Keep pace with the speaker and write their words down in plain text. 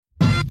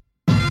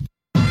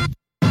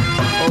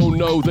Oh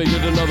no, they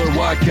did another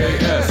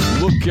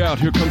YKS. Look out,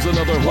 here comes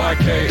another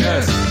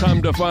YKS.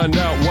 Time to find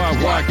out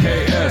why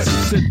YKS.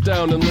 Sit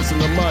down and listen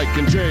to Mike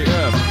and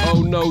JF.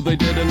 Oh no, they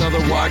did another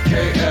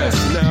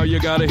YKS. Now you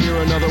gotta hear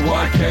another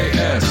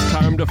YKS.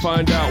 Time to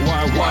find out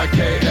why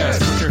YKS.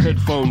 Put your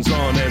headphones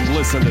on and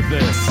listen to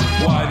this.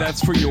 Why,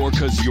 that's for your,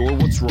 cause you're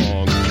what's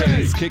wrong.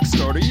 K is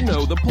Kickstarter, you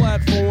know the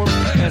platform.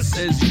 S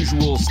as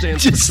usual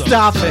stands for Just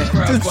stop it.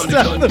 Just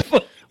stop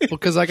the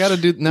Because I got to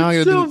do now. I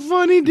got to so do.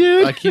 funny,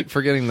 dude. I keep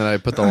forgetting that I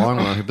put the long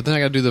one on here, but then I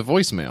got to do the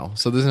voicemail.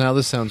 So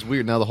this sounds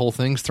weird. Now the whole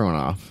thing's thrown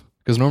off.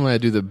 Because normally I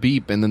do the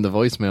beep and then the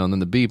voicemail and then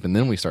the beep and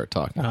then we start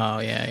talking. Oh,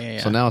 yeah.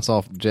 So now it's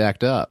all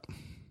jacked up.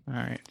 All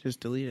right,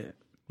 just delete it.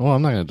 Well,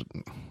 I'm not going to.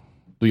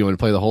 Do you want me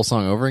to play the whole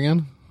song over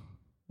again?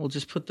 We'll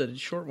just put the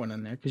short one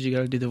in there because you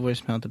got to do the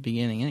voicemail at the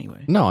beginning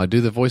anyway. No, I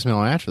do the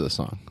voicemail after the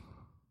song.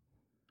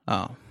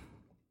 Oh.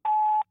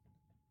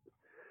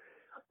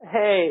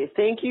 Hey,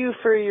 thank you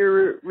for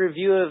your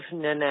review of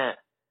Nanette.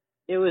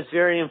 It was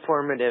very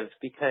informative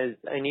because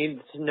I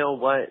needed to know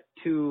what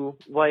two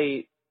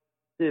white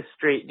cis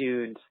straight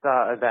dudes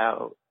thought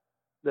about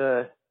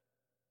the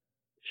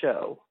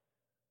show.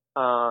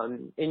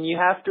 And you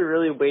have to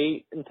really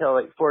wait until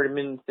like 40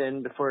 minutes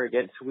in before it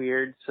gets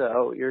weird,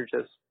 so you're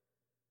just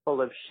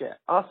full of shit.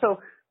 Also,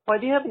 why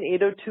do you have an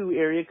 802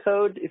 area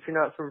code if you're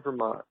not from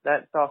Vermont?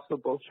 That's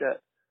also bullshit.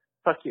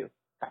 Fuck you.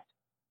 Bye.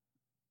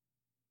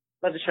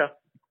 Love the show.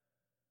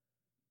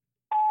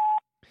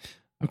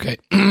 Okay,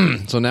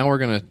 so now we're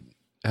going to...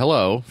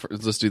 Hello.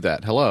 Let's do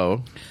that.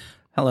 Hello.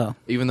 Hello.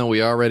 Even though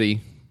we already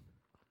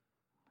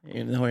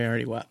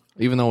what?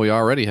 Even though we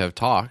already have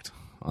talked,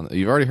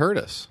 you've already heard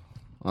us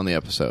on the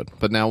episode.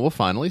 But now we'll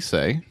finally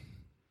say,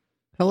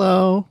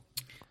 hello.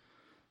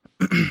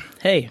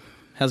 Hey,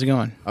 how's it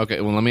going?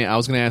 Okay, well, I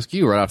was going to ask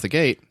you right off the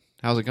gate,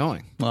 how's it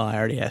going? Well, I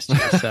already asked you,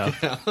 so.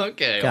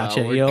 Okay.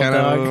 Gotcha, well, you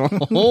old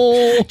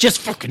dog. Just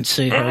fucking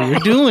say how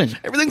you're doing.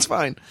 Everything's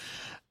fine.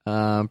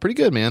 Pretty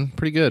good, man.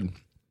 Pretty good.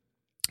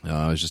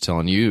 I was just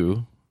telling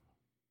you,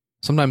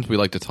 sometimes we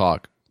like to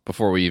talk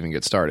before we even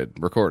get started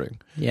recording.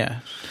 Yeah.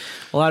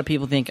 A lot of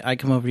people think I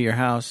come over to your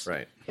house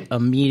Right.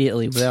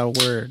 immediately without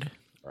a word.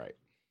 Right.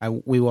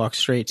 We walk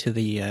straight to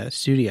the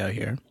studio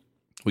here.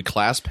 We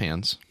clasp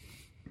hands.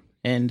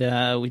 And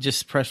we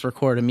just press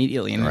record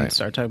immediately and then Right.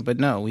 start talking. But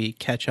no, we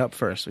catch up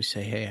first. We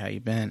say, hey, how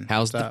you been?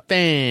 How's the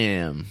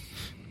fam?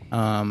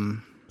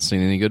 Seen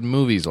any good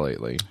movies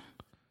lately?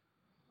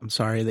 I'm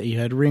sorry that you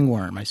had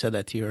ringworm. I said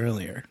that to you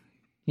earlier.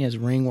 He has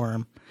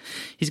ringworm.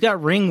 He's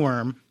got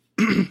ringworm.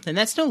 And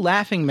that's no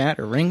laughing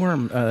matter.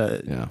 Ringworm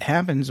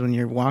happens when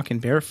you're walking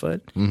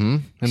barefoot. Mm-hmm.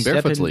 And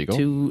barefoot's step legal.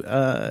 into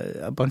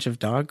a bunch of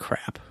dog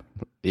crap.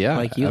 Yeah,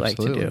 like you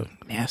absolutely. like to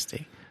do.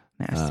 Nasty.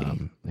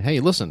 Hey,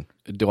 listen,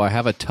 do I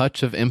have a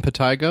touch of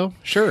impetigo?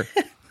 Sure.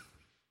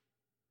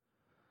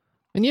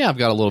 And yeah, I've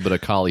got a little bit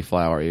of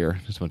cauliflower ear.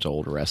 Just a bunch of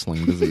old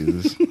wrestling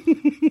diseases.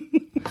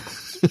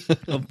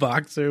 A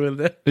boxer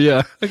with it.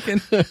 Yeah.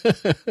 Fucking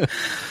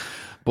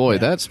Boy,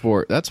 that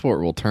sport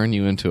will turn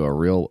you into a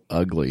real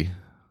ugly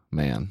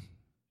man.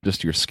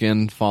 Just your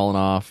skin falling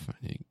off.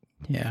 You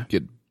yeah.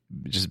 get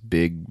just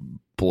big,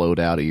 blowed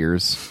out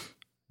ears.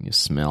 You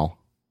smell.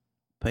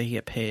 But you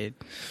get paid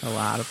a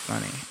lot of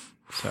money.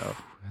 So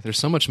There's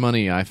so much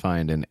money I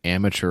find in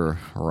amateur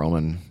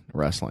Roman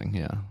wrestling.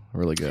 Yeah,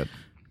 really good.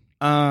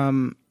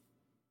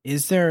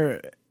 Is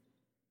there...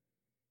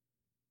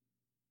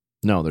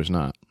 No, there's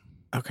not.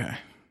 Okay.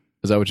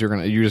 Is that what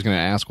you're just gonna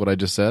ask what I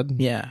just said?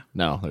 Yeah.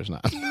 No, there's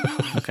not.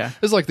 Okay.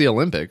 It's like the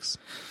Olympics.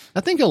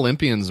 I think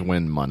Olympians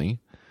win money.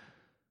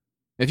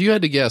 If you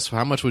had to guess,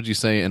 how much would you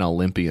say an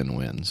Olympian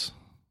wins?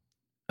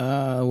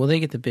 Well, they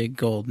get the big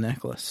gold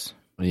necklace.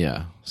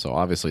 Yeah, so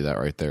obviously that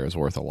right there is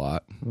worth a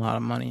lot. A lot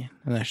of money.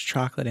 And there's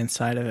chocolate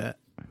inside of it.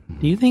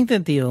 Do you think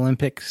that the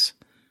Olympics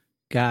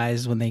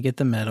guys, when they get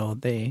the medal,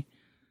 they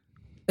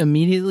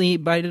immediately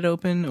bite it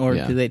open, or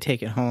Yeah. do they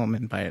take it home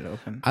and bite it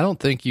open? I don't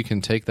think you can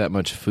take that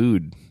much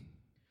food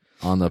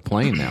on the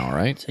plane now,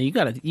 right? So you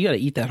gotta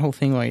eat that whole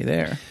thing while you're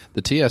there.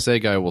 The TSA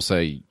guy will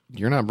say,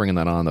 you're not bringing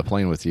that on the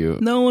plane with you.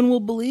 No one will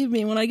believe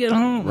me when I get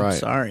home. Right.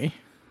 Sorry.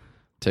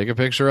 Take a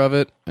picture of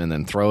it and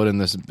then throw it in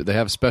this. They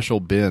have special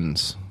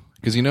bins.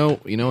 Because you know,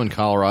 in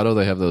Colorado,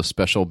 they have those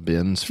special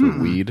bins for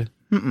weed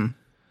where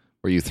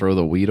you throw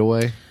the weed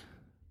away.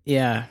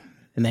 Yeah,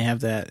 and they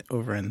have that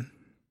over in...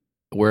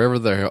 Wherever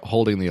they're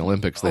holding the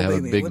Olympics, they have a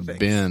Holding the big Olympics.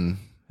 bin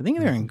I think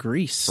they're in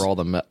Greece. for all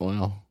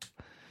the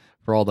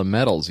for all the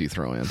metals you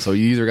throw in. So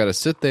you either got to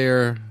sit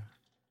there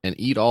and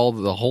eat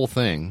the whole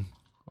thing,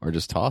 or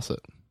just toss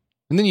it.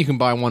 And then you can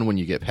buy one when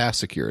you get past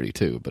security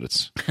too. But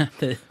it's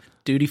The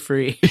duty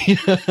free.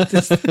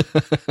 Just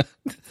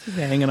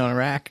hanging on a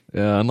rack.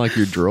 unlike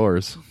your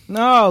drawers.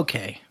 No,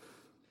 okay.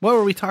 What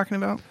were we talking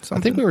about? I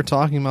think we were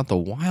talking about the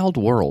wild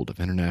world of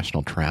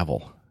international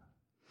travel.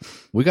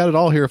 We got it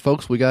all here,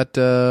 folks. We got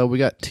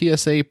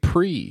TSA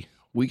pre.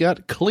 We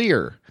got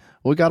clear.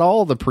 We got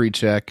all the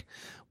pre-check.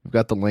 We've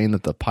got the lane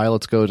that the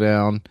pilots go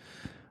down.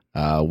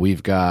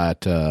 We've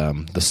got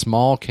the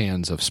small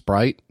cans of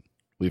Sprite.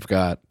 We've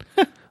got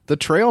the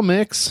trail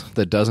mix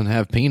that doesn't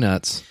have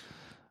peanuts.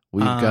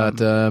 We've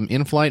got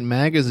in-flight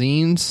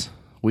magazines.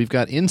 We've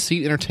got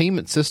in-seat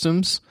entertainment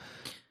systems.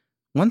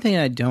 One thing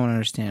I don't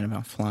understand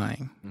about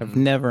flying, I've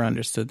never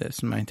understood this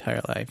in my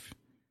entire life.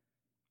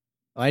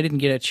 I didn't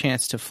get a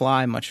chance to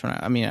fly much when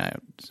I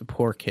was a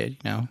poor kid,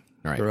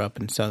 Right. Grew up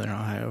in Southern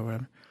Ohio or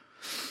whatever.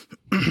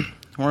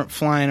 Weren't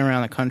flying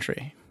around the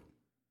country.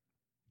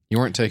 You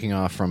weren't taking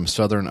off from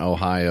Southern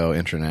Ohio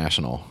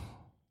International.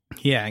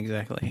 Yeah,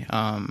 exactly.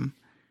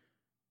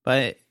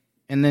 But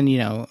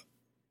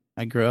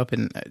I grew up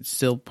in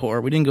still poor.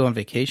 We didn't go on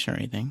vacation or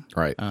anything.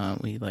 Right.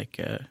 We I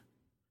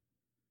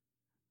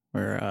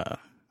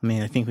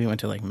think we went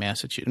to like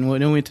Massachusetts. We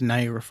went to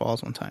Niagara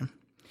Falls one time.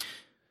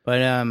 But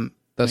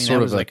that's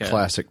sort of like a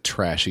classic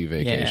trashy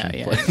vacation.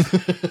 Yeah.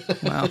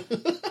 Well,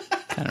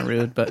 kind of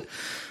rude, but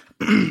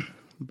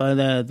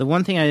the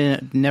one thing I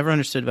never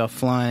understood about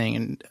flying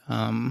and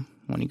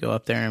when you go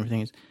up there and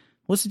everything is,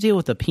 what's the deal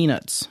with the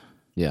peanuts?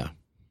 Yeah.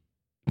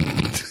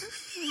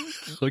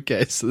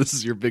 Okay, so this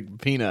is your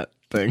big peanut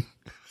thing.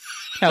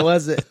 How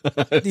was it?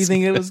 Do you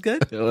think it was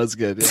good? It was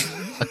good.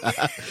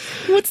 Yeah.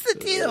 What's the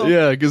deal?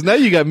 Yeah, because now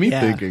you got me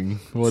thinking,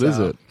 what is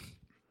it?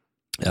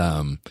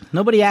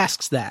 Nobody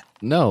asks that.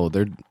 No,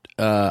 they're.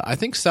 I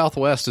think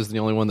Southwest is the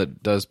only one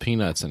that does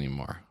peanuts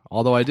anymore.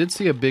 Although I did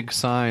see a big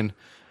sign.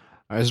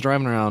 I was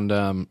driving around.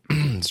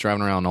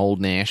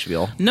 Old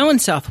Nashville. No, in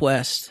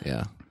Southwest,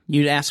 yeah,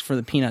 you'd ask for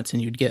the peanuts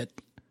and you'd get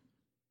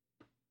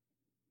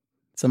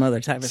some other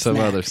type of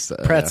snack.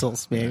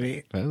 Pretzels,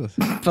 maybe.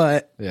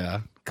 But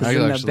yeah, because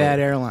you're in a bad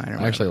airline.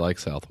 I actually like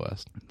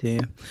Southwest. Do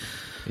you?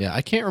 Yeah,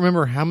 I can't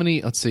remember how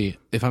many. Let's see.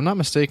 If I'm not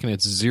mistaken,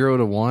 it's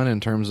 0-1 in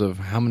terms of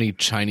how many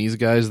Chinese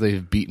guys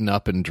they've beaten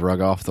up and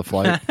drug off the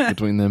flight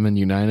between them and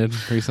United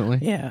recently.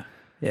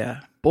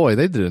 Yeah. Boy,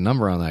 they did a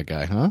number on that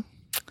guy, huh?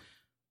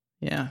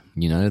 Yeah.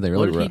 United, they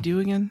really. What did he do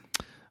again?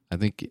 I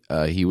think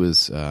he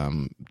was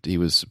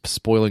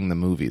spoiling the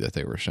movie that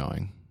they were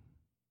showing.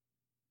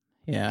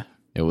 Yeah.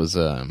 It was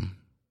Braveheart.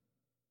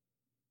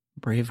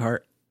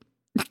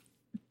 I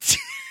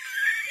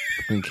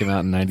think it came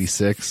out in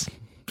 96.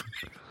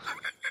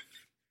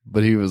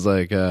 But he was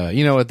like,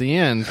 at the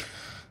end,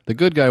 the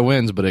good guy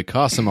wins, but it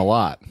costs him a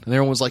lot. And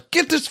everyone was like,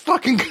 get this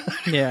fucking guy.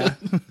 Yeah.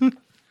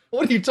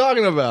 What are you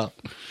talking about?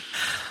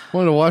 I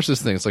wanted to watch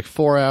this thing. It's like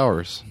 4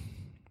 hours.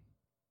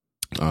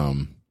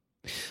 No,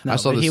 I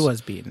saw he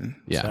was beaten.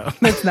 Yeah. So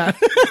that's not.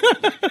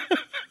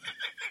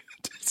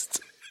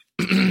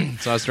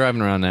 So I was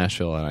driving around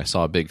Nashville and I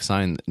saw a big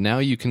sign. Now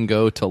you can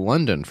go to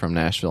London from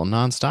Nashville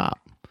nonstop.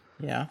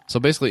 Yeah. So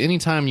basically,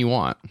 anytime you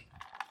want,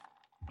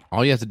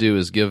 all you have to do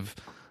is give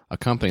a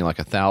company like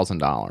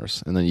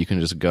 $1,000, and then you can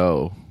just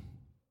go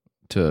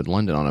to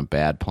London on a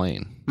bad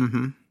plane.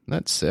 Mm-hmm.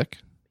 That's sick.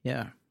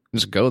 Yeah.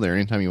 Just go there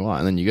anytime you want,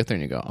 and then you get there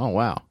and you go, "Oh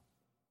wow,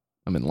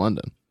 I'm in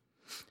London."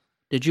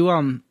 Did you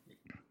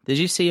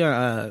see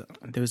there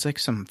was like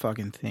some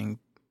fucking thing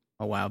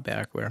a while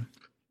back where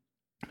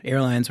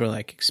airlines were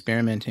like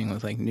experimenting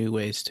with like new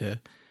ways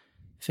to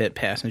fit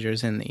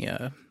passengers in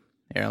the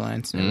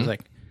airlines, and it was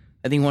like,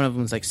 I think one of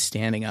them was like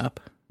standing up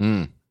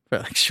for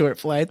like short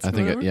flights. I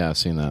think I've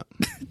seen that.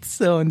 It's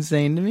so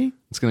insane to me.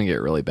 It's gonna get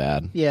really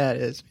bad. Yeah,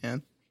 it is,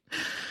 man.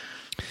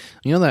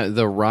 You know that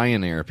the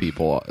Ryanair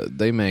people,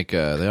 they make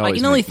they always. I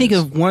can only think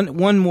of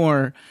one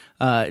more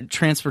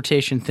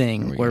transportation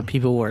thing where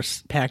people were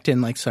packed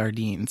in like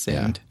sardines,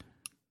 and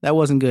that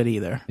wasn't good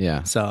either.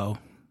 Yeah. So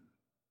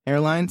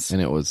airlines,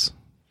 and it was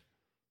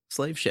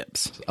slave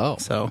ships. Oh,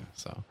 so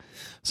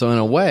in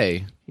a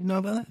way, you know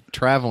about that?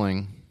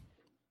 Traveling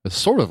is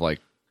sort of like.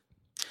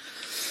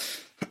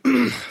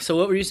 So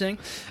what were you saying?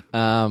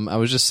 I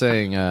was just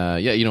saying,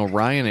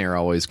 Ryanair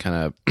always kind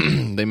of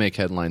they make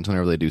headlines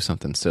whenever they do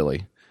something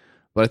silly,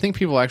 but I think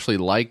people actually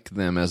like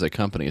them as a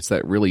company. It's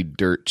that really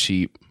dirt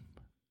cheap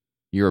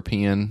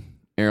European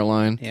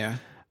airline,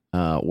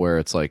 where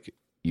it's like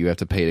you have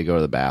to pay to go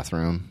to the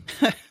bathroom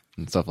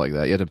and stuff like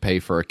that. You have to pay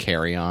for a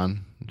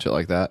carry-on and shit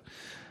like that.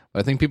 But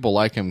I think people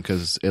like them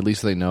because at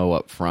least they know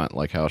up front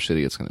like how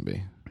shitty it's going to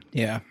be.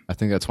 Yeah, I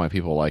think that's why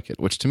people like it,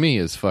 which to me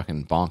is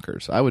fucking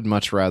bonkers. I would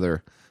much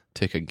rather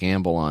take a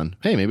gamble on,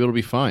 hey, maybe it'll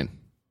be fine.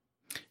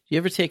 Do you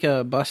ever take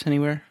a bus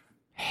anywhere?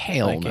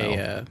 Hell like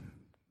no.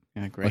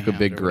 Like a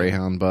big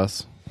Greyhound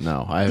bus?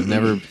 No, I have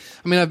never.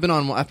 I mean,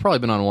 I've probably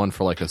been on one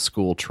for like a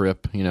school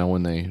trip. You know,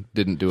 when they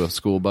didn't do a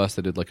school bus,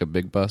 they did like a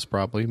big bus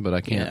probably, but I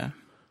can't. Yeah.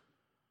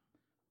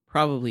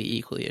 Probably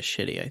equally as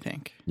shitty, I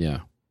think. Yeah.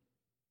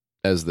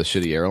 As the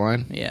shitty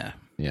airline? Yeah.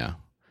 Yeah.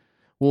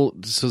 Well,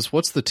 so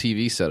what's the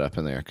TV setup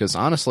in there? Because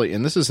honestly,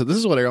 and this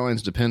is what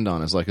airlines depend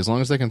on, is like as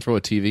long as they can throw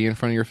a TV in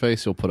front of your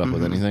face, you'll put up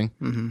with anything.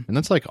 Mm-hmm. And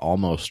that's like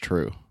almost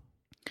true.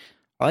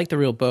 I like the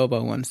real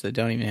Bobo ones that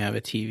don't even have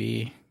a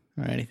TV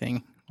or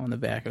anything on the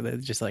back of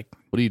it. Just like,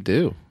 what do you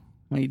do?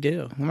 What do you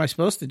do? What am I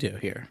supposed to do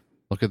here?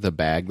 Look at the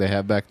bag they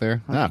have back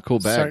there. Cool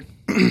bag.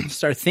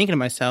 Start thinking to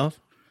myself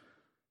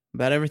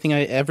about everything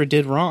I ever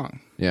did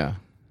wrong. Yeah.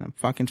 I'm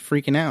fucking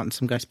freaking out, and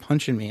some guy's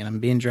punching me, and I'm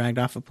being dragged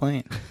off a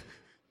plane.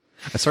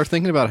 I start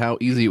thinking about how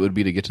easy it would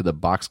be to get to the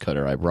box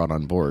cutter I brought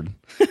on board.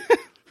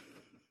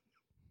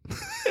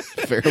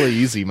 fairly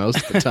easy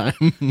most of the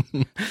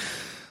time.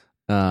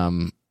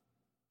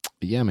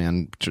 Yeah,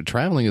 man,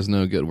 traveling is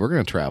no good. We're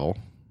going to travel.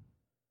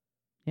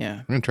 Yeah.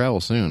 We're going to travel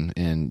soon,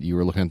 and you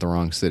were looking at the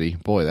wrong city.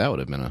 Boy, that would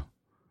have been a... Can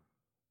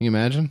you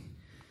imagine?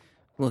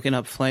 Looking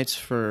up flights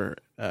for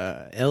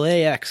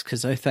LAX,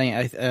 because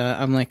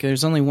I'm like,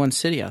 there's only one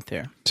city out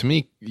there. To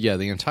me, yeah,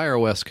 the entire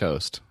West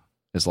Coast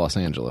is Los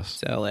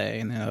Angeles. It's LA,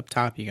 and then up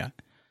top you got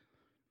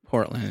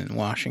Portland and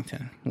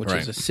Washington, which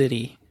Right. is a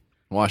city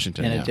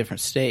Washington, in yeah. a different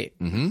state.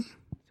 Mm-hmm.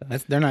 So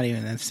they're not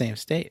even in the same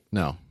state.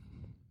 No.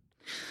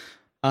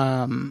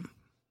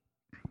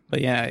 But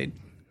yeah, I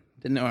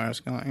didn't know where I was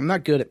going. I'm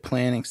not good at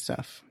planning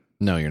stuff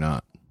No, you're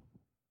not.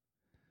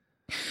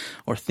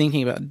 or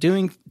thinking about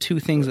doing two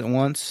things at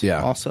once.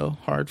 Yeah. Also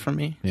hard for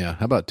me. Yeah.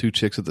 How about two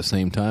chicks at the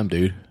same time,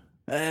 dude?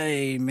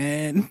 Hey,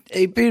 man.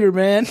 Hey, Peter,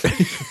 man.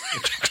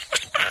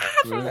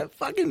 From that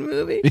fucking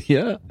movie.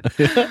 Yeah.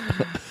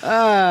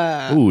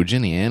 Ooh,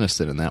 Jenny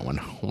Aniston in that one.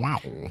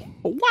 Wow.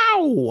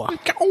 Wow.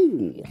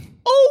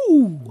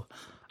 Oh.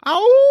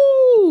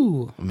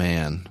 Oh.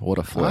 Man, what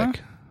a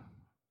flick.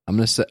 I'm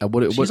going to say...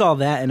 She's all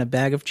that in a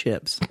bag of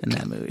chips in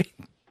that movie.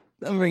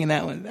 I'm bringing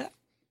that one back.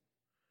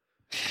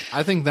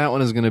 I think that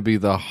one is going to be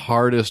the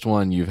hardest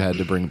one you've had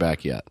to bring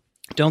back yet.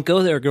 Don't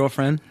go there,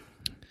 girlfriend.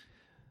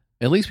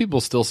 At least people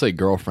still say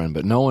girlfriend,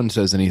 but no one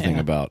says anything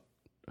about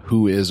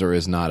who is or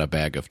is not a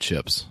bag of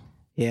chips.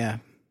 Yeah.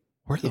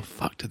 Where the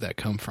fuck did that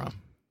come from?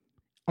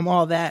 I'm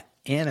all that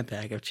and a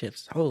bag of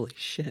chips. Holy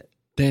shit.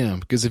 Damn,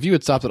 because if you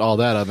had stopped at all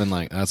that, I'd been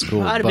like, that's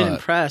cool. I'd have been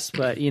impressed,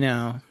 but you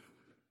know.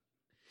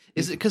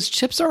 Is it because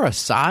chips are a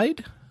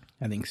side?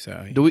 I think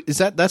so.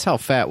 That's how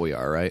fat we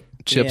are, right?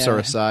 Chips are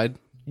a side?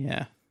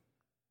 Yeah.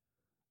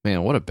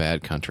 Man, what a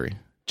bad country.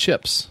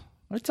 Chips.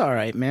 It's all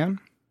right, man.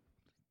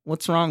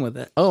 What's wrong with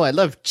it? Oh, I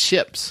love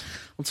chips.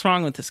 What's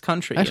wrong with this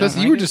country?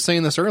 Actually, you were just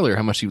saying this earlier,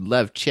 how much you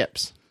love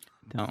chips.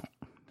 Don't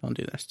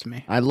do this to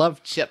me. I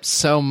love chips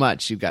so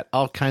much. You've got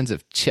all kinds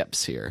of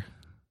chips here.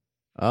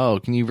 Oh,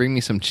 can you bring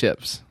me some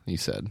chips? You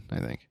said, I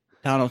think.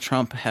 Donald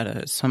Trump had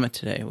a summit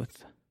today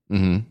with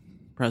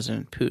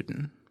President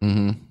Putin.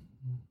 Mm-hmm.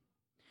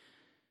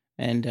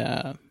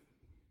 And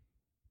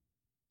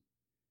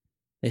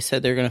they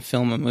said they're going to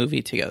film a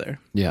movie together.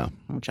 Yeah.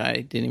 Which I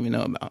didn't even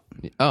know about.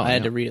 Oh, I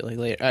had to read it like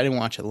later. I didn't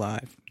watch it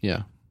live.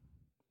 Yeah.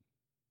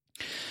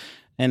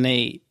 And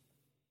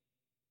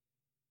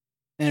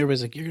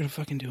everybody's like, you're going to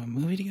fucking do a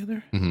movie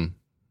together? Mm-hmm.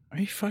 Are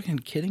you fucking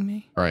kidding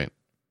me? Right.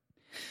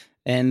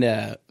 And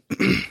they're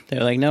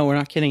like, no, we're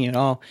not kidding at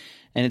all.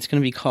 And it's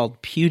going to be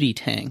called Pewdie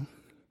Tang.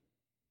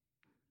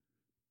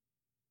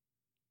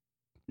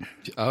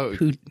 Oh,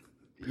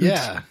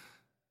 yeah.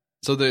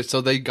 So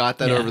they got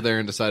that over there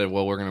and decided,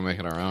 well, we're going to make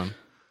it our own.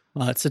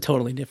 Well, it's a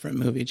totally different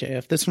movie,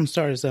 JF. This one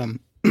stars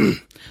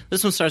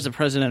the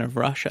president of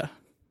Russia.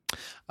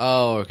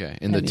 Oh, okay.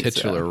 In the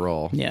titular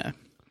role. Yeah.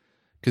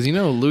 Because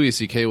Louis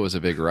C.K. was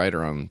a big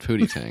writer on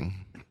Pootie Tang.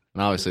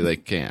 And obviously they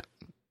can't.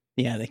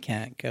 Yeah, they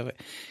can't go it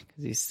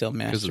because he's still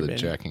masturbating. Because of the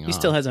jacking off. He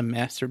still has a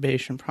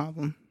masturbation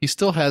problem. He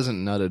still hasn't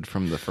nutted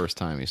from the first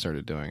time he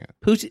started doing it.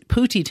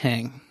 Pootie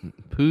Tang.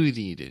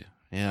 Pootie.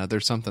 Yeah,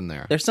 there's something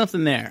there. There's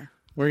something there.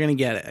 We're going to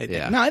get it, I think.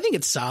 Yeah. No, I think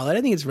it's solid.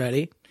 I think it's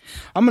ready.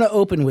 I'm going to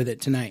open with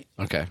it tonight.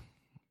 Okay.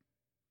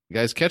 You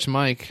guys, catch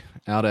Mike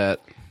out at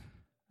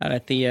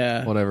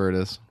the... whatever it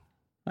is.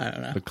 I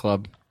don't know. The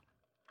club.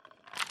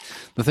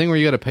 The thing where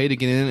you got to pay to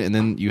get in, and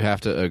then you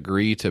have to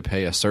agree to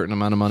pay a certain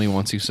amount of money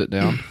once you sit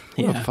down.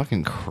 What a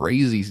fucking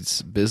crazy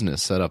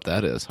business setup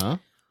that is, huh?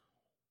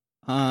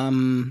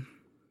 2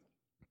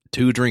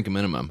 drink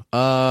minimum.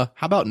 How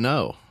about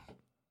no?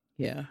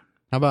 Yeah.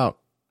 How about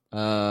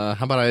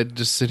I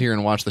just sit here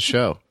and watch the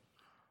show?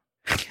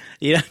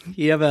 Yeah,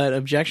 you have an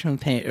objection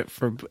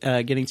for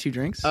getting 2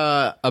 drinks?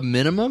 A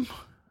minimum?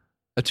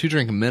 A 2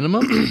 drink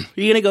minimum? Are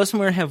you gonna go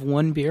somewhere and have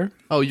 1 beer?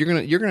 Oh,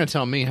 you're gonna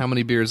tell me how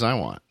many beers I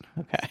want.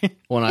 Okay.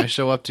 When I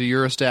show up to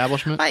your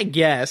establishment? I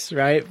guess,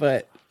 right?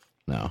 But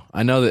no,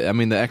 I know that. I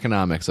mean, the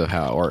economics of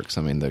how it works.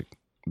 I mean,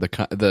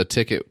 the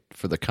ticket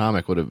for the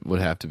comic would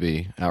have to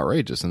be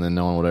outrageous, and then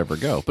no one would ever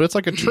go. But it's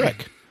like a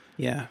trick.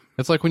 Yeah.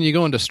 It's like when you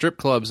go into strip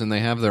clubs and they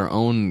have their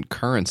own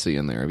currency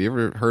in there. Have you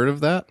ever heard of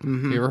that?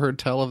 Mm-hmm. You ever heard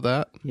tell of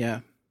that? Yeah.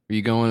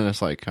 You go in and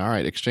it's like, all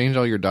right, exchange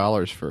all your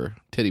dollars for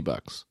titty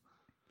bucks.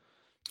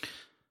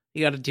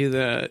 You got to do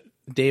the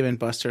Dave &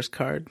 Buster's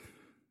card.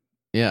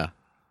 Yeah.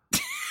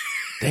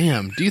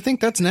 Damn. Do you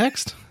think that's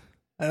next?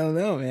 I don't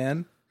know,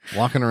 man.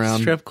 Walking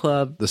around strip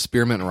club, the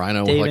Spearmint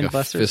Rhino Dave with like a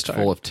Buster's fistful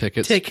card. of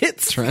tickets.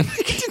 Trying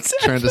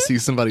to see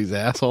somebody's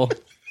asshole.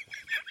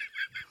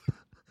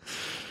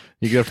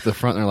 You get up to the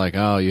front and they're like,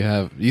 oh,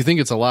 you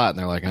think it's a lot. And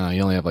they're like, oh,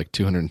 you only have like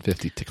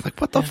 250 tickets. Like,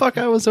 what the fuck?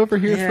 I was over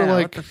here for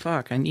like. What the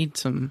fuck? I need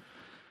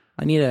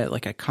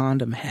a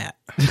condom hat.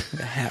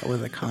 A hat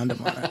with a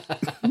condom on it.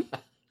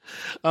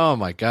 Oh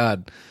my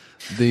God.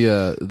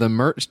 The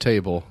merch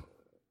table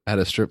at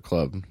a strip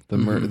club, the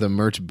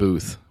merch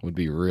booth would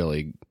be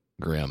really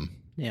grim.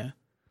 Yeah.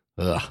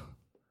 Ugh.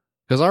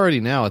 Because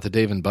already now at the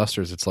Dave &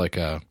 Buster's, it's like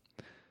a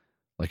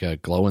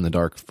glow in the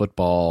dark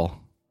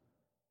football,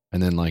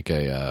 and then like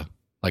a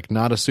Like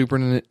not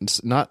a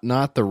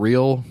not the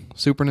real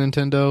Super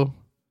Nintendo.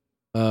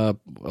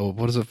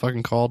 What is it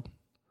fucking called?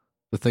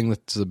 The thing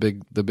that's the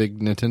big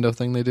Nintendo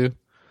thing they do,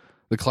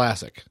 the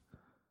classic.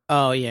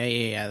 Oh yeah.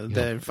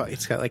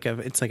 It's got like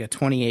it's like a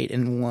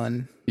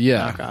 28-in-1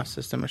 knockoff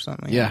system or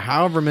something. Yeah,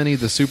 however many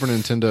the Super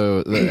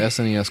Nintendo, the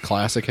SNES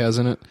Classic has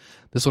in it,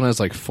 this one has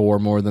like 4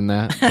 more than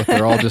that. But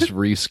they're all just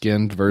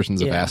reskinned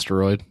versions of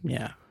Asteroid.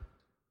 Yeah.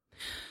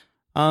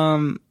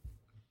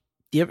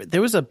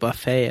 There was a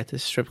buffet at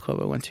this strip club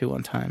I went to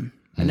one time.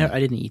 I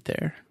didn't eat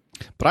there.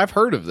 But I've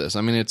heard of this.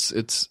 I mean, it's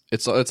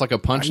like a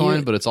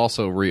punchline, but it's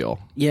also real.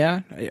 Yeah.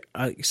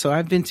 So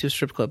I've been to a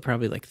strip club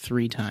probably like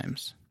 3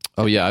 times.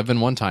 Oh yeah, I've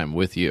been one time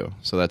with you,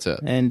 so that's it.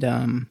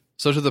 And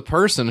so to the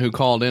person who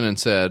called in and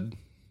said,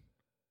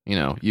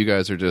 you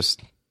guys are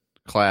just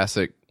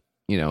classic,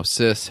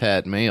 cis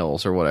het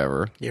males or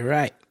whatever. You're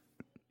right.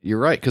 You're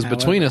right, because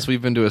between us,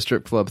 we've been to a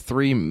strip club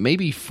 3,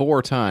 maybe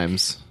 4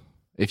 times,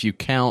 if you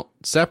count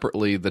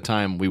separately the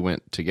time we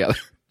went together.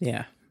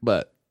 Yeah.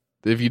 But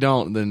if you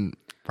don't, then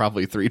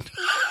probably 3 times.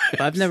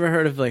 I've never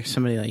heard of like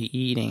somebody like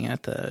eating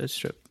at the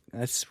strip.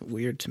 That's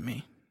weird to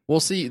me. Well,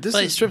 see,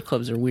 strip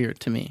clubs are weird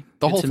to me.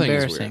 The whole thing is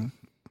embarrassing weird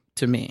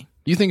to me.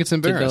 You think it's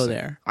embarrassing to go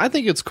there? I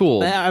think it's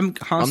cool. I'm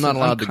not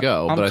allowed to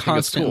go, but I think it's cool. I'm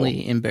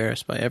constantly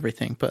embarrassed by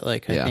everything. But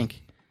like, I think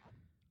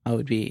I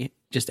would be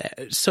just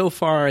so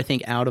far, I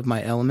think, out of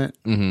my element.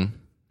 Mm-hmm.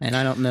 And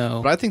I don't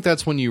know. But I think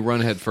that's when you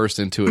run head first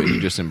into it and you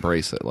just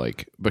embrace it,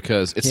 like,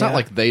 because it's not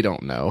like they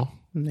don't know.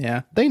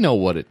 Yeah, they know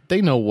what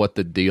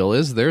the deal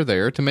is. They're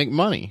there to make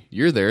money.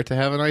 You're there to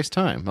have a nice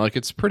time. Like,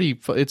 it's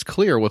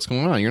clear what's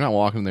going on. You're not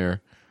walking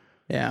there,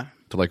 to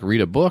like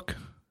read a book.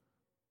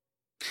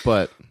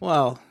 But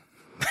well,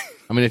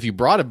 I mean, if you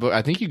brought a book,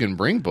 I think you can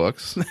bring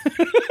books.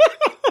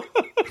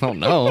 I don't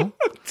know.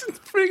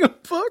 Just bring a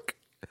book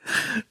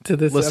to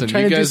this. Listen, I'm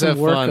trying you to guys do some have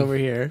work fun over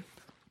here.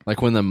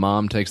 Like when the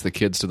mom takes the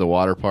kids to the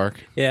water park.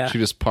 Yeah, she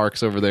just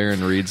parks over there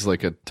and reads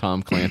like a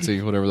Tom Clancy,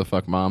 whatever the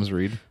fuck moms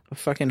read. A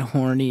fucking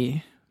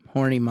horny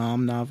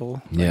mom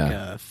novel. Yeah. Like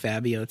a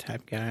Fabio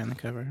type guy on the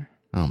cover.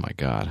 Oh my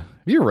God. Have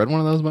you ever read one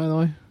of those, by the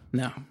way?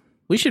 No.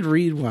 We should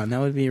read one.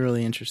 That would be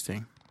really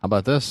interesting. How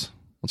about this?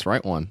 Let's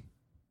write one.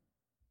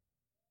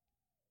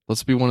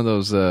 Let's be one of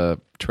those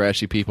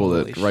trashy people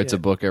that writes a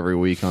book every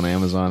week on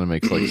Amazon and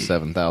makes like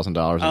 $7,000 a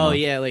month. Oh,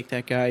 yeah, like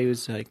that guy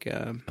who's like...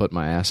 Put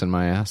my ass in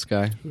my ass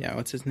guy? Yeah,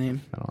 what's his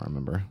name? I don't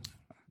remember.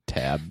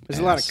 Tab. There's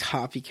a lot of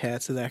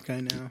copycats of that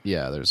guy now.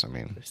 Yeah,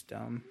 it's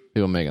dumb.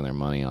 People making their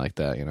money like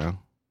that,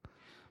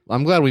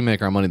 I'm glad we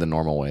make our money the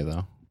normal way,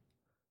 though.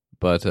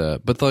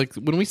 But like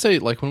when we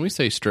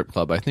say strip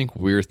club, I think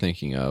we're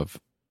thinking of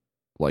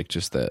like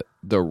just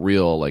the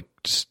real like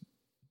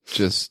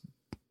just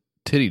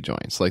titty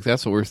joints. Like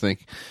that's what we're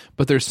thinking.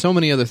 But there's so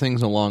many other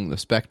things along the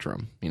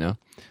spectrum,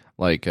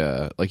 like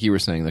you were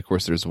saying. Of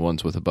course, there's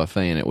ones with a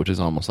buffet in it, which is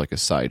almost like a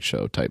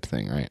sideshow type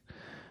thing, right?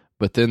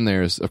 But then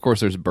there's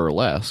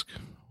burlesque.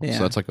 Yeah.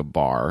 So that's like a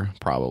bar,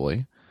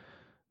 probably.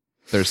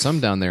 There's some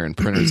down there in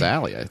Printer's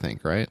Alley, I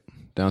think, right?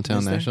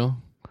 Downtown Nashville.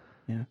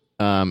 Yeah.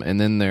 And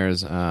then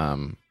there's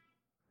and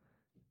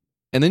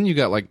then you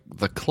got like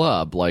the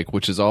club, like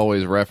which is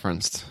always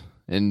referenced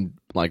in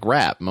like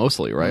rap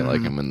mostly, right?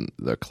 Like I'm in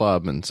the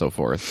club and so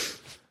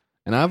forth.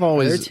 And I've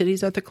always Are there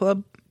titties at the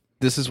club?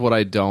 This is what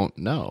I don't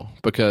know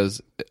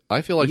because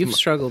I feel like you've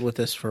struggled with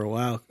this for a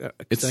while.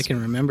 I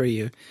can remember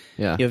you.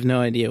 Yeah. You have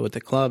no idea what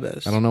the club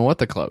is. I don't know what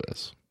the club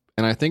is.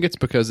 And I think it's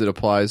because it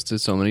applies to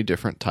so many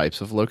different types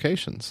of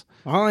locations.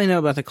 All I know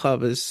about the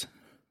club is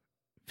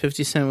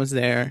 50 Cent was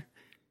there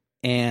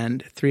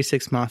and 3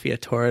 6 Mafia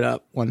tore it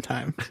up one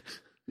time.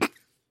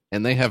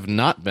 And they have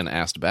not been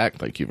asked back,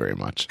 thank you very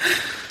much.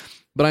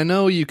 But I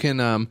know you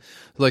can,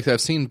 like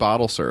I've seen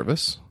bottle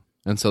service.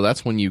 And so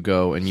that's when you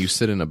go and you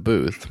sit in a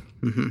booth.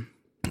 Mm-hmm.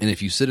 And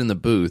if you sit in the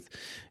booth,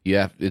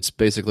 it's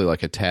basically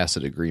like a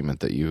tacit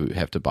agreement that you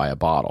have to buy a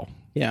bottle.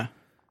 Yeah.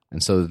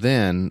 And so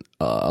then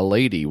a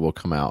lady will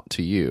come out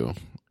to you,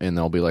 and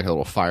there'll be like a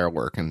little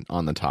firework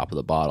on the top of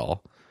the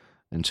bottle,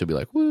 and she'll be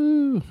like,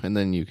 "Woo!" And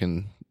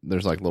then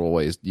there's like little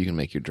ways you can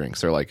make your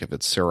drinks. They're like if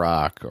it's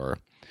Ciroc or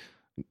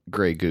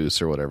Grey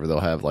Goose or whatever, they'll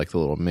have like the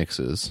little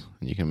mixes,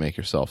 and you can make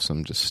yourself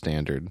some just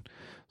standard.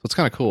 So it's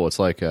kind of cool. It's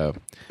like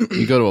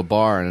you go to a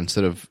bar, and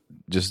instead of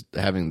just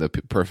having the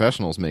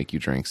professionals make you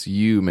drinks,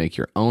 you make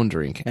your own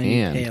drink, and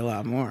you pay a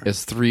lot more.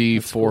 It's 3,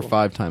 4,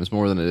 5 times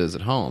more than it is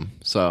at home.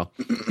 So,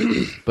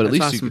 but at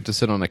least awesome. You get to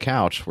sit on a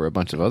couch where a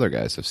bunch of other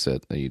guys have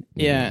sit. You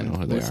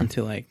and listen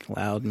to like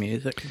loud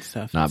music and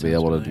stuff. Not be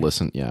able to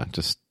listen. Yeah,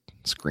 just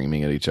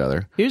screaming at each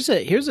other. Here's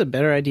a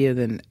better idea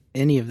than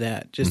any of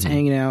that. Just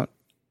hanging out,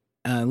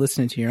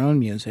 listening to your own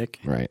music,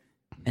 right,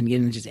 and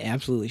getting just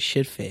absolutely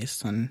shit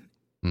faced on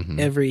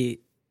every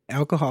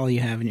alcohol you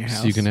have in your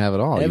house. So you can have it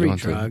all. Every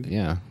drug.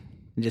 Yeah.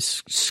 And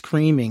just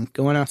screaming,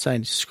 going outside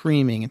and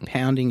screaming and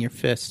pounding your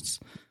fists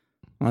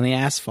on the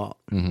asphalt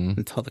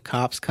until the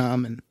cops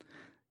come, and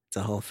it's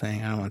a whole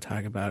thing. I don't want to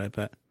talk about it,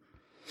 but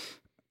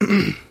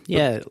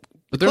yeah,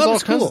 But there's Club all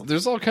is cool.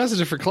 there's all kinds of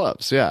different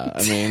clubs. Yeah,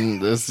 I mean,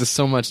 there's just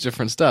so much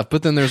different stuff.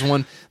 But then there's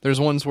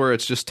ones where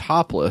it's just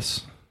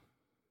topless.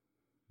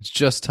 It's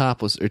just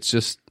topless. It's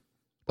just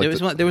like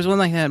there was one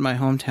like that in my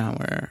hometown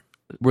where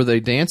were they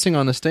dancing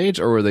on the stage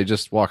or were they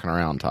just walking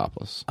around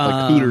topless,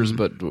 like Hooters,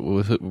 but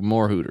with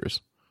more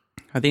Hooters?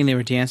 I think they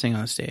were dancing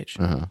on stage,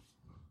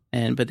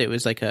 but it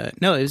was like it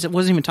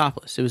wasn't even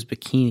topless. It was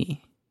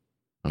bikini.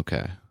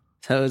 Okay.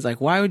 So it was like,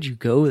 why would you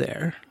go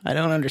there? I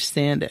don't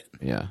understand it.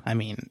 Yeah. I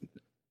mean,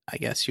 I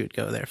guess you would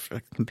go there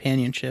for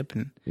companionship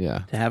and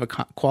to have a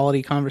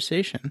quality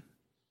conversation.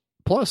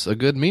 Plus a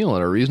good meal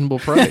at a reasonable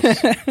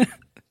price.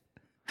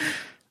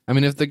 I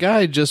mean, if the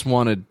guy just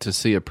wanted to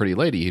see a pretty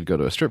lady, he'd go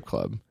to a strip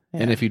club.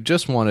 Yeah. And if he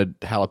just wanted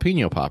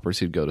jalapeno poppers,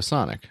 he'd go to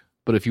Sonic.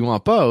 But if you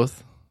want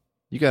both,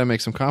 you got to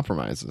make some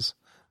compromises.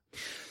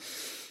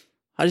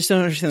 I just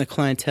don't understand the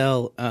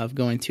clientele of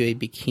going to a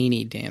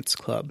bikini dance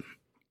club.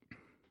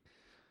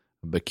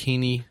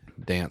 Bikini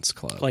dance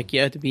club. Like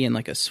you have to be in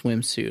like a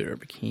swimsuit or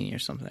bikini or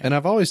something. And I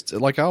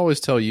always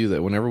tell you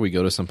that whenever we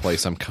go to some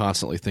place, I'm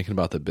constantly thinking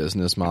about the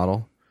business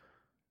model.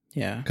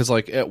 Yeah. Because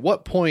like at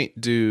what point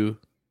do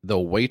the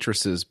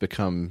waitresses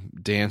become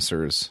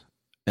dancers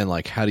and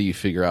like how do you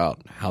figure out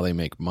how they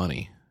make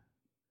money?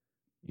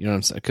 You know what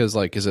I'm saying? Because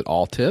like, is it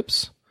all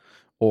tips?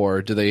 Or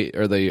are they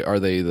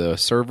the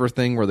server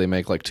thing where they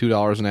make like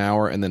 $2 an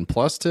hour and then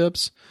plus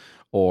tips?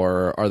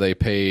 Or are they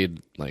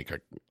paid like a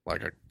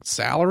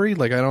salary?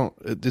 Like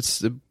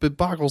it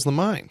boggles the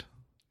mind.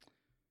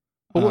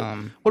 What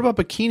about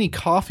bikini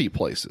coffee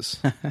places?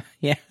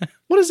 Yeah.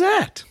 What is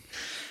that?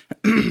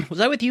 Was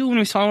I with you when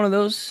we saw one of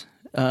those?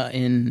 I've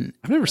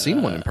never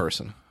seen one in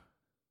person.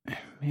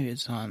 Maybe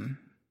it's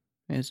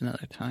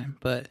another time,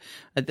 but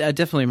I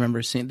definitely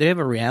remember seeing. They have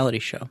a reality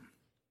show.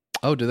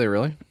 Oh, do they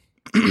really?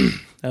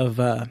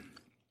 I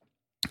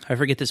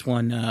forget this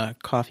one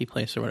coffee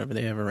place or whatever.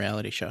 They have a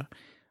reality show.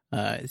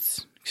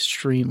 It's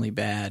extremely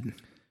bad.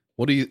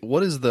 What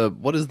is the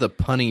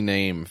punny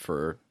name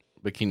for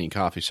bikini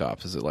coffee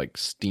shops? Is it like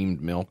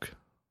steamed milk,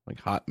 like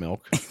hot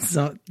milk?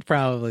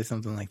 Probably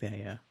something like that.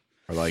 Yeah.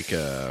 Or like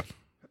I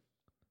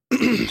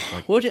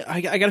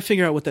got to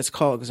figure out what that's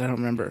called because I don't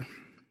remember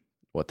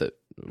what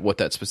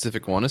that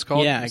specific one is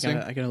called. Yeah, I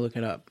gotta look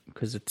it up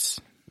because it's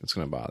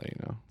gonna bother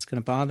you. It's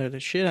gonna bother the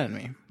shit out of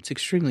me. It's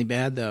extremely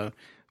bad though.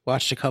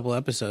 Watched a couple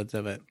episodes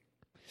of it.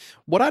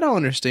 What I don't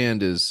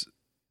understand is,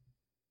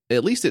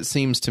 at least it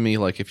seems to me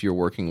like if you're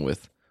working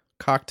with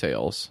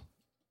cocktails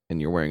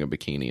and you're wearing a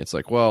bikini, it's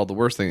like, well, the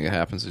worst thing that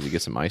happens is you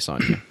get some ice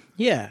on you.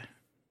 Yeah.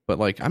 But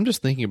like, I'm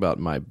just thinking about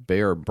my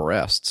bare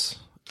breasts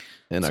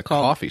in a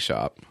coffee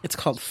shop. It's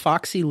called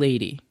Foxy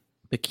Lady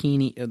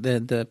Bikini.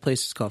 The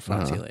place is called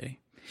Foxy Lady.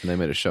 And they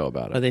made a show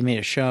about it. Oh, they made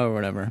a show or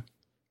whatever.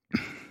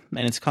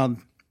 And it's called,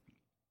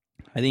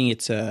 I think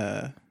it's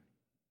is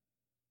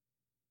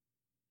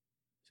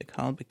it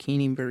called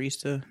Bikini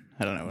Barista?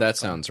 I don't know. That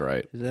sounds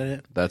right. Is that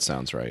it? That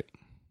sounds right.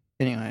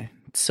 Anyway,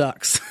 it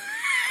sucks.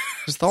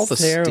 Just all the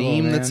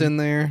steam that's in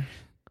there.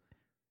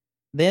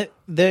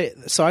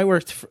 So I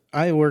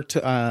worked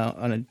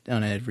on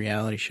a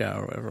reality show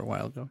or whatever a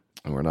while ago.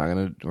 And we're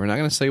not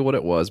gonna say what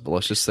it was, but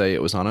let's just say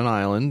it was on an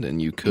island,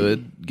 and you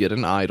could get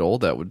an idol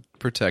that would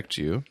protect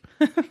you.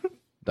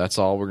 That's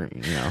all we're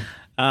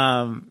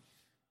gonna,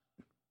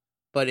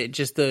 But it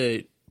just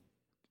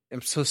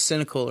I'm so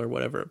cynical or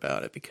whatever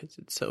about it because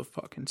it's so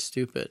fucking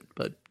stupid.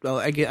 But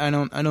I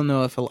don't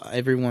know if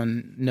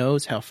everyone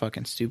knows how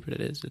fucking stupid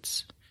it is.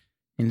 It's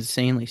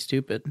insanely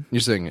stupid. You're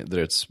saying that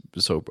it's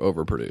so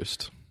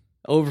overproduced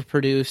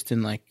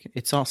and like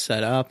it's all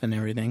set up and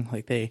everything.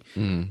 Like they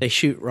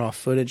shoot raw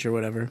footage or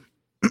whatever,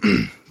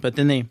 but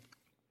then they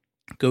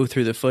go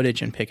through the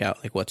footage and pick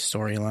out like what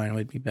storyline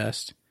would be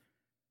best.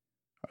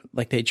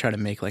 Like they try to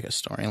make like a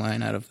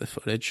storyline out of the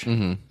footage,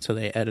 so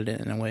they edit it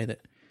in a way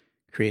that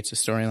creates a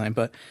storyline.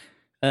 But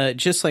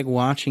just like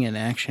watching an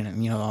action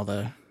and all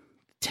the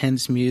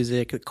tense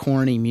music, the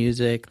corny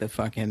music, the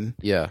fucking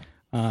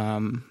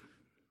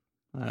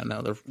I don't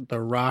know, the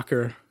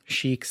rocker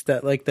sheiks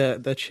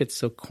that shit's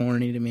so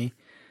corny to me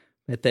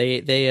that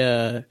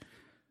they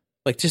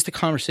like just the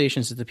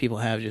conversations that the people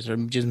have are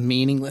just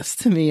meaningless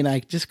to me, and I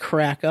just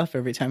crack up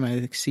every time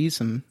I see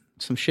some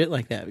shit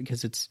like that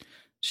because it's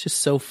just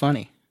so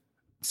funny,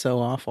 so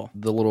awful.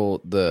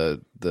 The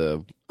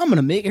I'm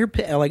gonna make her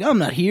like I'm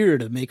not here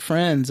to make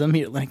friends. I'm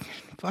here like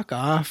fuck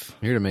off.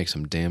 I'm here to make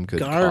some damn good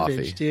garbage,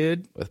 coffee,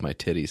 dude, with my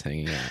titties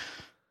hanging out.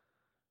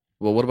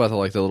 Well, what about the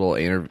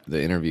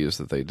interviews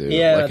that they do?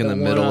 Yeah, like in the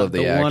middle of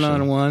the action,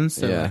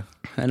 one-on-ones. Yeah,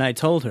 and I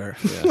told her,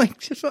 like,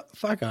 just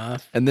fuck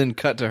off. And then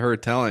cut to her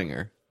telling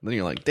her. Then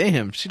you're like,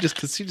 damn, she just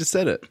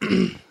said it.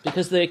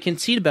 Because the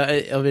conceit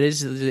of it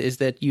is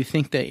that you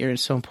think that you're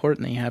so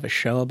important that you have a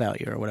show about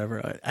you or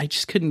whatever. I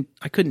don't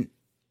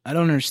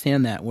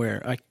understand that.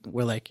 We're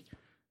like,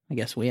 I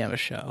guess we have a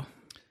show.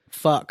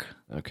 Fuck.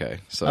 Okay,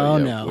 so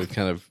no, we've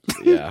kind of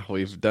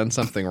we've done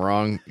something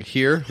wrong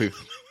here. We've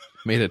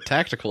made a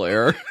tactical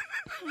error.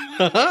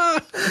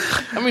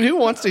 I mean, who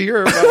wants to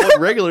hear about what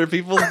regular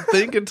people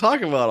think and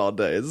talk about all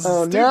day? This is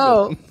stupid.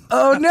 No!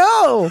 Oh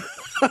no!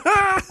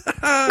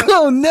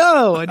 Oh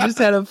no! I just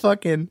had a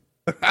fucking.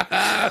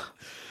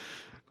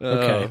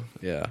 Okay.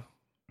 Yeah.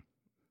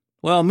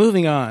 Well,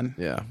 moving on.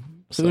 Yeah.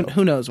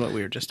 Who knows what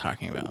we were just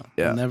talking about?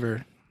 Yeah. We'll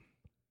never.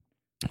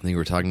 I think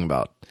we're talking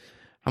about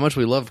how much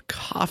we love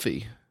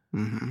coffee.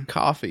 Mm-hmm.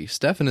 Coffee.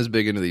 Stefan is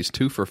big into these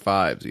 2 for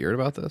 $5s. You heard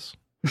about this?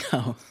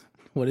 No.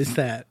 What is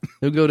that?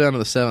 He'll go down to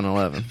the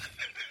 7-Eleven.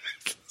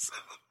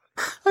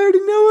 I already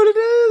know what it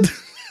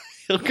is.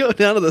 He'll go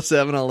down to the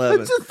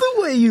 7-Eleven. It's just the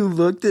way you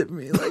looked at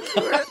me, like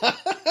you were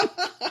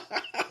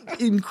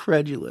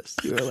incredulous.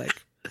 You were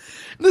like,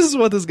 This is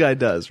what this guy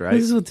does, right?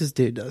 "This is what this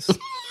dude does."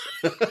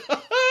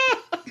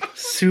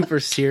 Super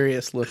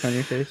serious look on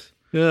your face.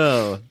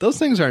 No, those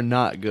things are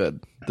not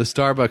good. The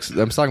Starbucks,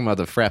 I'm talking about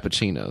the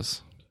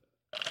Frappuccinos.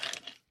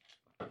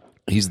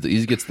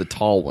 He gets the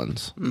tall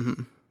ones.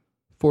 Mm-hmm.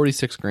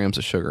 46 grams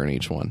of sugar in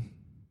each one.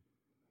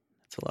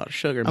 That's a lot of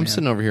sugar, man. I'm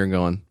sitting over here and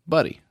going,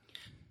 buddy,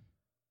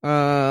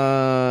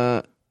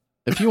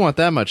 if you want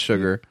that much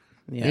sugar,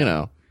 Yeah. you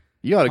know,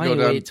 you ought to Why go don't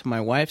you down. wait till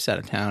my wife's out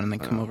of town and then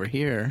come over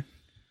here.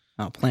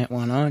 I'll plant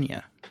one on you.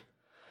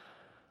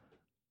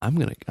 I'm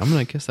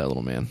gonna kiss that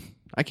little man.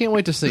 I can't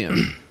wait to see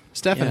him.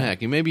 Stefan Yeah.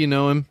 Hack. Maybe you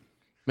know him.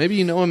 Maybe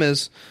you know him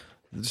as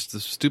just a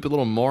stupid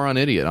little moron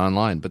idiot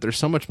online. But there's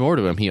so much more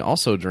to him. He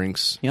also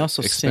drinks. He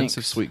also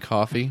expensive stinks. sweet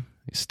coffee.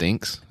 He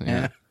stinks.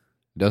 Yeah.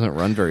 He doesn't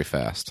run very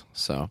fast.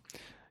 So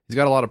he's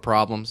got a lot of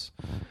problems.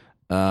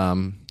 We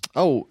went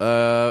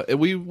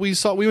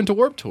to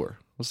Warped Tour.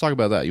 Let's talk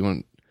about that. You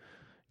want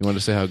to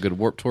say how good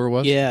Warped Tour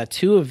was? Yeah,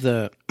 2 of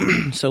the.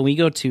 So we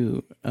go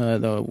to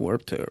the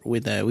Warped Tour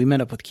with. We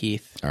met up with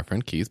Keith. Our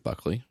friend Keith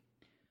Buckley.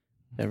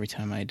 Every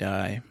Time I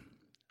Die.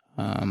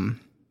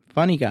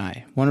 Funny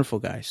guy, wonderful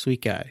guy,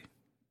 sweet guy,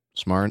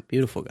 Smart,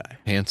 beautiful guy.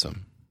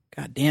 handsome.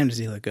 God damn, does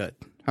he look good?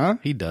 Huh?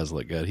 He does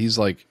look good. He's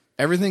like,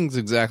 everything's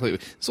exactly.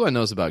 This is what I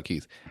notice about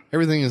Keith.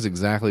 Everything is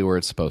exactly where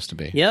it's supposed to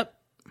be. Yep.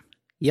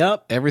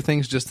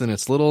 Everything's just in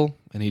its little,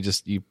 and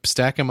you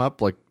stack them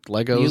up like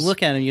Legos. You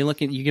look at him, you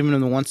give him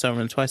the once over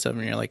and twice over,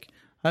 and you're like,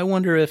 I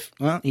wonder if,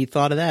 he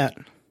thought of that.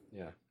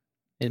 Yeah.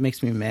 It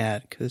makes me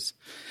mad because.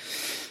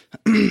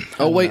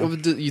 Oh, wait.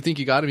 You think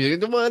you got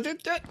him?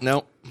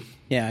 No.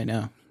 Yeah, I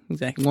know.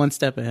 Exactly. One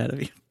step ahead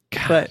of you.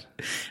 God. But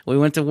we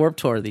went to Warped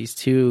Tour. These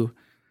 2,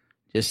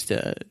 just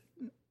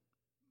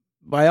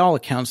by all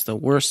accounts, the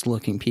worst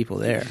looking people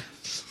there.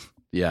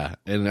 Yeah.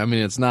 And I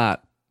mean, it's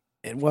not.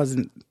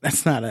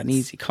 That's not an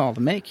easy call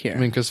to make here. I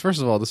mean, because first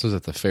of all, this was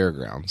at the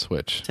fairgrounds,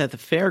 which. It's at the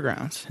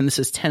fairgrounds, and this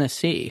is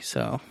Tennessee,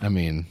 so. I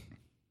mean,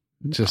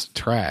 just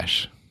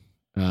trash.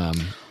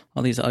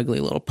 All these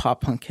ugly little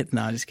pop punk kids.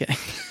 No, just kidding.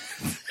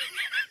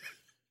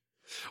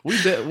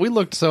 We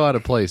looked so out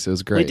of place. It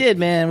was great. We did,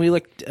 man. We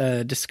looked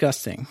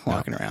disgusting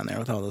walking around there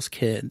with all those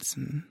kids.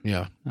 And,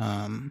 Yeah.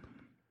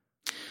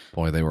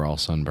 Boy, they were all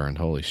sunburned.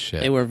 Holy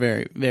shit. they were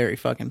very, very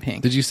fucking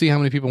pink. Did you see how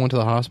many people went to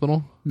the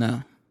hospital?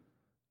 No,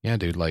 Yeah,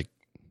 dude. Like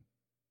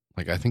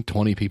I think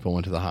 20 people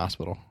went to the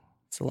hospital.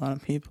 it's a lot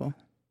of people.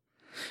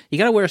 You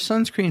got to wear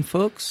sunscreen,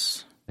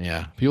 folks.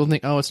 Yeah. People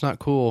think, oh, it's not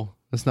cool.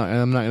 I'm not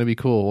going to be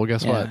cool. Well,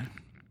 guess what?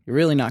 You're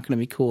really not going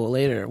to be cool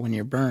later when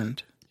you're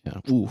burned. Yeah.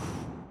 Ooh.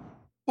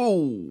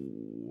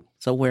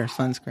 So wear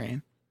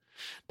sunscreen.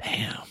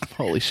 Damn.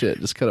 Holy shit.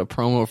 Just cut a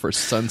promo for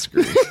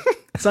sunscreen.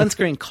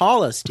 Sunscreen,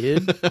 call us,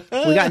 dude.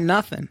 We got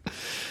nothing.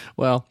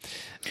 Well,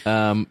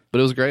 but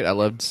it was great. I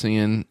loved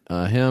seeing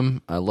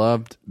him. I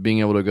loved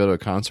being able to go to a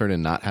concert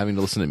and not having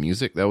to listen to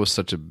music. That was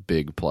such a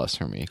big plus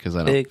for me because I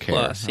don't Big care.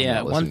 plus. I'm Yeah.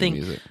 not One listening thing,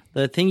 to music.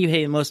 the thing you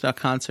hate most about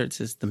concerts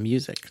is the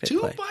music they Too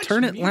play. much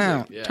Turn it music,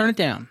 down. yeah. Turn it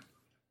down.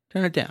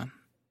 Turn it down.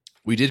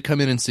 We did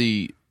come in and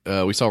see,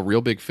 we saw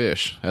Real Big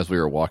Fish as we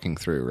were walking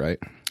through, right?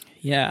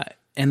 Yeah.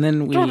 And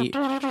then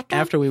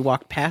after we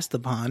walked past the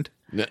pond,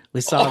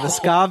 we saw the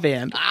ska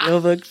band,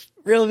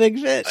 Real Big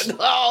Fish.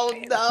 Oh,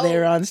 no. They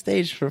were on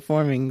stage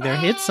performing their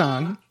hit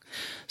song,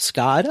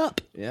 Ska It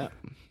Up. Yeah.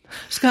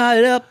 Ska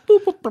It Up.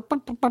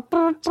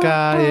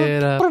 Sky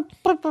it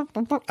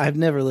up. I've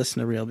never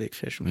listened to Real Big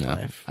Fish in my No,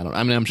 life. I don't.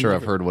 I mean, I'm sure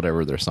I've heard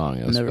whatever their song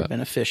is. Never but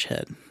been a fish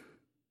head.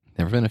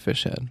 never been a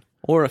fish head.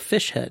 Or a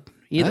fish head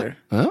either.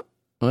 Well,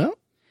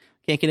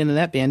 Can't get into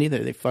that band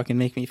either. They fucking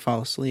make me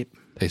fall asleep.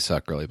 they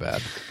suck really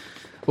bad.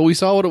 But we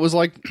saw what it was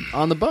like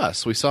on the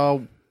bus. We saw,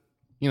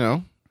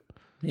 Yeah.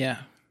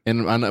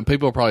 and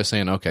people are probably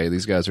saying, okay,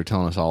 these guys are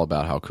telling us all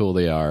about how cool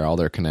they are, all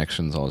their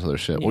connections, all this other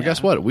shit. Well, Yeah.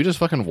 guess what? We just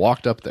fucking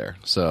walked up there.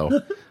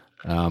 So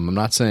I'm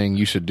not saying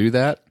you should do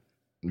that,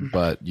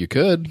 but you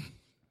could.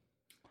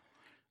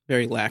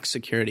 Very lax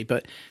security,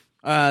 but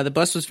the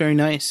bus was very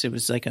nice. It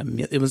was like a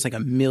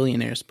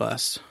millionaire's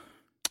bus.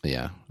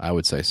 Yeah, I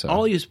would say so.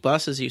 All these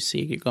buses you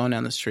see, you're going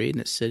down the street in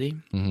the city.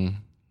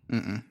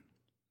 Mm-hmm.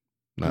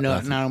 Not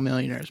a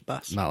millionaire's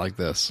bus. Not like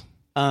this.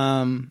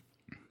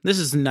 This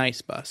is a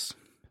nice bus.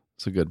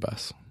 It's a good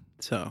bus.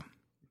 So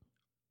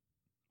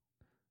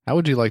How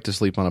would you like to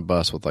sleep on a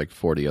bus with like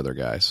 40 other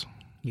guys?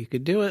 you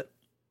could do it.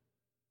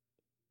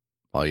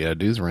 All you gotta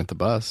do is rent the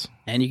bus.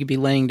 And you could be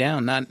laying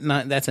down. Not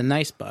that's a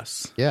nice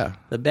bus. Yeah.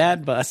 The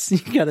bad bus, you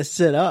gotta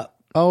sit up.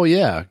 Oh,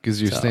 yeah,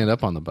 because you stand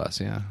up on the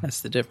bus, yeah.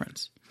 That's the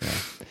difference. Yeah.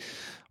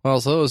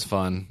 Well, so it was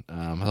fun.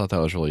 I thought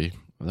that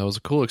was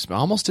a cool experience.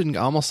 I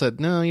almost said,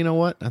 no, you know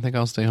what? I think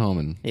I'll stay home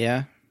and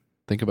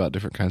think about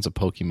different kinds of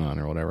Pokemon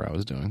or whatever I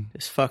was doing.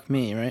 Just fuck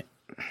me, right?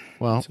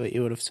 Well, that's what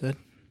you would have said.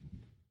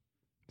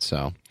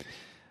 So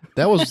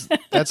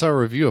that's our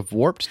review of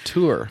Warped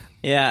Tour.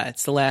 Yeah,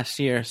 it's the last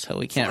year, so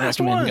we can't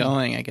recommend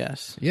going, I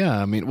guess. Yeah,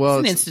 I mean, well,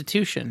 it's an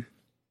institution.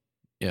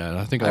 Yeah, and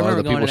I think a lot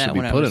of the people should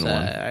be put in one.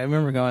 I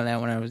remember going to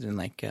that when I was in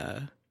like,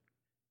 I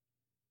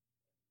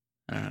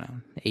don't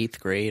know, 8th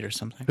grade or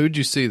something. Who'd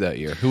you see that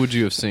year? Who would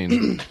you have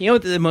seen? You know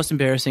what the most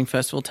embarrassing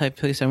festival type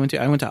place I went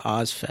to? I went to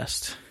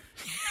Ozfest.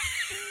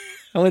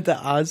 I went to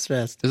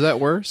Ozfest. Is that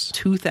worse?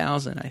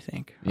 2000, I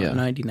think. Or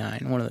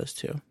 99, one of those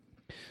two.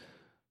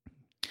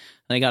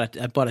 And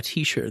I bought a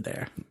T-shirt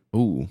there.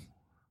 Ooh.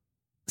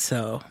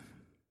 So.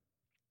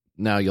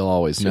 Now you'll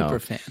always know. Super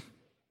fan.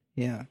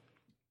 Yeah.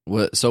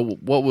 So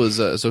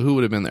who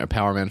would have been there?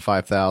 Powerman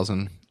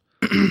 5000?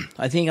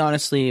 I think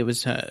honestly it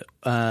was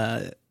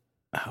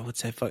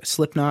what's that?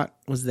 Slipknot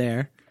was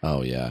there.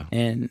 Oh yeah.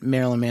 And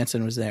Marilyn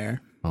Manson was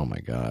there. Oh my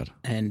God.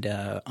 And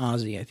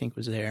Ozzy I think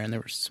was there, and there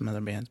were some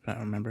other bands, but I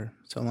don't remember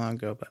so long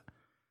ago. But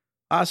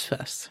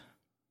Ozfest,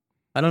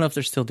 I don't know if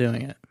they're still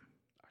doing it.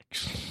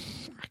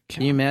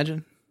 Can you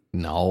imagine?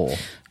 No.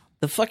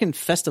 The fucking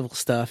festival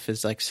stuff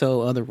is like so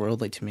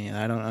otherworldly to me, and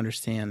I don't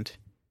understand.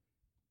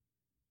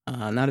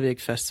 Not a big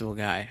festival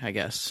guy, I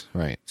guess.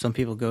 Right. Some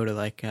people go to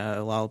like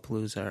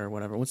Lollapalooza or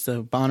whatever. What's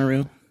the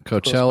Bonnaroo?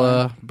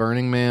 Coachella,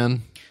 Burning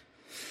Man.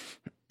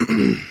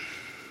 I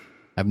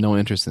have no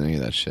interest in any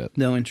of that shit.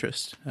 No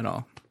interest at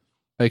all.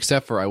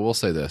 Except for, I will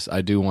say this,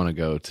 I do want to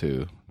go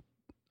to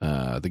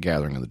the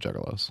Gathering of the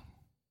Juggalos.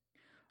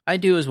 I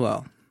do as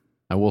well.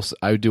 I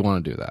do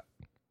want to do that.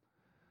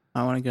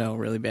 I want to go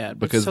really bad,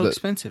 but because it's so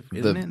expensive,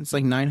 isn't it? It's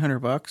like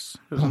 $900 or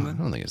something. I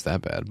don't think it's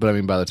that bad, but I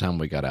mean, by the time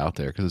we got out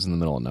there, because it's in the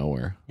middle of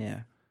nowhere. Yeah.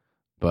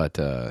 But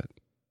the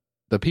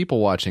people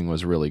watching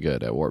was really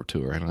good at Warped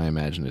Tour, and I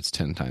imagine it's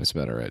 10 times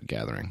better at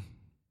Gathering.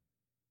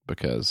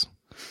 Because,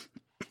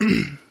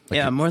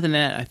 more than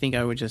that, I think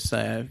I would just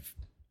say,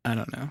 I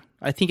don't know.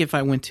 I think if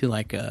I went to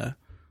like a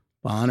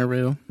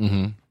Bonnaroo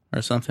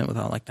or something with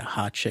all like the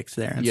hot chicks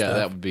there and stuff.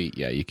 That would be,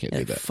 you can't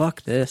do that.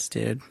 Fuck this,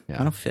 dude. Yeah.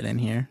 I don't fit in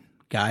here.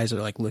 Guys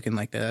are like looking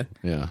like the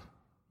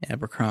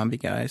Abercrombie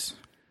guys.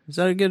 Is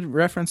that a good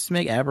reference to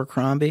make?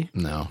 Abercrombie?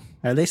 No.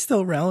 Are they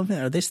still relevant?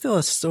 Are they still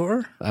a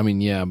store? I mean,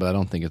 yeah, but I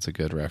don't think it's a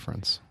good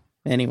reference.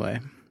 Anyway,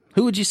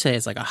 who would you say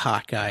is like a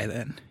hot guy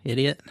then?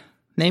 Idiot.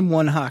 Name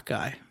one hot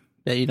guy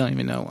that you don't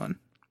even know one.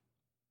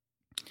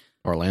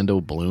 Orlando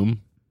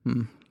Bloom.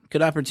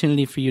 Good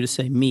opportunity for you to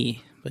say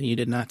me, but you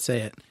did not say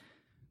it,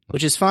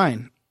 which is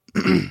fine.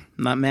 I'm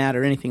not mad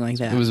or anything like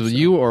that. It was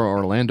you or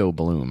Orlando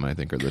Bloom, I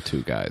think, are the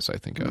two guys I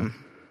think of.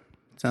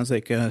 Sounds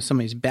like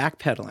somebody's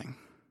backpedaling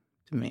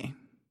to me.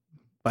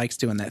 Bike's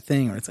doing that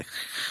thing where it's like...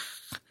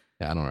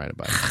 Yeah, I don't ride a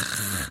bike.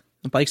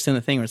 The bike's doing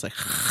the thing where it's like...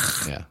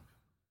 Yeah.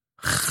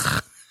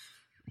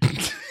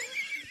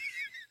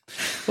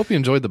 Hope you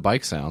enjoyed the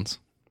bike sounds.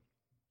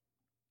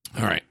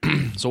 All right.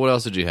 So what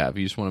else did you have?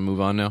 You just want to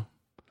move on now?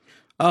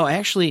 Oh,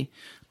 actually,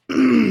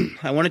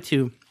 I wanted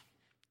to...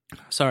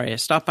 Sorry, I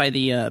stopped by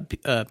the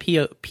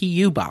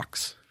PU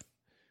box.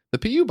 The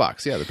PU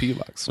box, the PU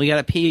box. We got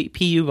a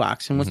PU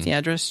box, and what's the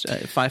address?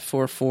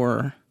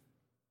 544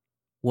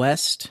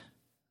 West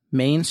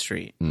Main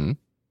Street,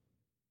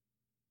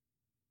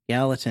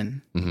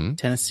 Gallatin,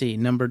 Tennessee,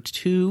 number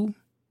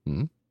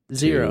 209.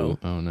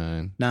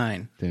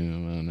 209.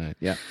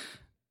 Yeah.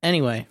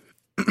 Anyway,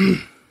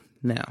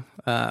 now,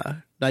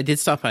 I did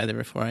stop by there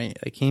before I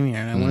came here,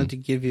 and I wanted to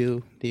give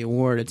you the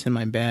award. It's in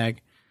my bag.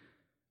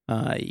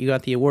 You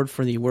got the award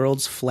for the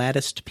world's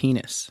flattest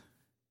penis.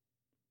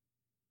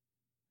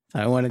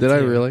 I wanted. Did I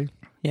really?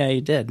 Yeah,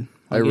 you did.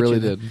 I really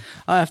did.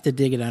 I'll have to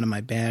dig it out of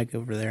my bag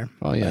over there.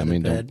 Oh yeah, I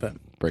mean,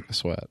 don't break a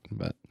sweat.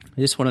 But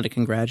I just wanted to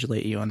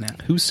congratulate you on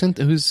that. Who's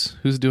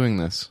doing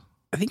this?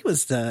 I think it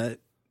was the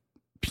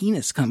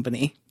penis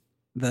company.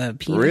 The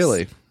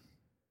penis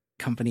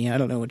company. I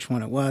don't know which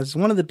one it was.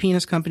 One of the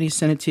penis companies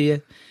sent it to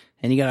you,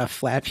 and you got a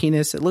flat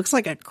penis. It looks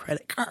like a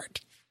credit card.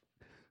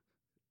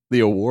 The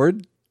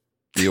award?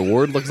 The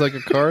award looks like a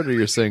card, or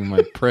you're saying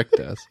my prick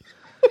does?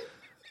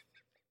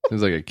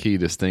 Seems like a key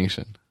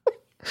distinction.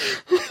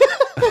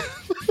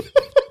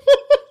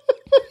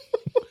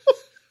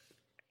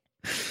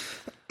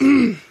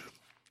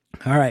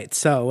 All right,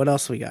 so what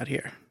else we got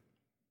here?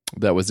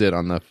 That was it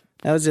on the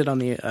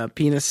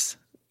penis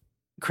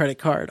credit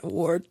card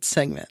award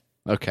segment.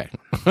 Okay.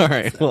 All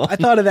right. Well, I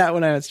thought of that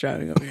when I was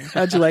driving over here.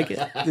 How'd you like it?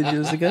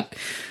 Was it good?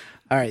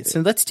 All right,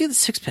 so let's do the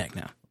 6-pack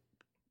now.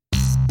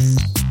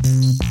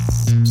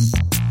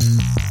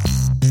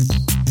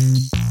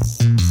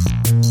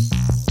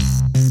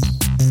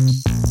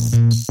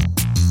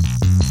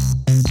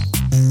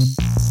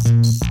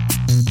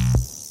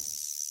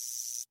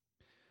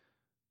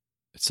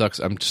 it sucks.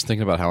 I'm just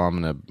thinking about how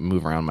I'm going to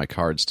move around my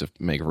cards to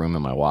make room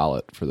in my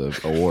wallet for the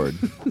award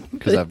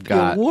because I've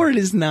got the award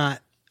is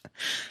not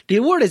The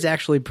award is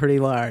actually pretty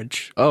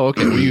large. Oh,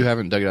 okay. Well, you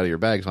haven't dug it out of your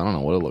bag, so I don't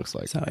know what it looks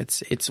like. So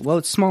it's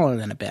smaller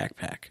than a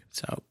backpack.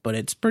 So, but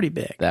it's pretty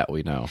big. That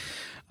we know.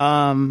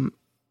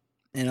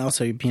 And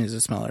also your penis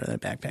is smaller than a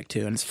backpack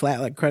too, and it's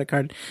flat like a credit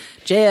card.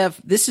 JF,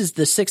 this is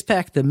the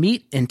 6-pack, the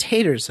meat and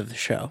taters of the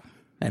show.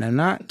 And I'm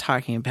not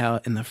talking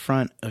about in the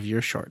front of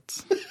your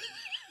shorts.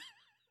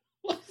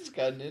 What's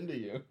gotten into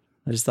you?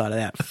 I just thought of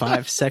that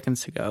 5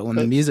 seconds ago when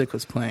the music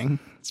was playing.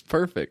 It's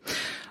perfect.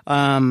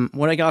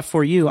 What I got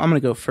for you, I'm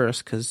going to go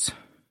first because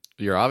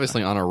You're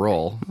obviously on a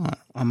roll.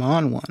 I'm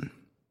on one.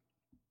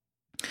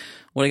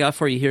 What I got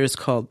for you here is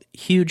called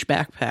Huge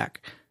Backpack.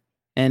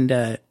 And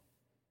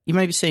you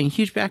might be saying,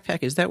 Huge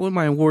Backpack, is that what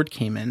my award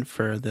came in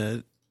for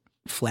the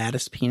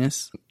flattest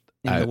penis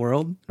in the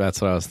world?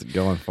 That's what I was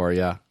going for,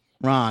 yeah.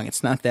 Wrong.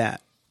 It's not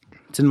that.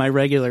 It's in my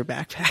regular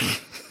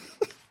backpack.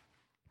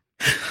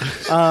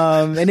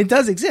 And it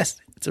does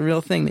exist. It's a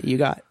real thing that you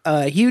got.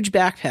 Huge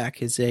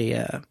Backpack is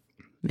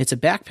it's a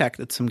backpack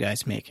that some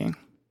guy's making.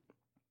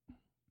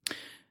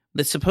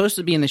 That's supposed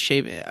to be in the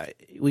shape.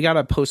 We got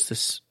to post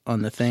this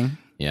on the thing.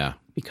 Yeah.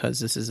 Because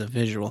this is a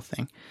visual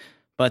thing.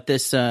 But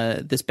this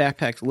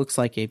backpack looks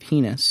like a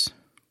penis.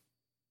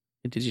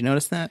 Did you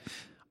notice that?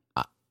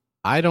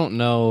 I don't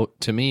know.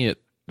 To me,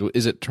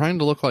 is it trying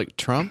to look like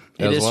Trump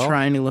It is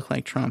trying to look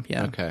like Trump,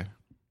 yeah. Okay.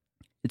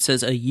 It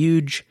says a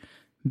huge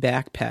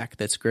backpack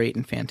that's great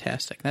and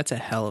fantastic. That's a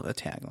hell of a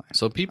tagline.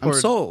 So I'm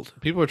sold.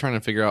 People are trying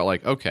to figure out,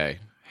 like, okay,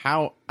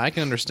 how I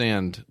can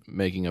understand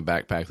making a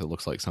backpack that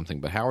looks like something,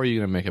 but how are you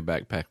going to make a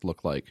backpack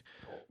look like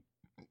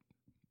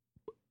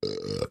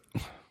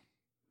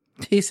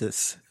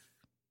Jesus.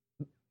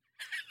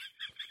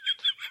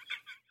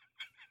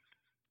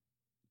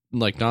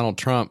 Like Donald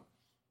Trump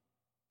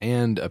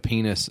and a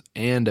penis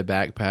and a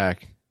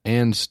backpack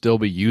and still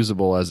be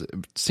usable? As it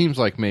seems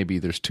like maybe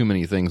there's too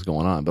many things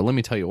going on, but let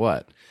me tell you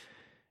what,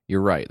 you're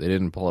right, they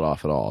didn't pull it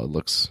off at all. It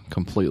looks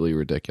completely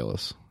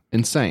ridiculous,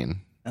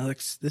 insane.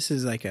 Alex, this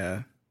is like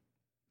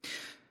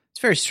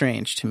it's very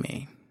strange to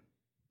me.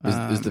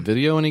 Is the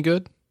video any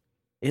good?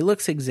 It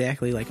looks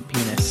exactly like a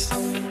penis.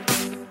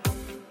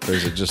 Or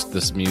is it just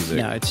this music?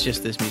 No, it's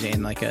just this music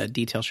and like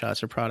detail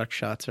shots or product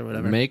shots or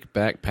whatever. Make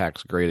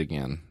backpacks great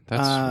again.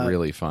 That's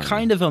really fun.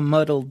 Kind of a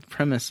muddled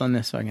premise on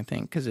this fucking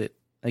thing because it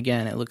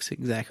looks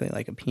exactly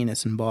like a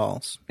penis and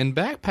balls. And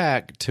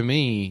backpack, to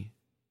me,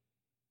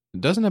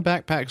 doesn't a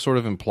backpack sort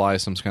of imply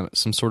some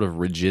sort of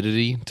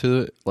rigidity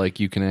to it? Like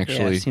you can actually.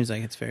 Yeah, it seems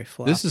like it's very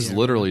floppy. This is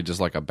literally just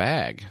like a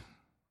bag.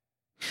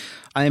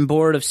 I am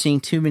bored of seeing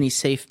too many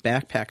safe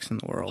backpacks in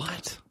the world.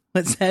 What?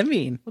 What's that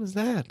mean? What is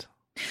that?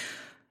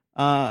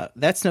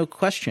 That's no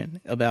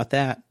question about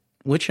that.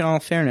 Which, in all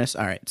fairness,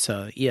 all right.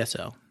 So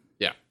ESO,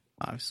 Yeah,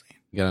 obviously,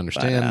 you gotta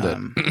understand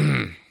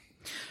that.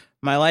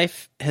 My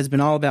life has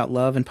been all about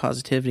love and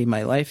positivity.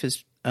 My life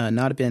has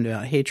not been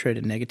about hatred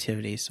and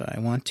negativity. So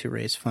I want to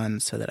raise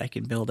funds so that I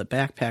can build a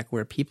backpack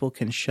where people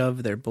can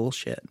shove their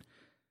bullshit,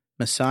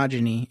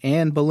 misogyny,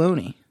 and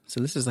baloney. So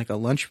this is like a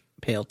lunch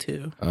pail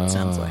too. It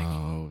sounds like.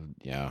 Oh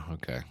yeah,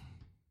 okay.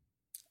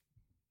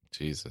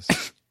 Jesus.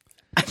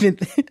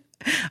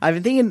 I've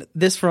been thinking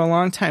this for a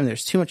long time.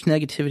 There's too much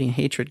negativity and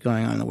hatred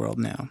going on in the world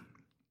now.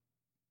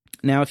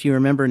 Now, if you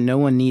remember, no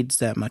one needs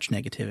that much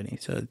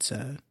negativity. So it's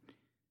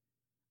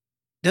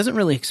doesn't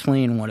really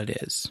explain what it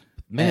is.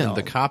 Man,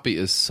 the copy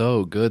is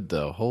so good,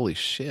 though. Holy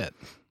shit.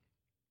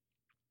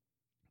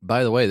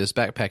 By the way, this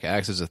backpack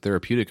acts as a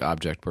therapeutic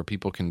object where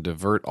people can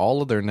divert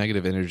all of their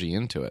negative energy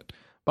into it.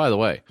 By the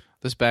way,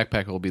 this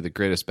backpack will be the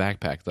greatest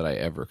backpack that I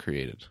ever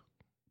created.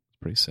 It's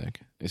pretty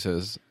sick. He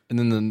says, and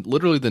then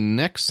literally the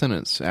next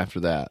sentence after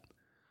that,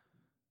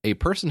 a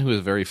person who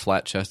is very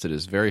flat-chested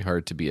is very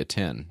hard to be a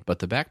 10, but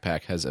the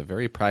backpack has a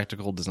very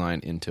practical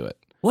design into it.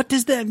 What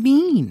does that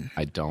mean?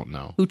 I don't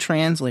know. Who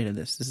translated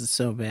this? This is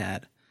so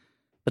bad.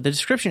 But the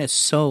description is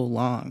so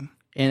long,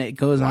 and it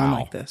goes on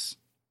like this.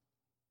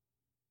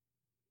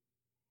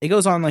 It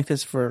goes on like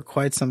this for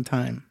quite some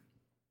time.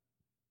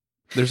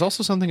 There's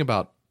also something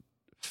about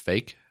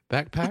fake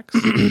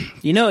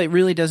backpacks. You know, it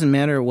really doesn't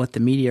matter what the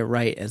media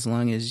write as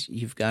long as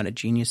you've got a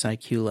genius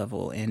IQ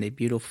level and a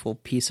beautiful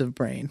piece of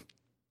brain.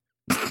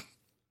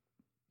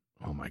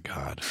 Oh my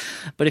God.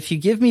 But if you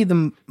give me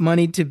the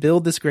money to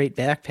build this great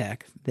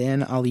backpack,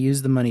 then I'll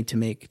use the money to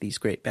make these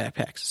great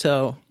backpacks.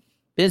 So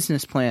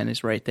business plan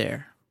is right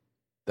there.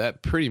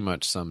 That pretty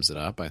much sums it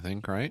up, I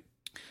think, right?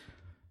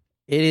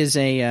 It is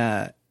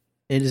a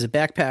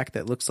backpack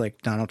that looks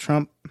like Donald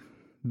Trump,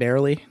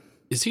 barely.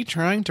 Is he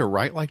trying to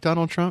write like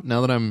Donald Trump?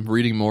 Now that I'm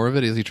reading more of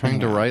it, is he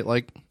trying to write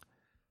like...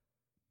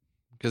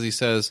 Because he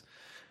says,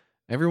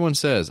 everyone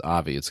says,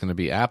 Avi, it's going to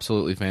be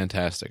absolutely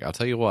fantastic. I'll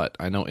tell you what,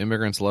 I know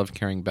immigrants love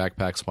carrying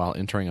backpacks while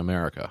entering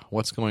America.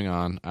 What's going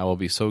on? I will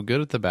be so good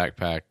at the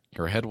backpack,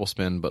 your head will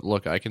spin, but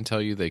look, I can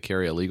tell you they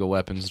carry illegal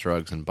weapons,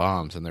 drugs, and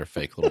bombs in their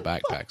fake little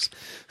backpacks.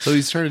 So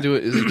he's trying to do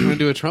it. Is he trying to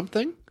do a Trump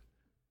thing?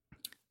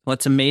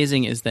 What's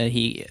amazing is that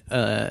he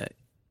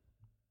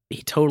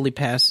he totally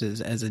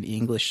passes as an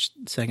English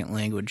second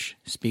language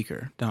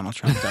speaker. Donald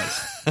Trump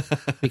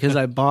does because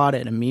I bought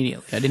it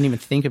immediately. I didn't even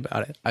think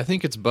about it. I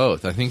think it's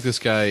both. I think this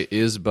guy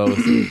is both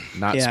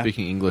not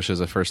speaking English as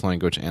a first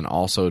language and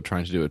also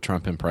trying to do a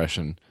Trump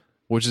impression,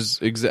 which is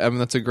I mean,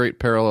 that's a great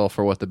parallel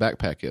for what the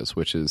backpack is,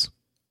 which is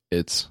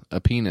it's a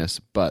penis,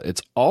 but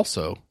it's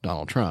also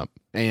Donald Trump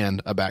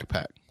and a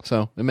backpack.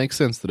 So it makes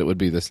sense that it would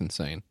be this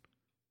insane.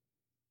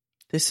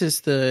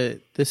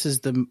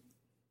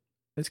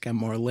 It's got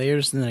more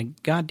layers than a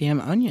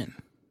goddamn onion.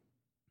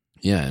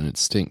 Yeah, and it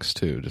stinks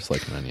too, just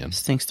like an onion.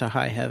 Stinks to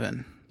high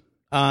heaven.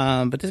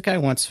 But this guy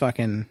wants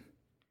fucking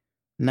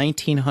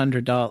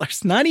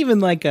 $1,900. Not even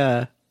like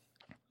a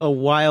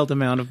wild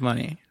amount of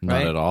money. Not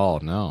right? at all,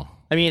 no.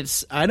 I mean,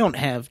 I don't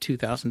have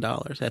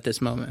 $2,000 at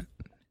this moment,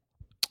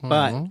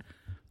 but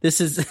this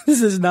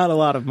is not a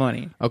lot of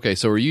money. Okay,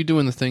 so were you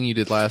doing the thing you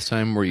did last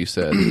time where you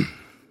said,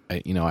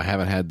 I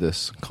haven't had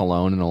this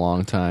cologne in a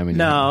long time. And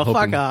no,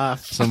 fuck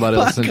off. Somebody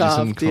else sent you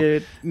some,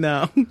 dude.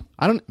 No,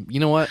 I don't. You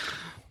know what?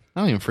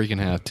 I don't even freaking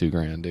have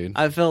 $2,000, dude.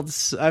 I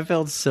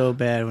felt so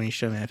bad when you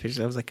showed me that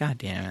picture. I was like, God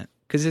damn it,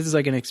 because this is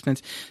like an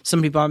expensive.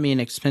 Somebody bought me an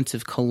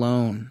expensive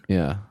cologne.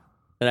 Yeah.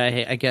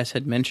 That I guess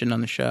had mentioned on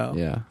the show.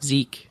 Yeah.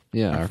 Zeke.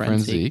 Yeah, our friend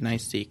Zeke.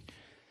 Nice Zeke.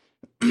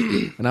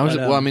 And I was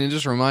it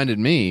just reminded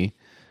me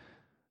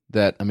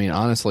that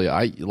honestly,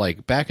 I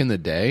like back in the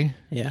day.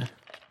 Yeah.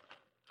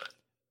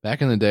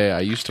 Back in the day,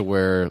 I used to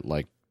wear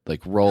like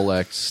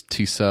Rolex,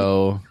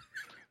 Tissot,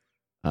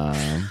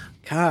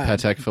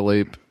 Patek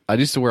Philippe. I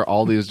used to wear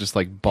all these just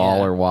like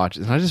baller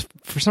watches, and I just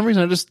for some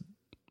reason I just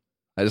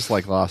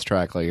like lost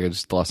track. Like I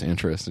just lost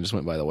interest and just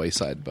went by the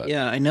wayside. But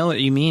yeah, I know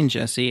what you mean,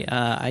 Jesse.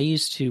 I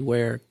used to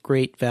wear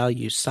Great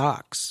Value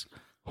socks,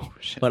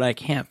 but I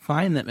can't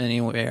find them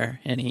anywhere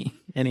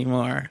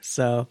anymore.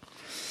 So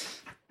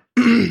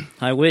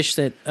I wish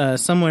that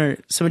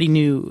somebody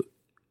knew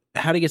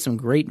how to get some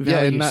Great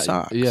Value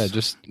socks. Yeah,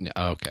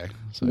 okay.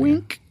 So,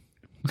 wink.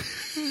 Yeah.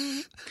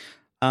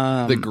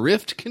 The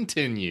grift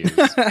continues.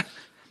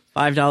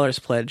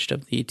 $5 pledged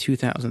of the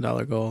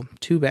 $2,000 goal.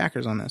 2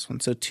 backers on this one.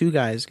 So 2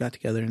 guys got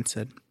together and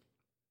said,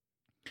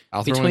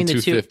 I'll throw in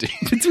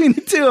 $250. Between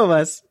the 2 of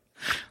us,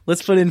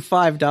 let's put in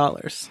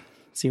 $5.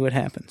 See what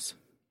happens.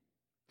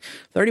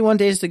 31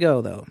 days to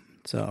go, though.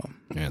 So,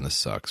 man, this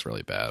sucks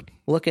really bad.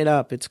 Look it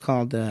up. It's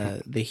called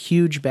the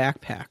Huge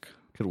Backpack.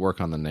 Could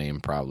work on the name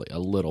probably a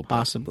little bit.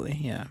 Possibly,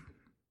 yeah.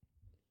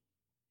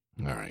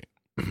 All right.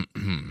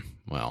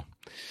 Well,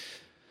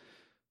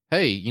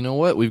 hey, you know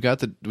what? We've got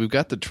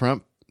the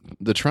Trump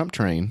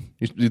train.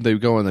 They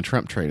go on the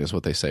Trump train, is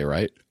what they say,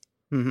 right?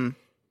 Mm-hmm.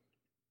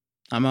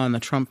 I'm on the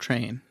Trump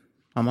train.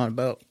 I'm on a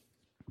boat.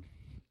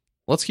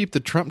 Let's keep the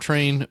Trump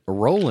train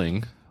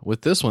rolling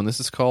with this one. This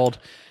is called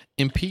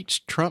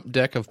Impeach Trump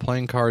Deck of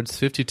Playing Cards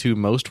 52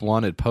 Most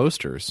Wanted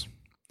Posters.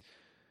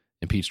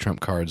 Impeach Trump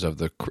cards of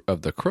the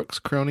crooks,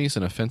 cronies,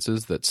 and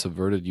offenses that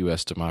subverted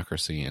U.S.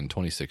 democracy in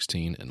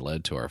 2016 and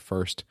led to our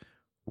first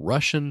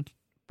Russian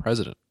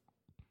president.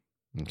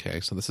 Okay,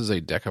 so this is a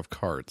deck of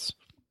cards.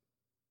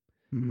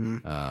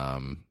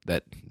 Mm-hmm.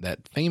 That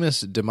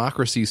famous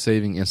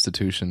democracy-saving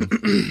institution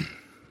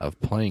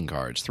of playing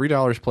cards.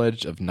 $3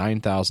 pledge of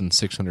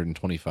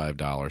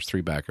 $9,625.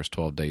 3 backers,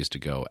 12 days to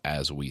go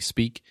as we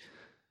speak.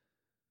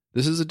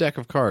 This is a deck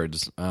of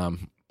cards.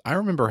 I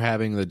remember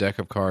having the deck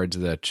of cards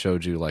that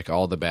showed you like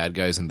all the bad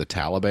guys in the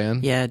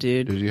Taliban. Yeah,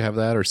 dude. Did you have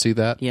that or see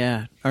that?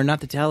 Yeah, or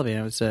not the Taliban.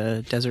 It was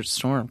Desert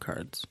Storm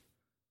cards.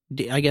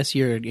 I guess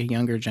you're a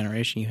younger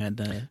generation. You had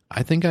the.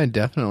 I think I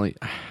definitely.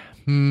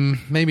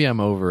 Maybe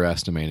I'm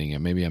overestimating it.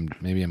 Maybe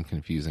I'm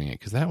confusing it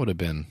because that would have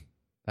been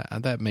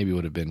that maybe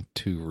would have been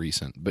too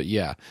recent. But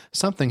yeah,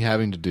 something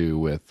having to do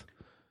with.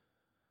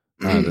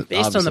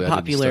 Based on the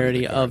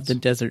popularity of the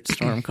Desert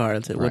Storm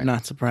cards, it would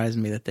not surprise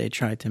me that they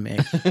tried to make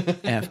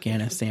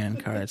Afghanistan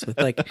cards with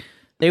like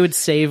they would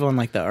save on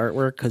like the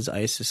artwork because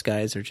ISIS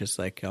guys are just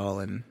like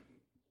all in.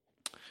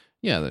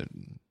 Yeah, they're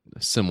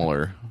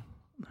similar.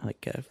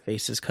 Like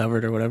faces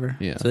covered or whatever.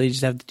 Yeah. So they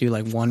just have to do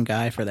like one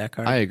guy for that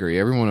card. I agree.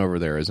 Everyone over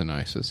there is an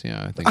ISIS.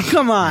 Yeah, I think. Oh,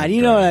 come on,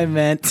 you know what I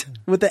meant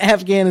with the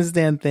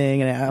Afghanistan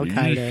thing and Al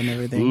Qaeda and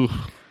everything. Oof.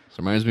 This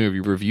reminds me of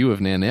your review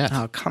of Nanette.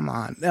 Oh, come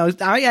on.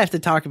 I have to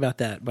talk about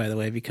that, by the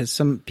way, because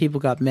some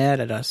people got mad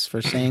at us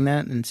for saying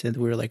that and said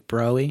we were like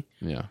bro-y.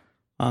 Yeah.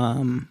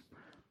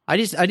 I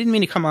didn't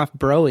mean to come off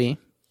bro-y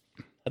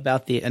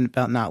about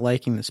not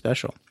liking the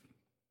special.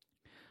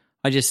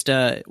 I just,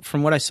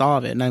 from what I saw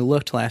of it, and I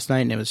looked last night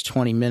and it was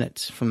 20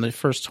 minutes. From the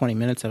first 20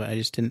 minutes of it, I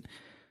just didn't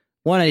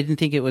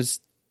think it was,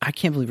 I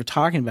can't believe we're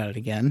talking about it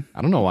again.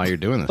 I don't know why you're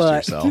doing this to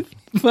yourself.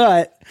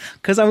 But,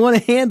 because I want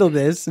to handle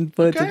this and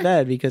put it to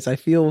bed because I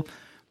feel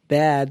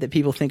bad that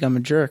people think I'm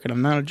a jerk and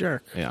I'm not a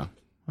jerk. Yeah.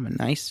 I'm a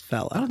nice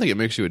fella. I don't think it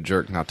makes you a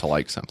jerk not to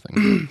like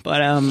something.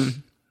 But,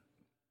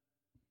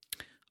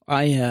 I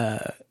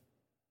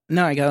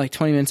got like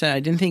 20 minutes in.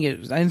 I didn't think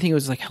it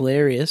was like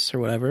hilarious or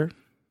whatever.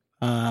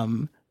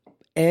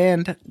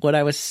 And what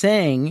I was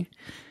saying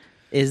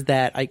is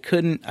that I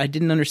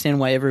didn't understand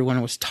why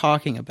everyone was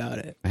talking about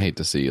it. I hate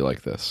to see you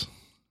like this.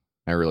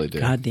 I really do.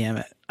 God damn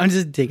it. I'm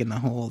just digging the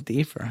hole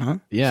deeper, huh?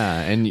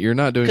 Yeah, and you're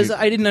not doing Because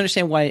I didn't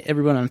understand why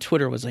everyone on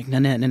Twitter was like,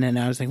 Nanette.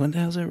 I was like, what the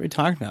hell is we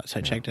talking about? So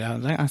I checked it out. I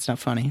was like, oh, it's not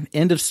funny.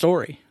 End of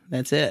story.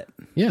 That's it.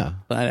 Yeah.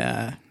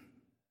 But,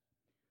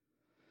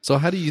 so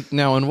how do you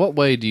now? In what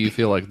way do you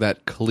feel like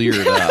that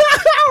cleared up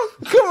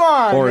come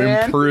on, or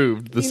man.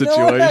 improved the You situation?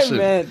 know what I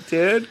meant,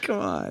 dude. Come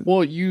on.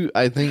 Well,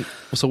 I think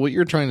so. What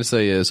you're trying to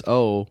say is,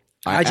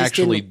 I just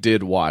actually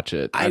did watch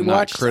it. I I'm not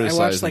watched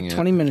criticizing like it.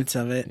 20 minutes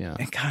of it. Yeah.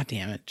 And God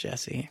damn it,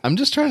 Jesse. I'm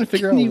just trying to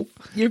figure out.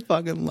 You're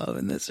fucking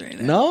loving this right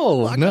now.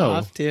 No, Fuck no,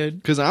 off, dude.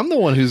 because I'm the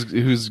one who's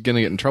going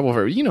to get in trouble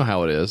for it. You know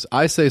how it is.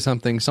 I say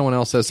something, someone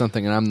else says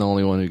something, and I'm the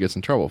only one who gets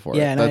in trouble for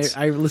Yeah, it.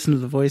 and I listen to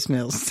the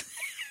voicemails.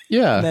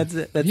 Yeah, That's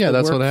it. That's yeah, the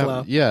that's what workflow.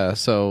 happened. Yeah,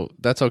 so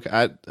that's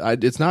okay.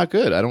 It's not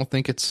good. I don't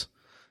think it's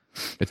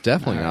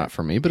definitely not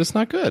for me, but it's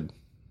not good.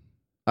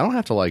 I don't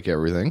have to like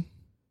everything.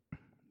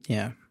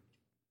 Yeah.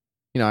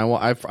 You know,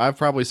 I've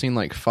probably seen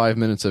like 5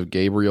 minutes of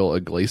Gabriel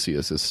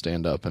Iglesias'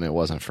 stand up, and it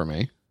wasn't for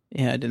me.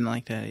 Yeah, I didn't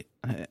like that.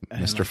 I didn't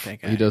like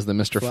that guy. He does the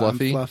Mr.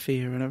 Fluffy.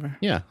 Fluffy or whatever.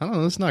 Yeah, I don't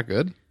know. That's not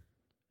good.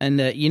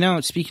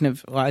 And, speaking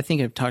of, well, I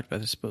think I've talked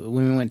about this, but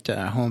when we went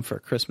home for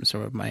Christmas,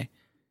 or my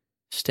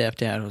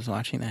stepdad was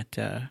watching that,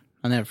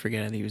 I'll never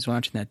forget it. He was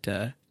watching that,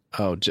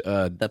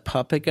 the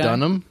puppet guy.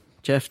 Dunham?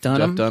 Jeff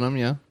Dunham. Jeff Dunham,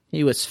 yeah.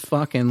 He was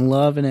fucking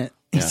loving it.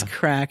 He's Yeah.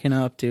 cracking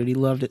up, dude. He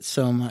loved it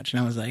so much.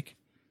 And I was like,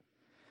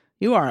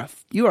 you are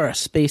a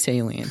space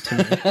alien to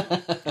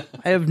me.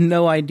 I have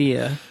no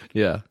idea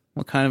Yeah.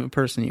 what kind of a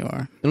person you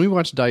are. And we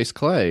watch Dice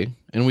Clay,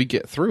 and we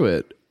get through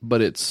it,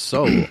 but it's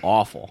so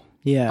awful.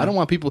 Yeah. I don't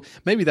want people,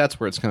 maybe that's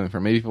where it's coming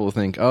from. Maybe people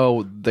think,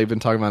 oh, they've been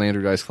talking about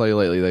Andrew Dice Clay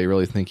lately. They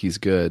really think he's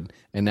good.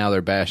 And now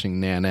they're bashing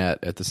Nanette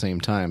at the same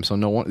time. So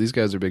these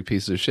guys are big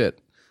pieces of shit.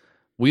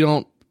 We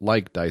don't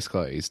like Dice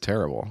Clay. He's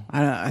terrible.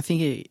 I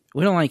think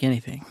we don't like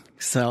anything.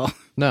 So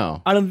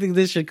No. I don't think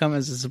this should come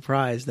as a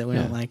surprise that we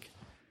don't like.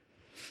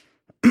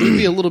 It would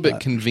be a little bit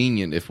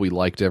convenient if we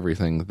liked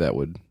everything that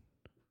would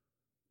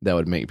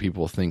make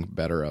people think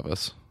better of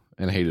us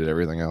and hated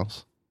everything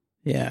else.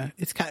 Yeah.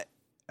 It's kind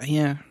of,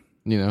 yeah.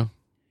 You know?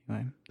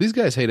 Anyway. These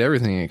guys hate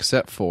everything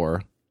except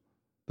for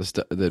the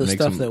stuff that The makes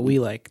stuff them that we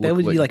like. That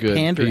look would be like good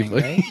pandering, people.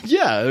 right?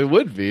 Yeah, it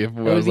would be. If I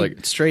That would was be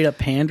like, straight up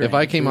pandering. if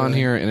I came on really.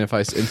 here and if I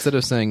instead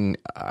of saying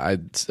I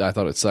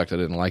thought it sucked, I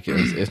didn't like it.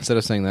 Instead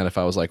of saying that, if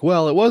I was like,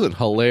 well, it wasn't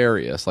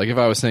hilarious. Like if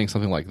I was saying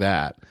something like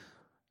that,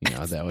 you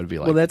know, that would be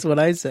like, Well, that's what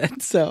I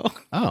said. So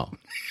oh.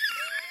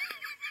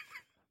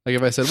 Like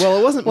if I said, well,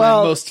 it wasn't my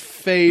most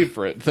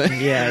favorite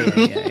thing.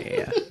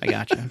 yeah. I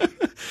gotcha.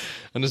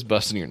 I'm just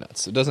busting your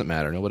nuts. It doesn't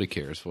matter. Nobody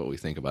cares what we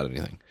think about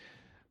anything.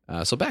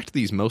 So back to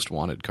these most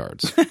wanted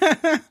cards.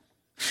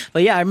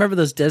 But yeah, I remember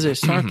those Desert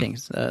Storm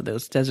things.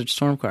 Those Desert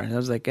Storm cards. I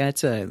was like,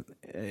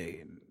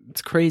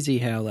 it's crazy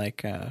how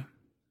like I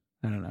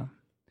don't know.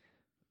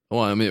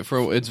 Well, I mean,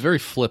 it's very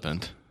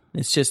flippant.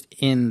 It's just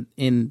in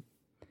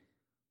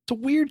It's a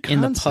weird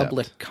concept. the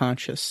public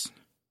conscious.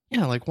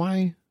 Yeah, like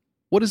why?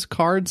 What does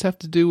cards have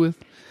to do with?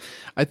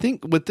 I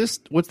think what this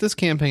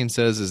campaign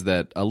says is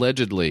that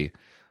allegedly,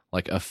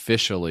 like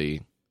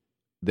officially,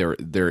 there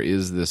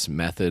is this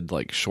method,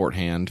 like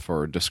shorthand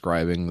for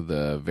describing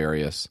the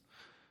various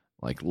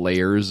like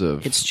layers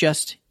of. It's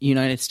just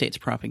United States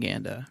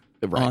propaganda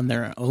Right. on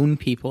their own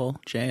people,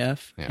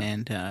 JF, Yeah.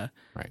 and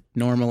Right.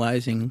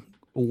 normalizing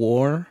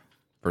war.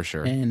 For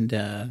sure. And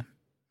I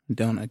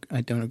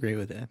don't agree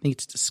with it. I think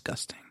it's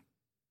disgusting.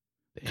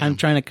 Damn. I'm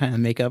trying to kind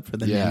of make up for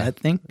the Nanette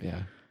thing,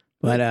 Yeah.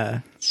 but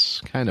It's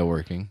kind of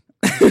working.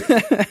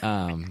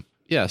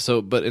 Yeah,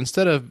 so but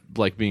instead of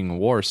like being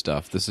war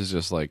stuff, this is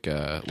just like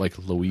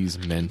Louise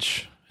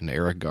Mensch and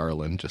Eric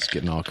Garland just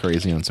getting all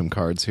crazy on some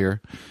cards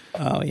here.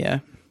 oh yeah,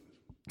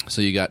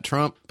 So you got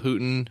Trump,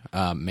 Putin,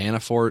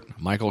 Manafort,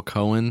 Michael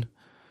Cohen,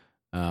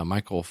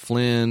 Michael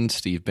Flynn,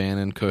 Steve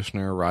Bannon,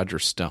 Kushner, Roger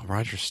Stone.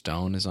 Roger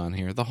Stone is on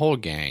here. The whole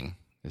gang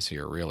is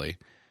here, really.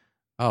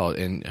 Oh,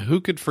 and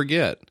who could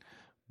forget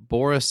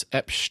Boris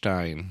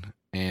Epstein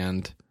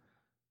and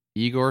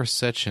Igor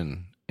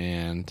Sechin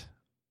and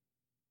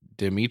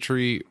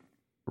Dmitry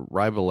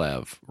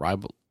Rybolovlev.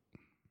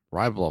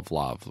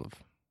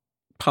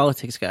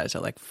 politics guys are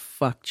like,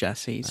 fuck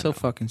Jesse. He's so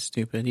fucking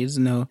stupid. He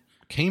doesn't know.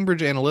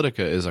 Cambridge Analytica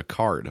is a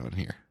card on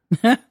here.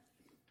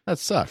 That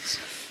sucks.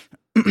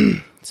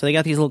 So they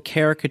got these little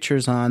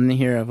caricatures on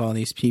here of all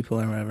these people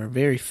or whatever.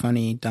 Very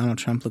funny. Donald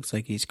Trump looks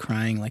like he's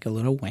crying like a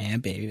little wham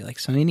baby. Like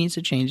somebody needs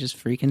to change his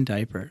freaking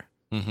diaper.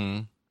 Mm-hmm.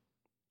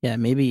 Yeah,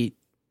 maybe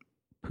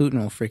Putin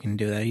will freaking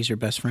do that. He's your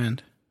best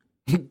friend.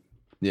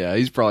 Yeah,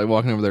 he's probably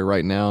walking over there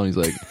right now, and he's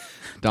like,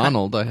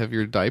 Donald, I have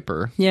your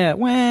diaper. Yeah,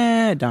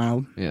 wah,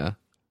 Donald. Yeah.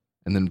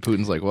 And then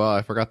Putin's like, well,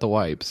 I forgot the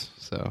wipes,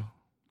 so.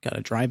 Got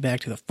to drive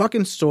back to the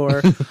fucking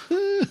store.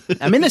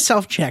 I'm in the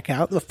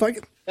self-checkout. The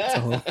fucking...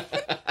 So,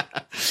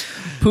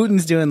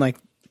 Putin's doing like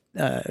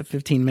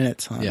 15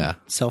 minutes on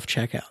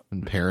self-checkout.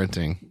 And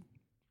parenting.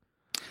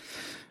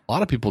 A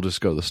lot of people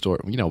just go to the store.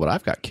 You know, but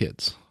I've got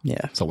kids.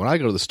 Yeah. So when I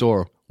go to the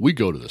store, we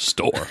go to the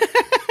store.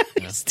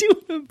 He's doing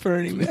a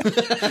Bernie Mac.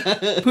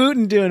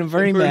 Putin doing a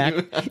Bernie Mac.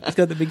 He's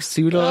got the big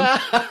suit on.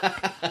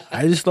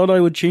 I just thought I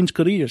would change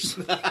careers.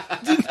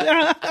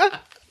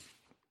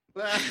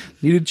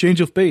 Needed change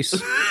of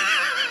pace.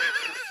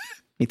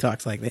 He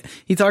talks like that.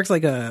 He talks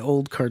like an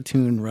old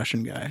cartoon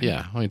Russian guy.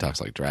 Yeah, well, he talks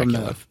like From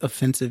Dracula. the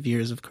offensive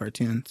years of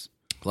cartoons.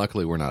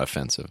 Luckily, we're not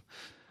offensive.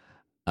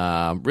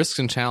 Risks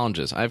and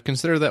challenges. I've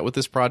considered that with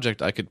this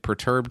project, I could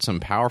perturb some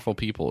powerful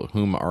people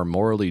whom are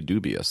morally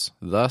dubious.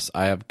 Thus,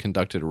 I have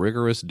conducted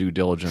rigorous due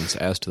diligence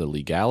as to the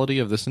legality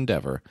of this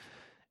endeavor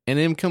and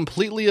am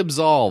completely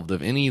absolved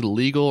of any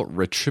legal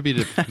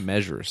retributive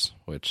measures,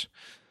 which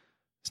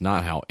is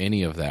not how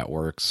any of that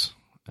works.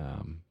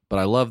 But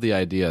I love the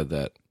idea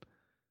that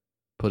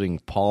putting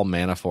Paul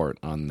Manafort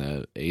on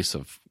the ace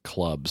of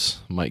clubs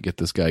might get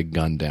this guy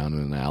gunned down in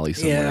an alley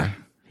somewhere. Yeah,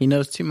 he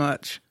knows too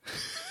much.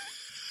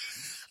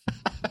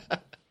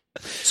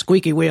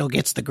 Squeaky wheel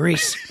gets the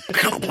grease.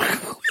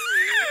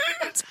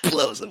 It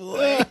blows him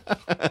away.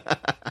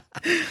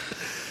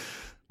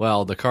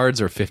 Well, the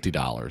cards are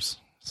 $50,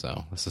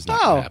 so this is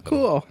not gonna happen.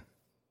 Cool.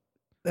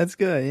 That's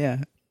good,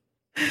 yeah.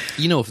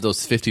 You know, if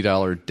those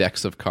 $50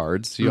 decks of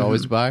cards you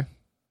always buy?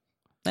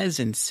 That is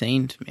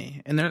insane to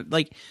me. And they're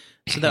like,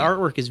 so the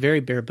artwork is very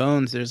bare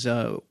bones. There's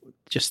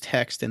just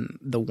text and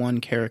the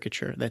one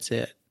caricature. That's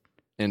it.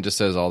 And just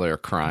says all their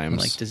crimes.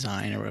 Like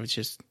design or whatever. It's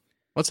just.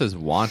 What says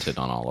wanted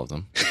on all of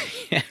them?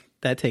 Yeah,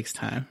 that takes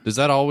time. Does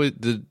that always?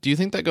 Do you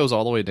think that goes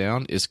all the way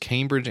down? Is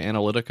Cambridge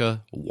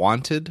Analytica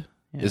wanted?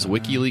 Yeah. Is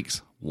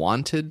WikiLeaks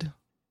wanted?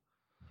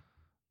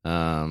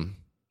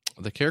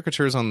 The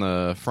caricatures on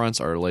the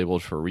fronts are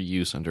labeled for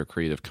reuse under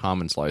Creative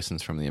Commons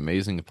license from the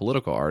amazing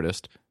political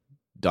artist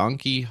Don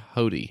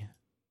Quixote.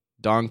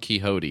 Don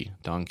Quixote.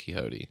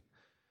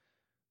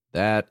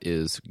 That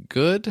is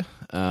good.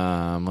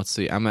 Let's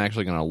see. I'm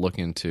actually going to look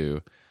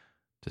into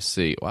to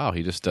see. Wow,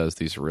 he just does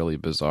these really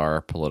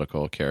bizarre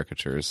political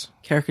caricatures.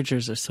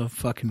 Caricatures are so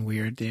fucking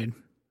weird, dude.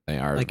 They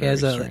are like very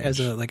as a strange. as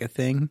a like a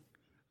thing.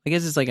 I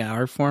guess it's like an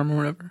art form or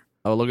whatever.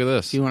 Oh, look at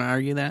this. Do you want to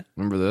argue that?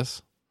 Remember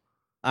this?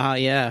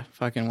 Yeah.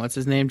 Fucking what's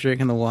his name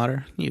drinking the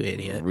water? You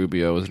idiot.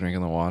 Rubio was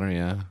drinking the water.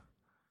 Yeah.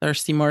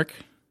 Thirsty Mark.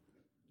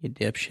 You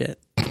dipshit.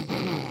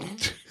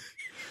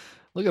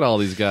 Look at all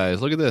these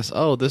guys. Look at this.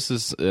 Oh, this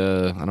is, I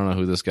don't know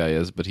who this guy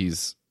is, but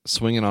he's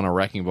swinging on a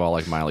wrecking ball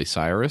like Miley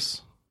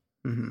Cyrus.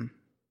 Mm-hmm.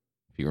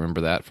 If you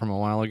remember that from a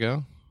while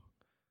ago.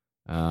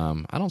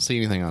 I don't see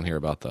anything on here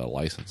about the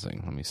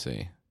licensing. Let me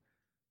see.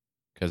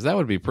 Because that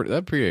would be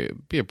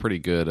be a pretty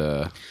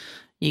good.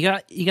 You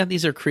got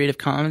these are Creative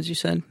Commons, you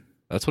said?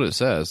 That's what it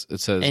says. It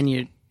says. And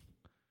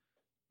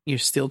you're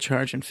still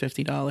charging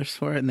 $50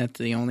 for it, and that's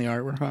the only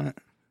artwork on it?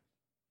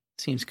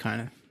 Seems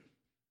kind of.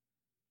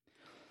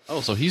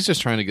 Oh, so he's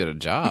just trying to get a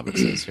job. It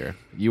says here,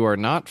 you are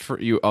not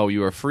you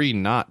are free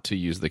not to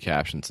use the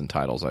captions and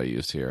titles I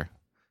used here,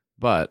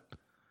 but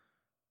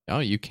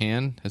you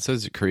can. It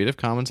says Creative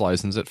Commons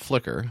license at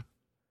Flickr.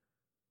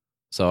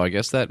 So I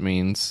guess that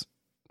means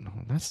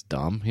that's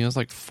dumb. He has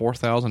like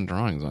 4,000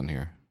 drawings on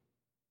here.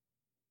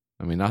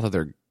 I mean, not that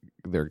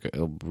they're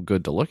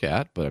good to look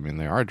at, but I mean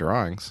they are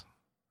drawings.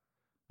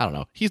 I don't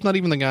know. He's not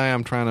even the guy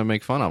I'm trying to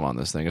make fun of on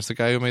this thing. It's the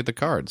guy who made the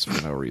cards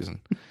for no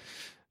reason.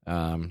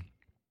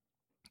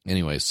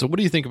 Anyway, so what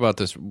do you think about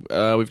this?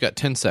 We've got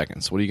 10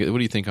 seconds. What do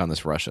you think on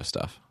this Russia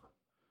stuff?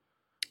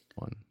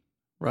 1,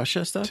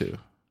 Russia stuff? 2,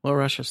 What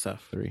Russia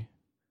stuff? 3.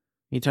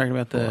 You talking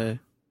about the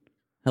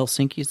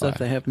Helsinki stuff 5.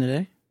 that happened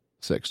today?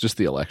 6. Just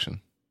the election.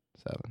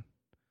 7.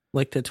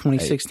 Like the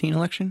 2016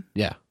 election?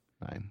 Yeah.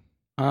 9.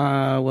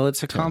 Well,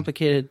 it's a 10.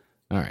 complicated.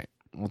 All right.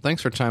 Well,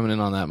 thanks for chiming in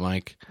on that,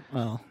 Mike.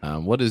 Well,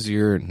 what is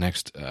your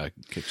next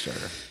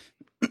Kickstarter?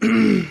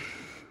 didn't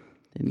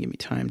give me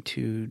time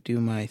to do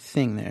my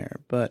thing there,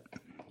 but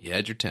You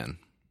had your 10.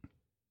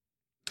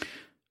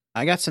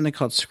 I got something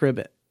called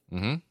Scribbit.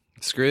 Mm-hmm.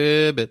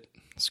 Scribbit.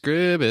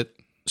 Scribbit.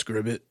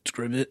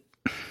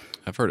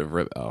 I've heard of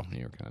Ribbit. Oh,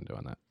 you were kind of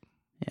doing that.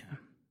 Yeah.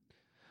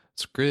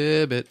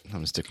 Scribbit. I'm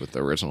going to stick with the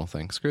original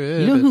thing.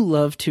 Scribbit. You know who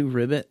love to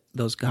ribbit?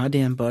 Those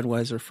goddamn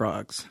Budweiser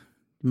frogs.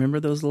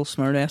 Remember those little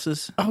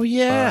smartasses? Oh,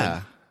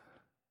 yeah.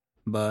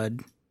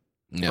 Bud.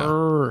 Yeah.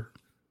 Brr.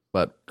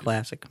 But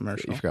Classic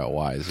commercial. you forgot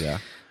Wise, yeah.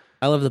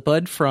 I love the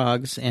Bud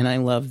frogs, and I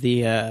love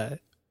the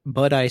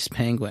Bud Ice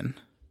penguin.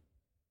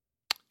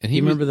 And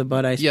You remember the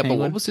Bud Ice Yeah, penguin?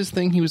 but what was his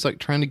thing? He was like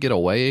trying to get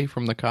away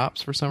from the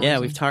cops for some reason? Yeah,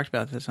 we've talked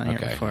about this on here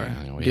Okay, before.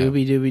 yeah, we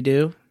Doobie Doobie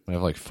Doo. We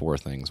have like 4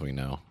 things we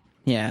know.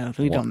 Yeah,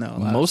 we don't know a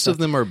lot Most stuff. of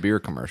them are beer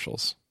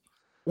commercials.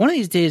 One of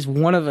these days,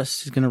 one of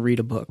us is going to read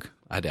a book.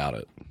 I doubt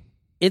it.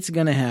 It's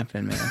going to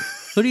happen, man.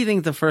 Who do you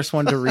think the first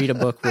one to read a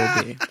book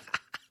will be?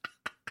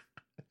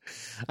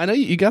 I know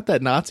you got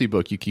that Nazi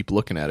book you keep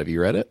looking at. Have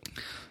you read it?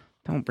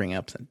 Don't bring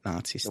up the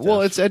Nazi stuff.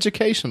 Well, it's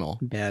educational.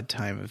 bad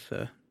time of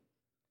the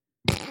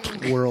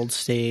world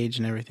stage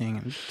and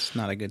everything. It's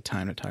not a good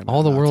time to talk about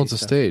All the Nazi world's a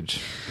stuff. stage.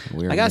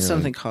 I got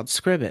something called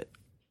Scribbit.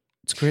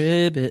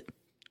 Scribbit.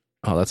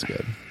 Oh, that's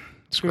good.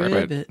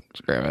 Scribbit.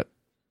 Scrap it.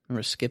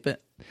 Remember Skip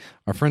It?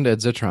 Our friend Ed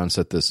Zitron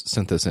sent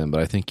this in,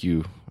 but I think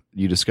you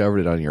you discovered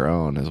it on your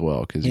own as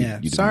well. Cause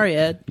you sorry,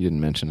 Ed. You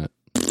didn't mention it.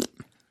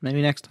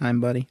 Maybe next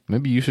time, buddy.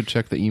 Maybe you should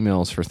check the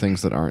emails for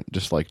things that aren't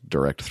just like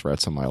direct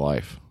threats on my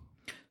life.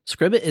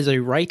 Scribit is a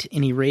write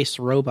and erase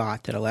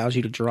robot that allows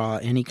you to draw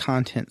any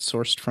content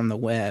sourced from the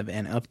web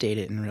and update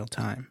it in real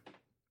time.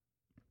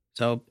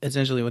 So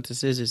essentially what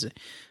this is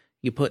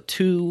you put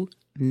 2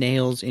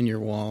 nails in your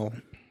wall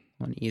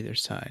on either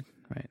side,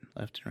 right?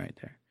 Left and right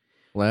there.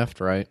 Left,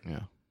 right,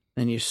 yeah.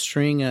 And you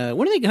string when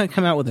are they going to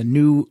come out with a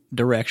new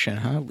direction,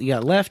 huh? You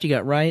got left, you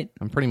got right.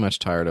 I'm pretty much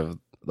tired of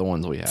the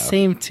ones we have.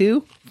 Same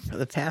 2 for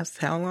the past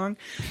how long?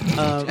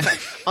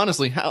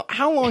 Honestly,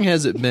 how long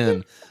has it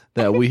been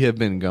that we have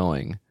been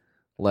going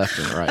left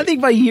and right? I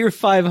think by year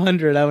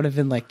 500, I would have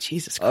been like,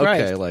 Jesus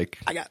Christ. Okay, like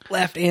I got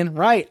left and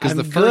right. Because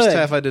the first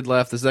half I did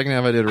left, the second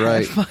half I did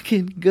right. I'm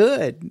fucking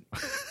good.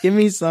 Give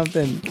me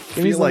something. Give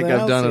me feel like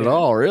I've done it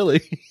all,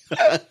 really.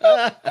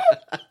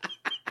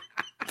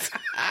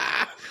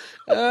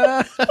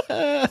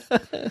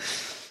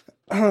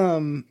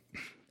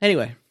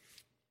 Anyway,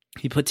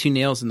 you put 2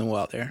 nails in the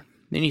wall there.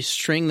 Then you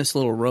string this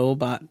little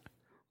robot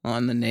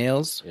on the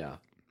nails. Yeah.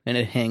 And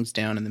it hangs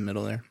down in the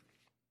middle there.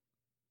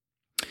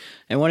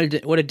 And what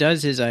it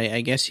does is,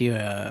 I guess you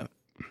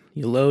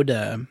load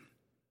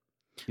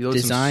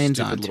designs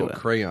some onto little it.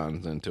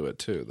 crayons into it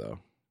too, though.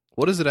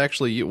 What is it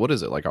actually? What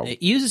is it like?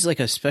 It uses like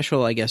a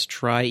special, I guess,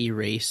 dry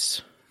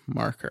erase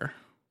marker.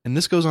 And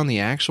this goes on the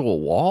actual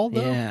wall,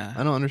 though? Yeah.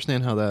 I don't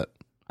understand how that.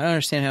 I don't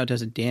understand how it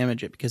doesn't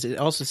damage it, because it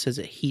also says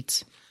it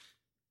heats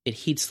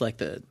like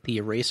the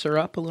eraser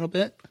up a little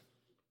bit.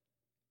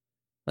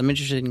 I'm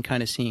interested in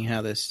kind of seeing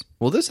how this...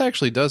 Well, this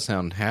actually does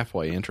sound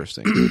halfway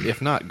interesting,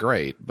 if not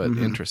great, but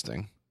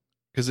interesting.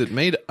 Because it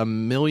made $1.6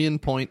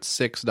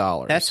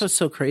 million. That's what's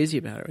so crazy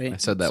about it, right? I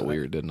said that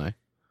weird, didn't I?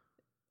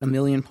 $1.6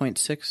 million?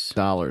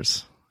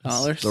 Dollars.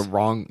 Dollars? The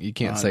wrong... You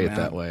can't say it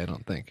that way, I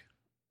don't think.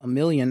 $1.6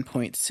 million.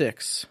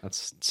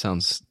 That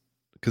sounds...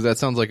 Because that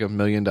sounds like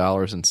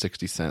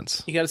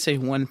 $1.60. You got to say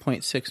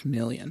 1.6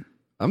 million.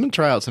 I'm going to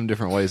try out some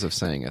different ways of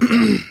saying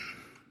it.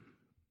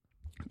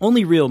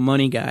 Only real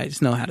money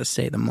guys know how to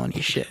say the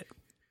money shit.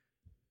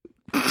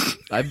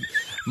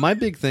 My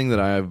big thing that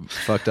I've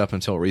fucked up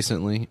until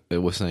recently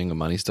with saying the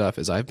money stuff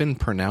is I've been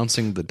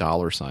pronouncing the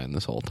dollar sign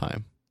this whole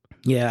time.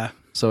 Yeah.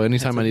 So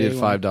anytime I needed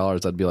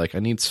 $5, I'd be like, I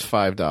need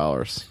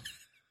 $5.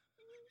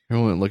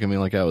 Everyone would look at me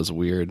like I was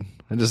weird.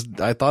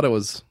 I thought it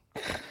was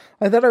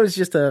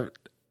just a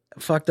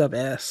fucked up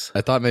S.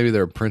 I thought maybe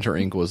their printer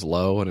ink was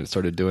low and it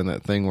started doing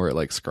that thing where it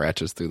like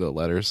scratches through the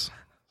letters.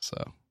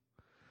 So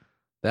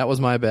that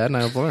was my bad, and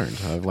I've learned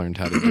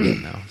how to do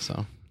it now.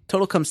 So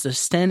total comes to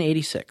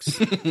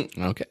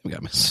 $10.86. Okay, we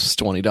got my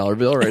 $20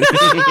 bill ready.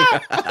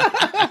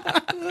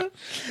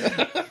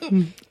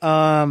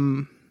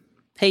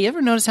 Hey, you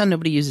ever notice how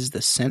nobody uses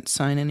the cent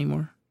sign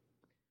anymore?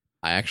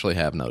 I actually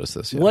have noticed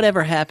this. Yeah.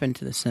 Whatever happened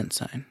to the cent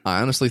sign?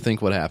 I honestly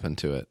think what happened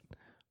to it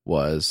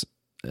was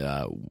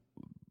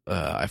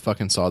I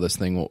fucking saw this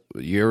thing.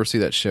 You ever see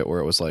that shit where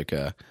it was like,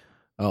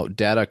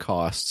 data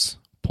costs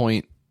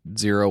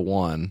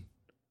 0.01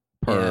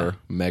 per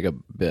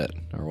megabit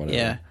or whatever?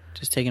 Yeah,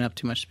 just taking up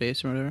too much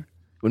space or whatever.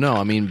 Well, no,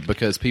 I mean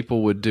because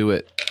people would do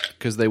it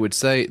because they would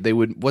say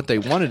what they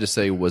wanted to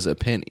say was a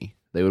penny.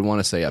 They would want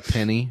to say a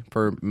penny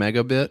per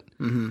megabit,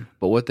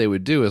 but what they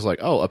would do is like,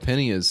 oh, a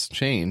penny is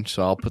change,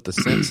 so I'll put the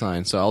cent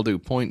sign. So I'll do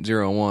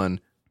 0.01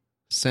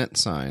 cent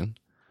sign,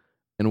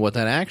 and what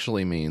that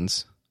actually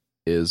means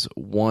is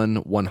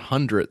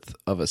 1/100th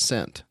of a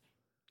cent.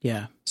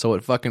 Yeah. So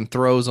it fucking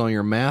throws on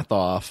your math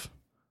off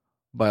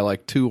by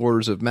like 2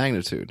 orders of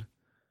magnitude.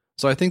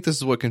 So I think this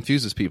is what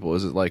confuses people.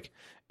 Is it like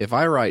if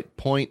I write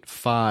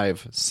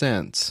 0.5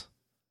 cents,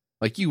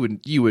 like you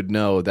would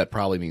know that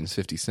probably means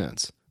 50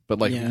 cents. But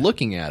like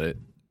looking at it,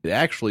 it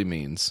actually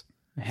means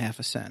half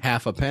a cent,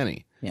 half a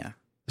penny. Yeah.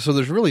 So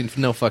there's really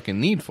no fucking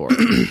need for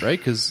it, right?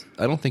 Because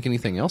I don't think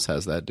anything else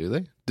has that, do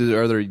they?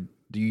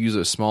 Do you use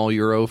a small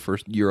euro for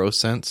euro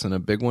cents and a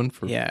big one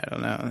for? Yeah, I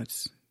don't know.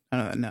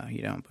 No,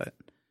 you don't. But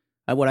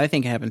what I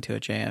think happened to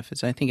it, JF,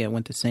 is I think it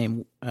went the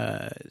same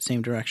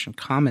direction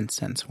common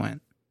sense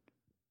went,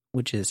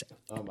 which is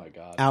oh my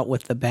god, out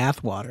with the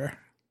bathwater.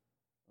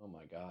 Oh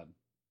my god.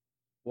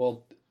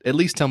 Well, at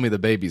least tell me the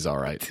baby's all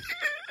right.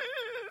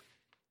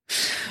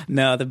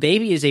 No, the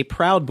baby is a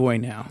proud boy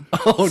now.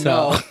 Oh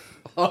no!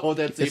 Oh,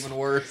 that's even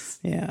worse.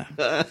 Yeah.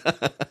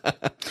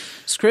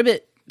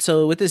 Scribit.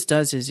 So what this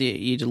does is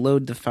you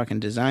load the fucking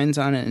designs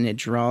on it and it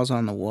draws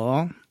on the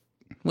wall,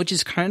 which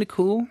is kind of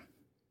cool,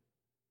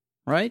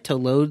 right? To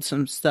load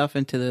some stuff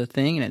into the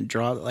thing and it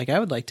draw. Like I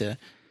would like to,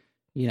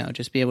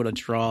 just be able to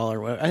draw or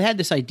whatever. I had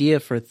this idea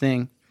for a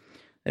thing.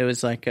 It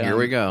was like here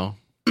we go.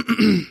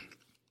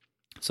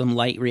 Some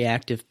light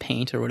reactive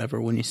paint or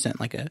whatever when you sent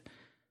like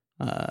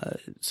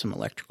some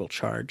electrical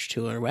charge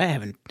to it. I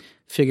haven't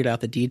figured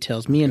out the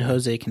details. Me and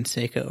Jose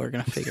Canseco are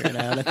going to figure it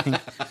out, I think.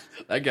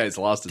 That guy's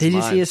lost his mind. Did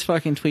you see mind. his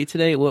fucking tweet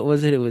today? What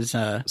was it? It was...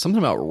 something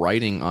about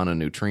writing on a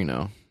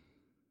neutrino.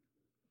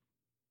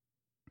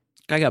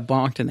 Guy got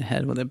bonked in the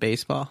head with a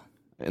baseball.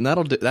 And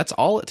that's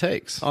all it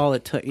takes. All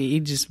it took. He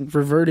just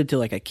reverted to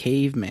like a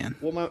caveman.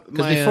 Well,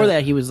 because before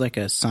that, he was like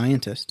a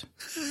scientist.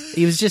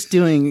 He was just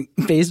doing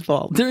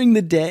baseball during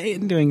the day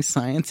and doing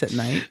science at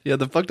night. Yeah,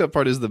 the fucked up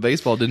part is the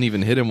baseball didn't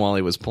even hit him while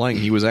he was playing.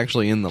 He was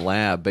actually in the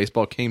lab.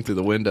 Baseball came through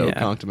the window,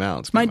 conked him out.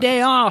 It's my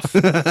day off.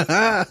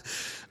 So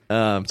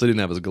he didn't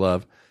have his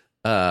glove.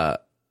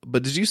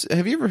 But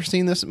have you ever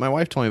seen this? My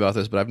wife told me about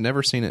this, but I've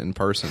never seen it in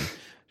person.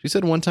 She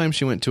said one time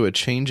she went to a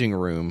changing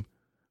room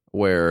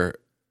where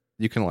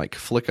you can like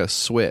flick a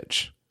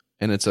switch,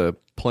 and it's a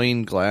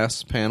plain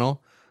glass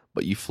panel,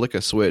 but you flick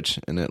a switch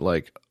and it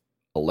like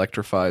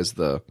electrifies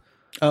the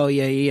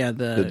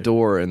the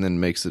door and then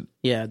makes it.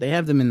 Yeah, they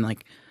have them in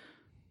like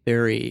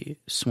very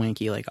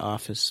swanky like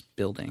office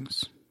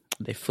buildings.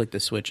 They flick the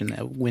switch and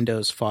the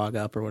windows fog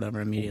up or whatever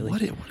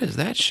immediately. What is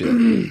that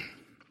shit?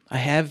 I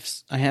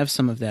have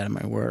some of that in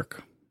my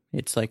work.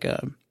 It's like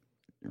a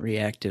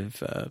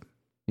reactive.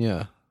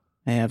 Yeah,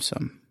 I have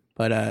some,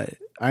 but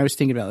I was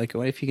thinking about like,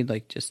 what if you could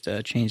like just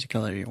change the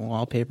color of your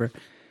wallpaper?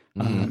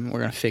 We're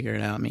gonna figure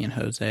it out, me and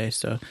Jose.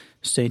 So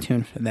stay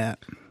tuned for that.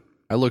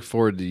 I look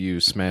forward to you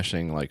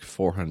smashing like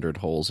 400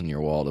 holes in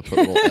your wall to put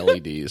little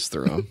LEDs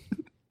through them.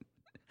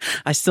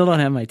 I still don't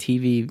have my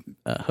TV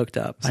hooked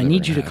up. I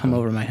need you to come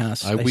over to my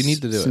house. We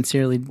need to do it.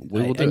 Sincerely,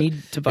 I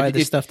need to buy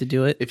the stuff to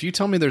do it. If you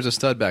tell me there's a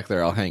stud back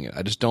there, I'll hang it.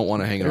 I just don't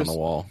want to hang it on the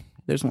wall.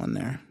 There's one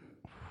there.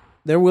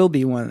 There will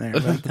be one there by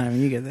the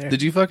time you get there.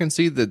 Did you fucking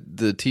see the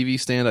TV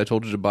stand I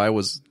told you to buy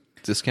was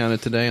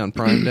discounted today on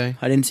Prime Day?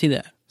 I didn't see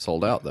that.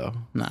 Sold out though.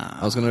 Nah.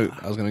 I was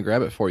gonna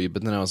grab it for you,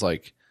 but then I was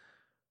like,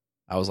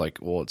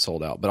 well, it's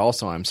sold out. But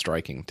also, I'm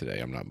striking today.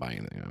 I'm not buying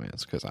anything. I mean,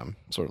 it's because I'm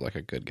sort of like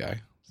a good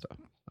guy. So.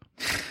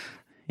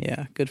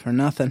 Yeah, good for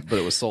nothing. But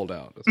it was sold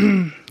out.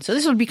 So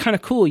this would be kind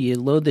of cool. You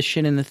load the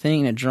shit in the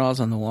thing and it draws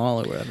on the wall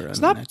or whatever. It's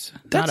not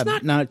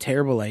a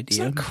terrible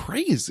idea. It's not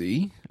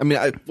crazy. I mean,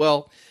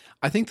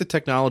 I think the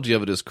technology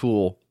of it is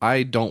cool.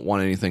 I don't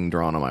want anything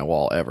drawn on my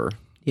wall ever.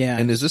 Yeah.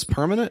 And is this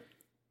permanent?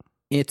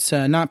 It's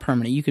not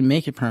permanent. You can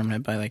make it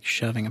permanent by like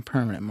shoving a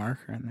permanent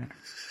marker in there.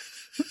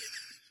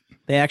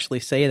 They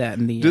actually say that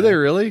in the. Do they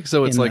really?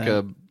 So it's like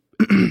a.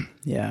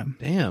 Yeah.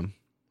 Damn.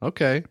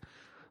 Okay.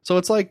 So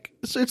it's like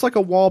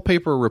a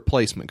wallpaper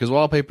replacement because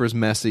wallpaper is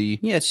messy.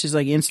 Yeah, it's just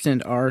like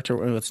instant art, or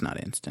well, it's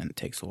not instant. It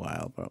takes a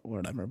while, but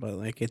whatever. But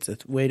like, it's a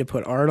way to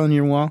put art on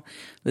your wall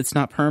that's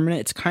not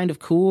permanent. It's kind of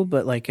cool,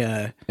 but like.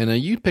 And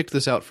you picked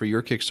this out for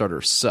your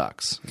Kickstarter.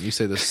 Sucks. You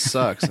say this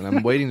sucks, and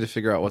I'm waiting to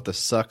figure out what the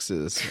sucks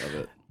is of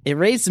it. It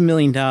raised $1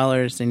 million,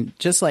 and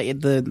just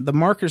like the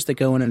markers that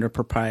go in it are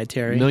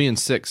proprietary.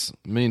 $1.6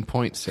 million.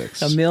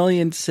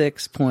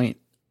 $1.6 million.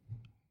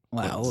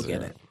 Wow, we'll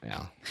get it.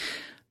 Yeah.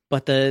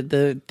 But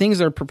the things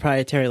are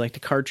proprietary, like the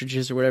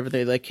cartridges or whatever.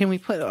 They're like, can we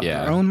put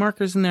our own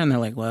markers in there? And they're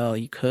like, well,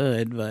 you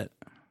could, but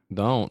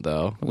don't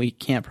though. We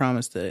can't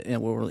promise that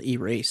it will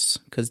erase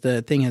because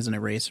the thing has an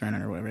eraser in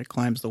it or whatever. It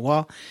climbs the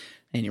wall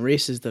and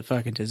erases the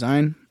fucking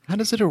design. How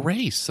does it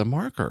erase a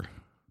marker?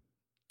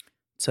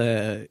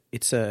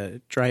 It's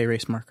a dry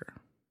erase marker.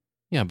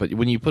 Yeah, but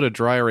when you put a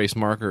dry erase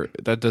marker,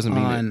 that doesn't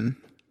mean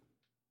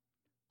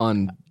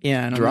on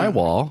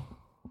drywall.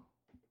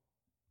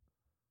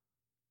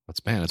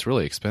 It's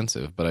really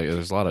expensive, but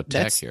there's a lot of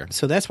tech here.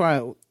 So that's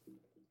why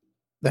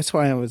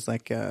I was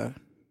like kind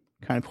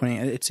of pointing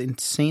at it. It's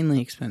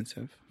insanely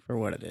expensive for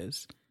what it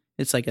is.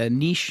 It's like a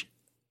niche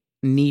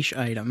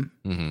item.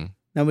 Mm-hmm.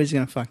 Nobody's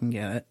gonna fucking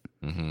get it,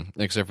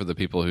 except for the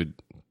people who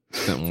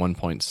spent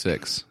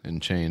 1.6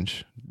 and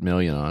change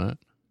million on it.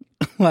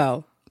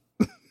 Well,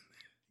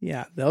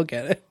 yeah, they'll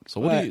get it. So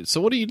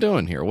what are you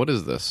doing here? What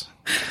is this?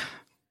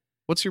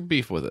 What's your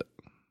beef with it?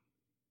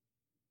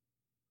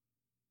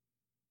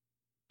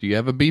 Do you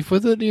have a beef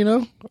with it,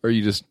 Or are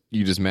you just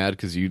mad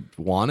because you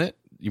want it?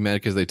 You mad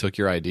because they took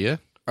your idea?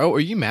 Oh, are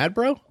you mad,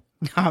 bro?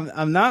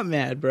 I'm not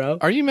mad, bro.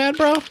 Are you mad,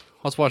 bro?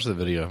 Let's watch the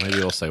video. Maybe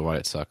it'll say why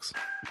it sucks.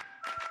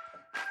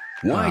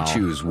 Why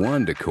choose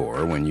one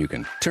decor when you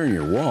can turn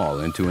your wall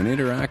into an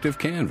interactive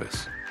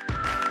canvas?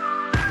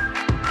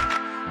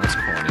 That's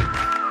corny.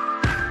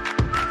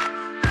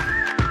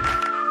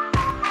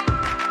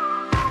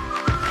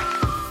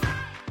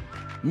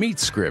 Meet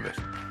Scribit,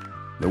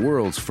 the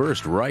world's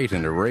first write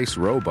and erase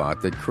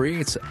robot that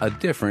creates a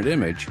different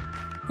image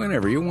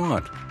whenever you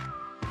want.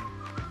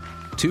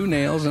 2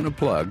 nails and a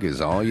plug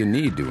is all you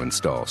need to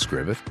install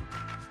Scribit.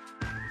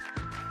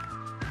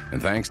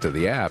 And thanks to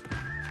the app,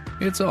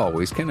 it's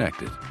always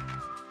connected.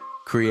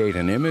 Create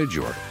an image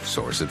or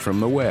source it from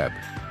the web.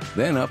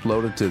 Then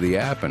upload it to the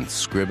app and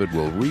Scribit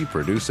will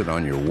reproduce it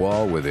on your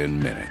wall within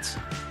minutes.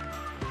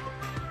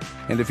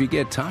 And if you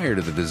get tired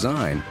of the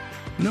design,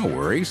 no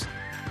worries.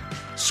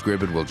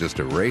 Scribit will just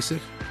erase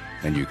it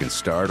and you can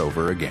start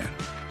over again.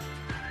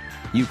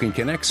 You can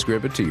connect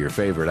Scribit to your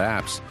favorite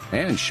apps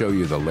and show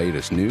you the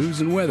latest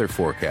news and weather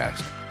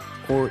forecast,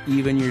 or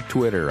even your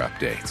Twitter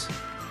updates.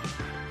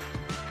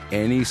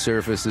 Any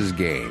surface is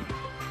game.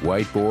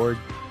 Whiteboard,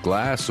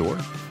 glass, or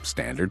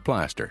standard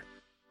plaster.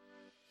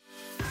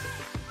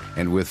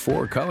 And with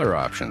 4 color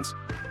options,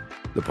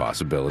 the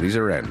possibilities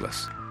are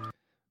endless.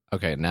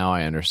 Okay, now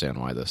I understand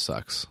why this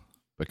sucks,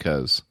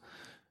 because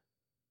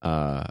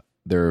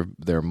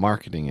they're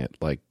marketing it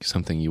like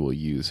something you will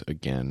use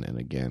again and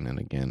again and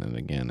again and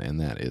again, and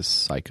that is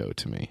psycho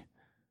to me.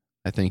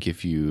 I think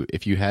if you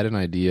had an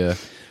idea,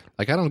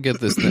 like I don't get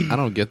this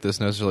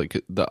necessarily.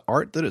 The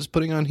art that it's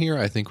putting on here,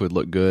 I think would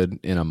look good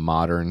in a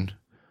modern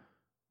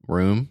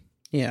room.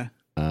 Yeah.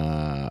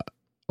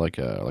 Like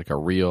a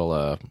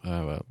real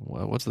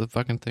what's the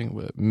fucking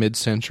thing,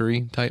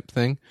 mid-century type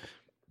thing,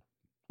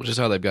 which is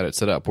how they've got it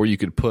set up, where you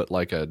could put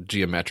like a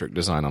geometric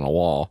design on a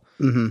wall,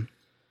 and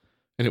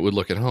it would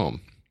look at home.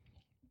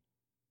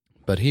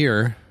 But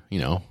here,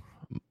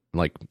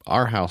 like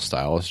our house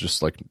style is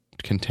just like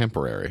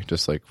contemporary,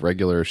 just like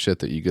regular shit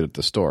that you get at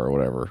the store or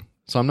whatever.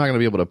 So I'm not going to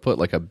be able to put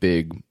like a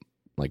big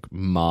like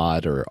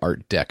mod or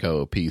Art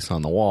Deco piece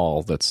on the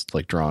wall that's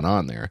like drawn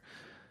on there.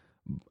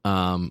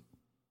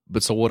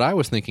 But so what I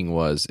was thinking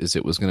is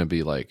it was going to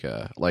be like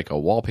a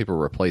wallpaper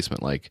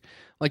replacement, like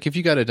if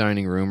you got a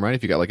dining room, right?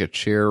 If you got like a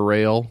chair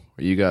rail,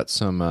 or you got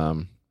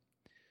some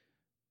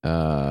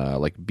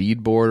like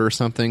beadboard or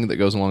something that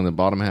goes along the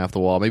bottom half of the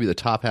wall, maybe the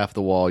top half of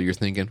the wall, you're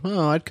thinking,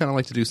 oh, I'd kind of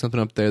like to do something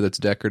up there that's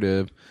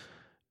decorative.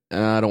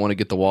 I don't want to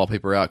get the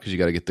wallpaper out because you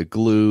got to get the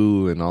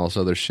glue and all this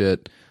other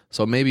shit.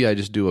 So maybe I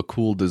just do a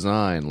cool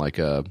design, like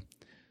a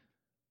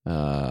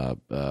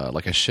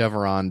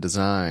chevron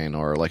design,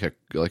 or like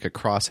a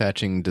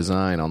cross-hatching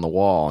design on the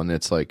wall, and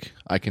it's like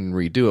I can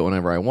redo it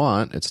whenever I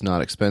want. It's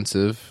not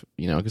expensive,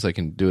 because I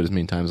can do it as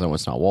many times as I want.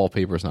 It's not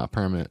wallpaper, it's not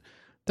permanent.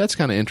 That's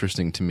kind of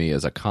interesting to me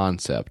as a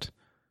concept.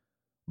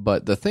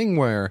 But the thing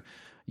where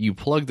you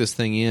plug this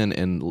thing in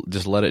and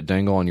just let it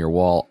dangle on your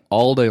wall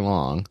all day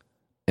long,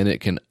 and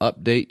it can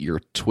update your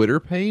Twitter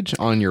page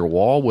on your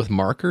wall with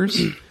markers.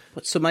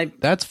 So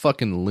that's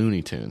fucking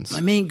Looney Tunes.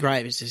 My main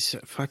gripe is this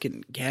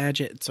fucking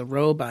gadget. It's a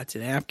robot. It's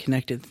an app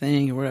connected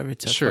thing or whatever.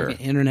 It's a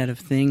fucking Internet of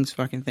Things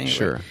fucking thing.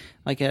 Sure.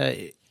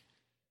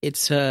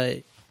 It's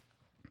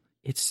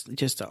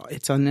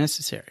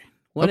unnecessary.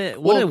 What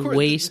a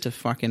waste of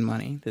fucking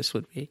money this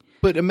would be.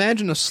 But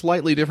imagine a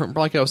slightly different,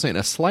 like I was saying,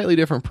 a slightly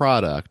different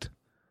product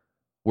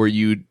where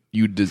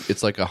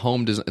it's like a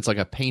home design, it's like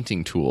a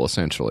painting tool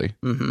essentially.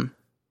 Mm-hmm.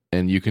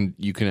 And you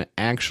can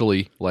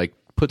actually like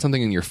put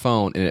something in your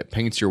phone and it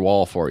paints your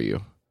wall for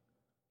you.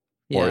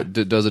 Yeah. Or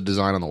it does a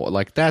design on the wall.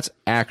 Like that's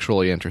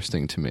actually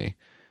interesting to me.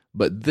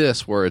 But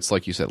this, where it's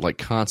like you said, like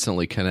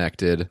constantly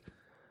connected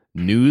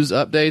news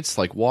updates,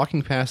 like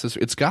walking past this,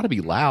 it's got to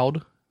be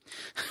loud.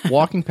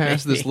 Walking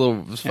past this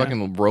little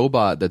fucking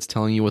robot that's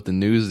telling you what the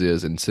news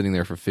is and sitting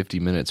there for 50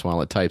 minutes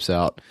while it types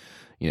out,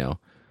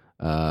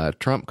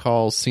 Trump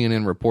calls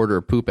CNN reporter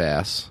a poop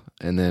ass,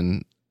 and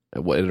then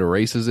it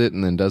erases it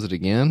and then does it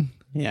again.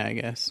 Yeah, I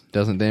guess.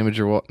 Doesn't damage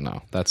your wall?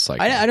 No, that's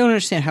psycho. I don't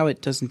understand how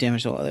it doesn't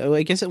damage the wall.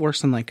 I guess it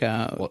works on like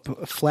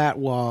flat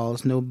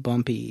walls, no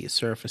bumpy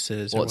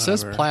surfaces. Well, it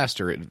says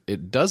plaster.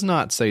 It does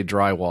not say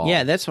drywall.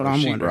 Yeah, that's what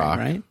I'm wondering,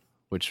 right?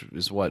 Which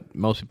is what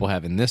most people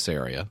have in this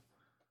area.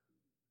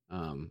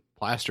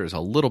 Plaster is a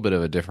little bit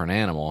of a different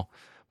animal.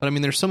 But I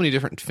mean, there's so many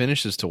different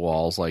finishes to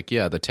walls. Like,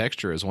 yeah, the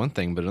texture is one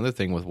thing, but another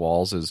thing with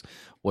walls is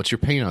what's your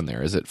paint on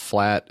there? Is it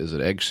flat? Is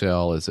it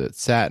eggshell? Is it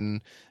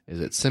satin?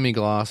 Is it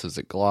semi-gloss? Is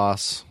it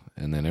gloss?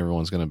 And then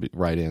everyone's going to be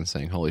right in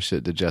saying, holy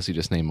shit, did Jesse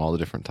just name all the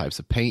different types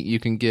of paint you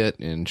can get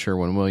in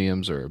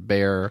Sherwin-Williams or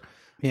Behr?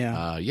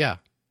 Yeah. Yeah.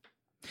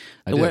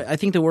 I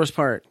think the worst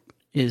part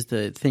is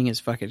the thing is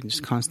fucking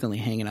just constantly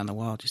hanging on the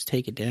wall. Just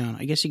take it down.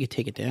 I guess you could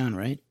take it down,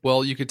 right?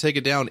 Well, you could take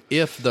it down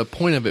if the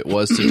point of it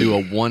was to do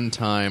a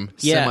one-time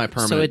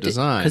semi-permanent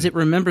design. Because it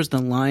remembers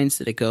the lines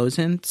that it goes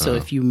in. So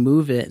if you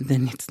move it,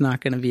 then it's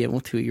not going to be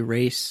able to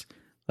erase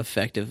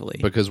effectively.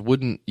 Because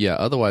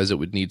otherwise it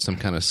would need some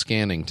kind of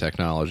scanning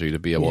technology to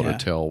be able to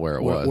tell where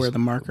it was. Where the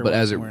marker but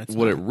was.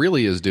 What it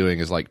really is doing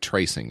is like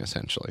tracing,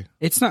 essentially.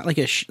 It's not like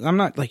I'm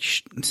not like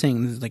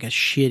saying this is like the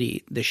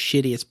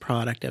shittiest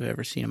product I've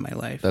ever seen in my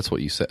life. That's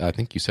what you said. I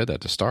think you said that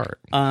to start.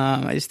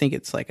 I just think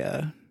it's like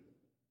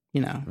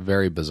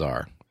very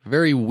bizarre.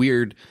 Very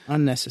weird.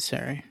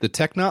 Unnecessary.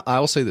 I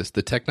will say this.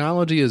 The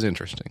technology is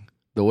interesting.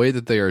 The way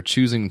that they are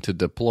choosing to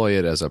deploy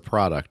it as a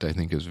product, I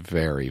think, is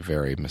very,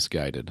 very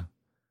misguided.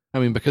 I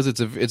mean, because it's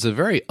a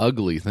very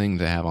ugly thing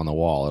to have on the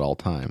wall at all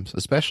times,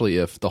 especially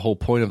if the whole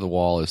point of the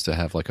wall is to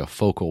have like a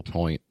focal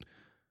point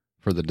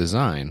for the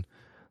design.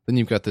 Then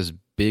you've got this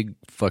big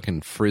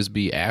fucking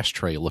Frisbee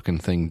ashtray looking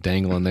thing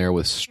dangling there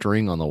with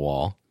string on the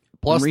wall,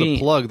 plus the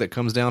plug that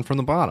comes down from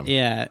the bottom.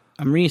 Yeah,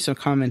 I'm reading some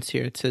comments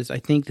here. It says, I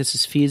think this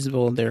is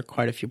feasible. There are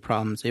quite a few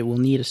problems. It will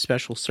need a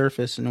special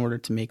surface in order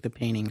to make the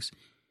paintings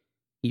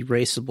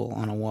erasable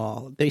on a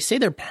wall. They say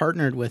they're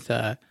partnered with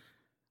a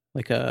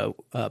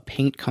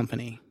paint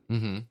company.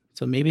 Mm-hmm.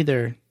 So maybe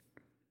they're...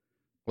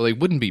 Well, they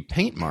wouldn't be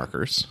paint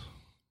markers.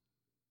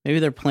 Maybe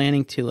they're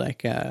planning to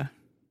can't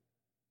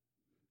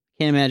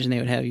imagine they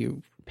would have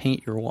you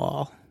paint your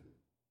wall.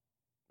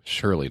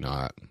 Surely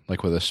not.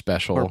 Like with a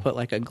special... Or put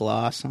like a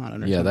gloss on it or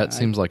something. Yeah, that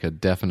seems like a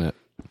definite...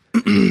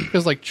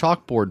 Because like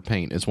chalkboard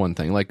paint is one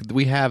thing. Like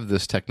we have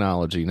this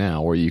technology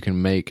now where you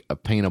can make a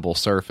paintable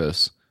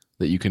surface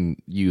that you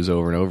can use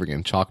over and over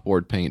again.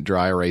 Chalkboard paint,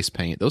 dry erase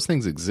paint, those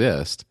things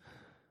exist.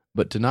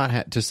 But to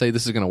not to say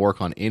this is going to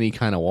work on any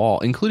kind of wall,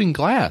 including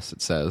glass,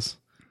 it says.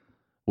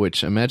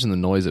 Which, imagine the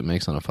noise it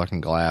makes on a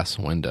fucking glass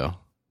window.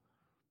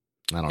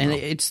 I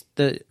don't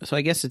know. So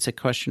I guess it's a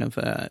question of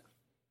what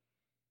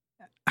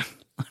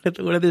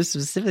are the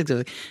specifics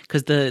of it?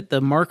 Because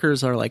the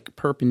markers are like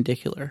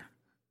perpendicular,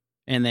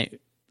 and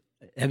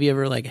have you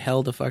ever like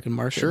held a fucking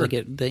marker? Sure.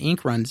 Like the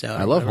ink runs out.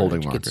 I love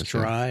holding it markers. Gets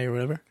dry or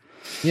whatever.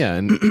 Yeah,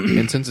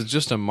 and since it's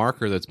just a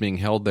marker that's being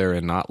held there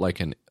and not like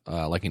an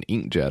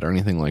inkjet or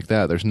anything like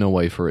that, there's no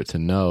way for it to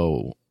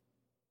know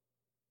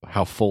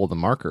how full the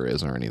marker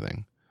is or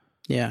anything.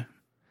 Yeah.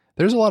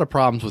 There's a lot of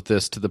problems with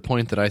this to the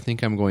point that I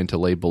think I'm going to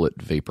label it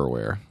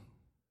vaporware.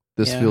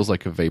 This feels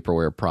like a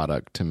vaporware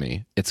product to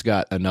me. It's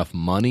got enough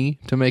money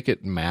to make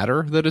it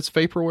matter that it's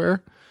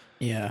vaporware.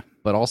 Yeah.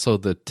 But also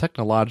the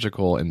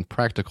technological and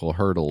practical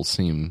hurdles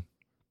seem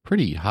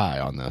pretty high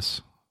on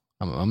this.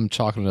 I'm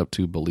chalking it up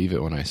to believe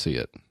it when I see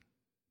it.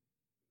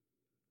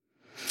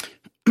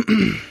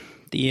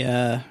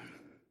 The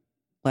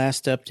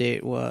last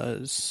update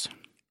was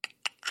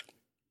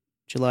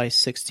July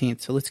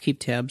 16th, so let's keep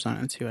tabs on it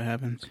and see what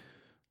happens.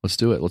 Let's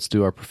do it. Let's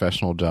do our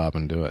professional job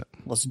and do it.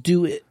 Let's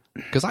do it.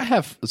 Because I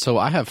have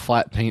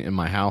flat paint in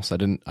my house.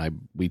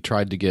 We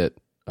tried to get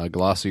a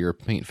glossier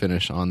paint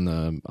finish on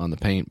the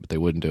paint, but they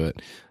wouldn't do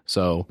it.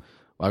 So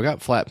I've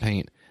got flat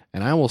paint,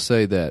 and I will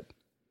say that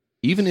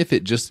even if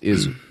it just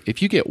is,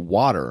 if you get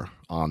water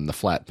on the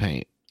flat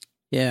paint,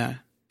 yeah,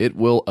 it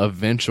will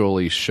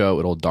eventually show.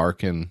 It'll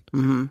darken.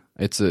 Mm-hmm.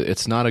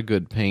 It's not a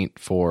good paint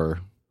for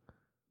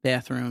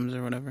bathrooms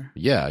or whatever.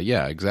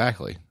 Yeah,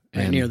 exactly.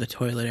 Right near the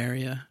toilet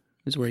area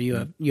is where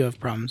you have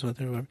problems with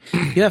it. Or whatever.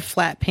 You have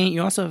flat paint.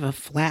 You also have a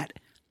flat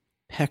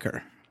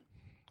pecker.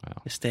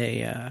 Wow. Just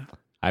I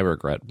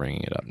regret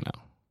bringing it up now.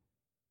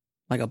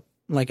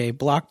 Like a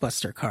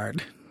Blockbuster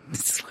card.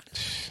 It's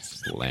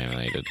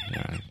laminated.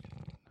 Yeah.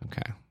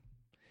 Okay.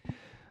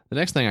 The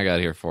next thing I got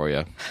here for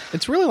you,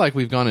 it's really like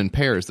we've gone in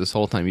pairs this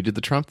whole time. You did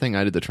the Trump thing,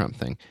 I did the Trump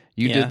thing.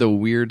 You did the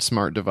weird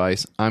smart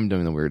device, I'm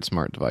doing the weird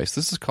smart device.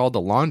 This is called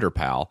the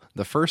LaundrPal,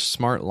 the first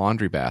smart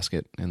laundry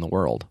basket in the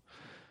world.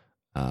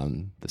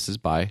 This is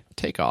by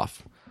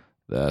Takeoff.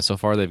 So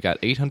far, they've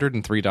got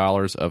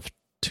 $803 of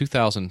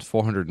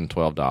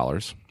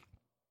 $2,412.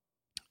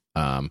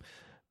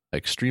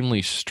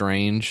 Extremely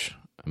strange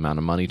amount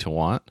of money to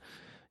want.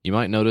 You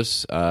might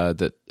notice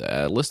that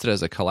listed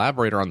as a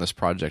collaborator on this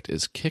project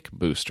is Kick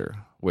Booster,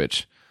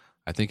 which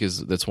I think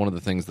that's one of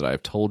the things that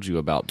I've told you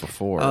about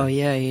before. Oh,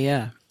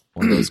 yeah.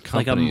 One of those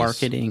companies. Like a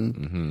marketing,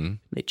 mm-hmm.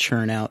 They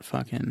churn out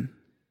fucking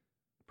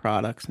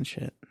products and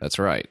shit. That's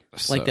right.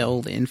 Like the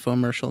old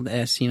infomercial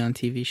as seen on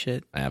TV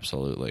shit.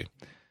 Absolutely.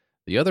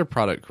 The other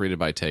product created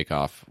by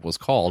Takeoff was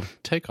called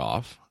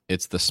Takeoff.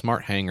 It's the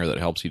smart hanger that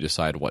helps you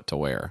decide what to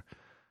wear.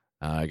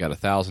 I got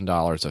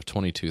 $1,000 of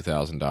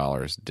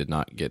 $22,000. Did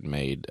not get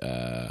made.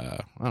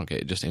 Okay,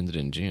 it just ended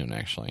in June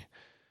actually.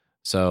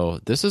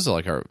 So this is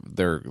like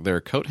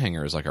their coat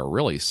hanger is like a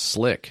really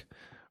slick,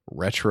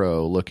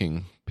 retro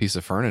looking piece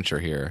of furniture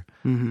here,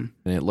 mm-hmm.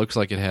 and it looks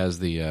like it has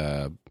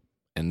the.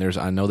 I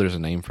know there's a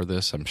name for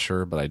this, I'm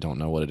sure, but I don't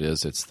know what it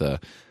is. It's the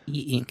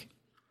e-ink.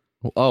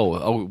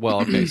 Oh,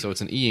 well, okay, so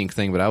it's an e-ink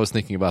thing, but I was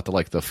thinking about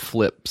the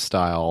flip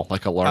style,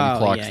 like alarm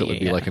clocks that would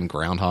be like in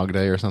Groundhog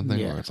Day or something,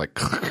 where it's like,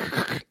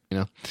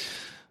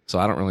 So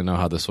I don't really know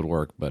how this would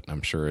work, but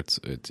I'm sure it's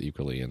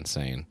equally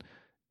insane.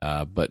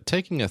 But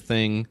taking a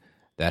thing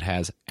that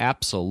has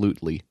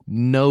absolutely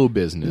no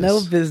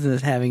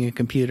business having a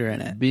computer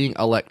in it, being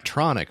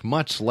electronic,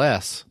 much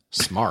less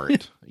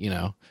smart,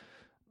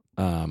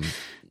 I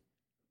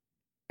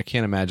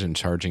can't imagine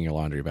charging your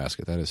laundry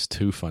basket. That is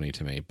too funny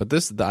to me. But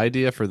the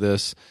idea for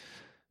this,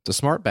 it's a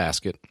smart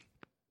basket,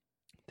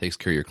 takes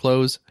care of your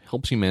clothes,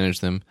 helps you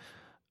manage them.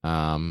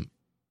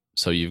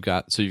 So you've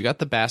got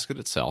the basket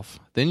itself.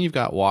 Then you've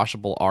got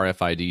washable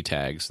RFID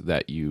tags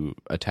that you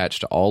attach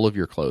to all of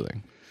your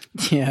clothing.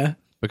 Yeah.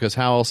 Because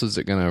how else is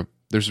it going to?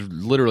 There's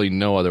literally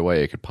no other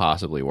way it could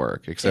possibly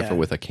work except for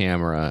with a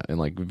camera and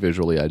like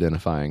visually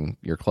identifying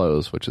your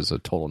clothes, which is a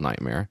total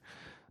nightmare.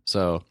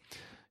 So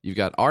you've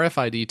got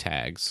RFID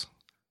tags.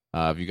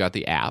 You've got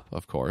the app,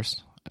 of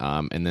course,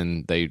 and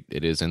then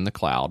it is in the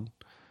cloud.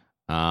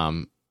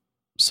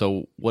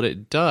 So what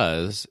it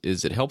does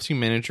is it helps you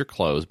manage your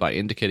clothes by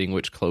indicating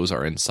which clothes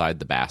are inside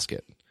the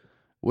basket,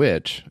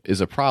 which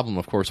is a problem,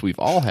 of course, we've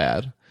all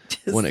had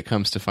when it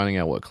comes to finding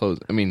out what clothes.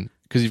 I mean,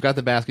 because you've got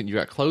the basket, you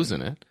got clothes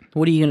in it.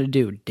 What are you going to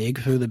do? Dig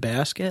through the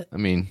basket? I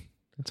mean,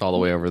 it's all the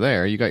way over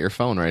there. You got your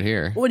phone right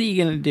here. What are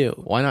you going to do?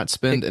 Why not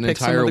spend an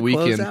entire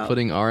weekend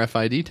putting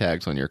RFID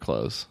tags on your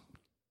clothes?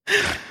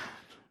 This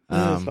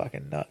is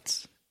fucking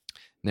nuts.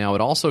 Now,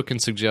 it also can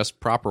suggest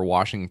proper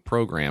washing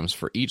programs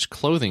for each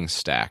clothing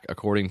stack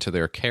according to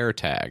their care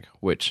tag,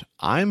 which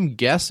I'm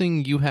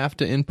guessing you have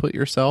to input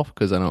yourself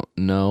because I don't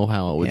know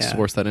how it would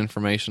source that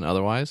information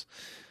otherwise.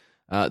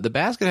 The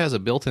basket has a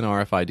built-in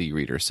RFID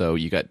reader, so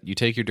you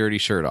take your dirty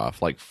shirt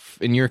off. Like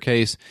in your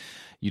case,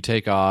 You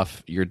take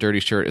off your dirty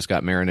shirt. It's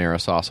got marinara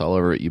sauce all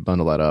over it. You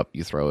bundle that up.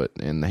 You throw it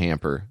in the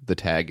hamper. The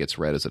tag gets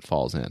red as it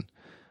falls in.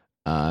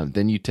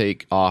 Then you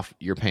take off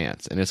your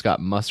pants, and it's got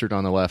mustard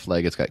on the left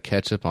leg. It's got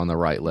ketchup on the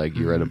right leg.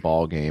 You're at a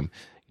ball game.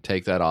 You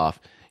take that off.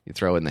 You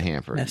throw it in the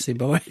hamper. Messy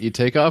boy. You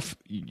take off.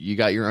 You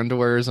got your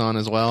underwears on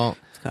as well.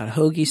 It's got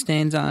hoagie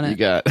stains on it. You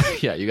got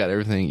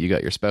everything. You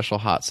got your special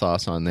hot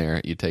sauce on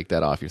there. You take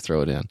that off. You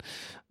throw it in.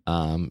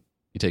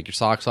 You take your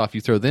socks off.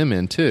 You throw them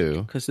in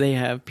too, because they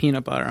have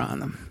peanut butter on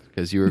them.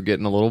 Because you were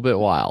getting a little bit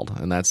wild,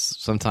 and that's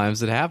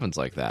sometimes it happens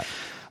like that.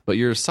 But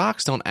your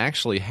socks don't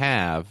actually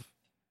have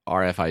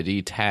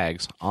RFID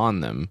tags on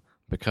them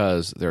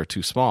because they're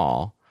too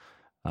small.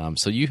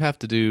 So you have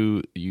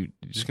to you're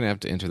just gonna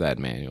have to enter that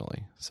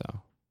manually.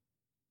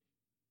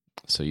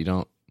 So you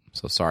don't.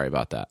 So sorry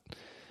about that.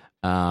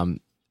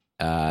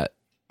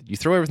 You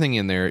throw everything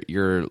in there.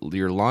 Your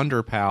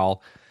LaundryPal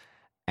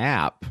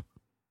app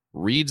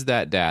reads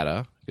that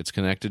data. It's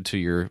connected to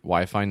your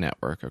Wi-Fi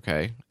network.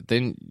 Okay.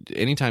 Then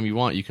anytime you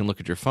want, you can look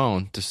at your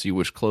phone to see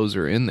which clothes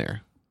are in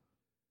there,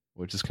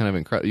 which is kind of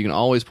incredible. You can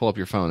always pull up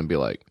your phone and be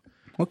like,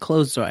 "What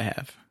clothes do I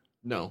have?"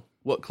 No,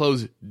 what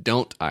clothes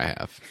don't I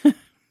have?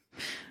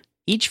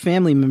 Each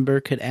family member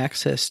could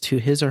access to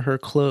his or her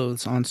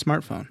clothes on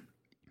smartphone.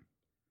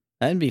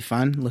 That'd be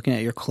fun, looking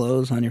at your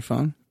clothes on your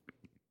phone.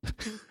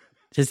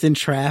 Just in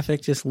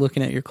traffic, just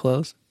looking at your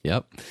clothes.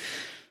 Yep.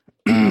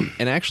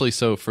 And actually,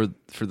 so for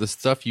the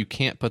stuff you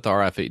can't put the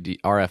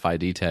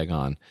RFID tag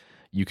on,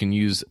 you can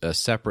use a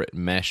separate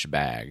mesh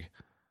bag.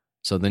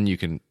 So then you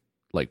can,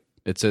 like,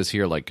 it says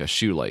here, like a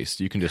shoelace.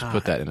 You can just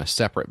put that in a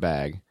separate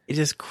bag. It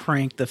just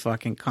cranked the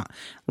fucking...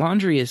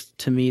 Laundry is,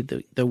 to me,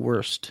 the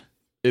worst.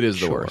 It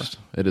is the worst.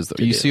 It is.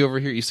 You see over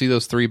here, you see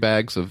those 3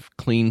 bags of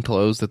clean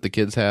clothes that the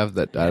kids have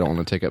that I don't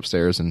want to take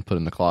upstairs and put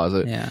in the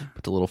closet. Yeah.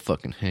 Put the little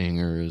fucking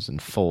hangers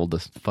and fold the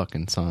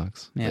fucking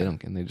socks. Yeah.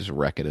 They just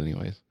wreck it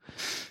anyways.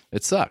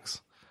 It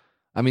sucks.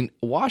 I mean,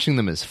 washing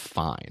them is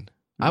fine.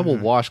 I will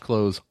wash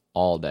clothes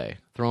all day.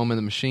 Throw them in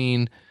the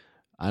machine.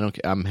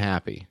 I'm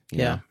happy. You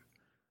know?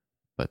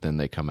 But then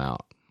they come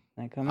out.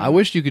 I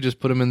wish you could just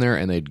put them in there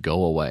and they'd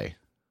go away.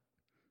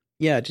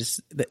 Yeah,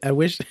 I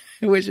wish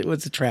it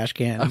was a trash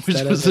can. I wish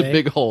it was a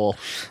big hole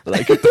that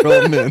I could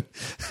throw them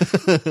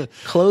in.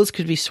 Clothes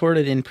could be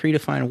sorted in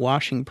predefined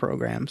washing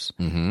programs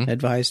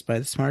advised by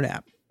the Smart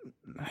app.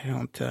 I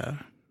don't...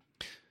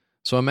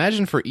 So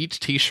imagine for each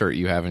T-shirt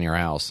you have in your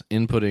house,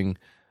 inputting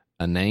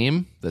a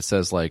name that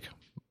says like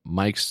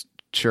Mike's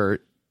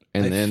shirt,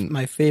 and then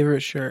my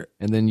favorite shirt,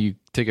 and then you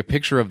take a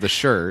picture of the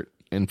shirt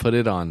and put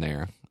it on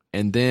there,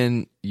 and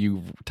then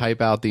you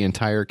type out the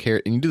entire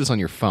care. And you do this on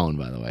your phone,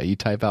 by the way. You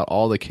type out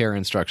all the care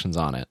instructions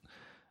on it.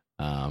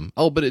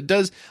 But it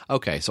does.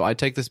 Okay, so I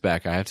take this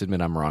back. I have to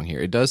admit I'm wrong here.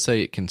 It does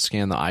say it can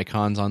scan the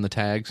icons on the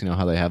tags. You know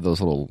how they have those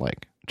little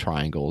like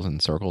triangles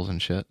and circles and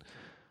shit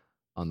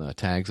on the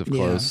tags of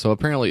clothes. Yeah. So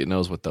apparently it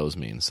knows what those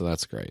mean. So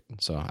that's great.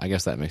 So I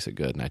guess that makes it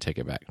good, and I take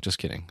it back. Just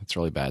kidding. It's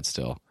really bad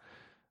still.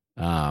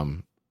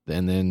 And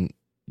then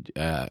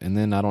I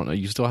don't know.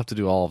 You still have to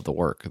do all of the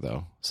work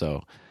though.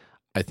 So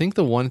I think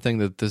the one thing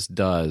that this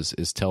does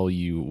is tell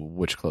you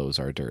which clothes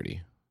are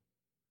dirty.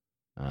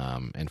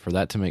 And for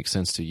that to make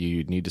sense to you,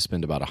 you'd need to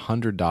spend about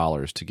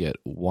 $100 to get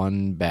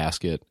one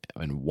basket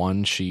and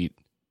one sheet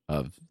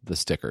of the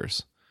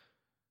stickers.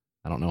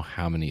 I don't know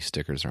how many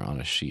stickers are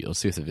on a sheet. Let's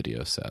see if the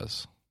video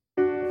says.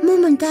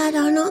 Mum and Dad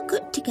are not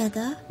good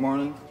together.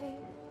 Morning.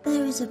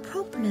 There is a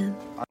problem.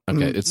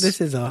 Okay, this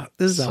is a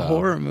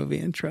horror movie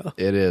intro.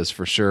 It is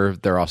for sure.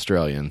 They're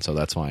Australian, so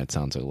that's why it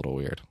sounds a little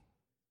weird.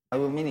 I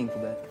was meaning to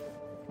that.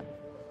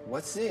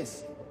 What's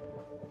this?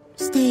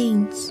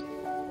 Stains.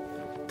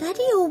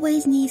 Daddy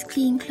always needs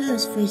clean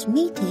clothes for his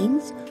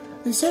meetings,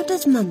 and so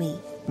does Mummy.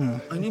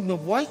 I need my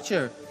white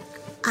shirt.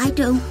 I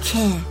don't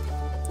care.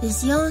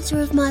 Is the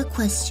answer of my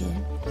question.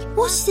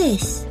 What's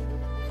this?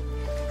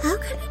 How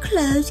can the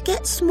clothes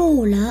get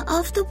smaller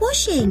after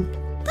washing?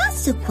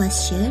 That's the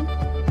question.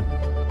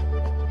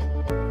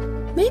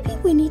 Maybe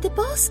we need a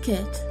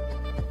basket.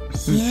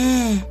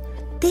 Yeah,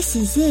 this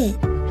is it.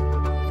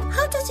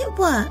 How does it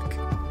work?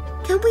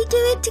 Can we do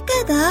it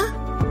together?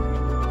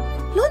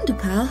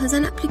 LaundryPal has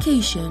an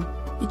application.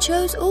 It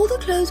shows all the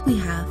clothes we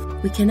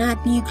have. We can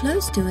add new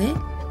clothes to it.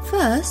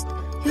 First,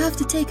 you have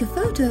to take a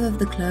photo of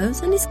the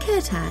clothes and its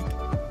care tag.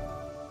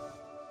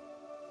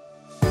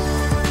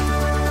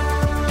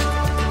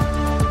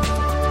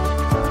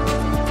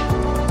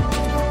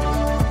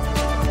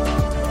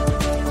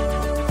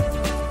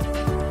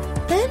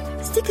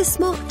 Then, stick a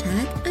smart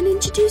tag and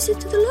introduce it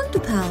to the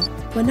LaundryPal.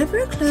 Whenever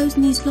a clothes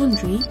needs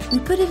laundry, we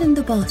put it in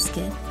the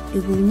basket.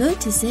 It will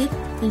notice it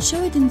and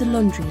show it in the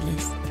laundry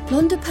list.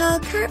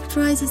 LaundryPal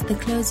characterizes the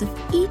clothes of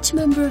each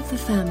member of the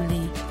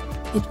family.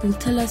 It will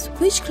tell us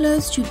which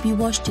clothes should be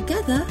washed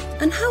together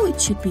and how it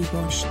should be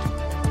washed.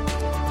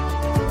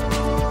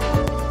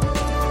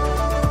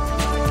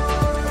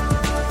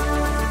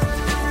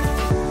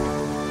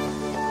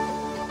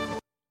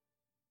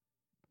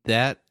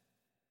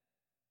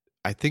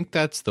 I think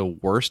that's the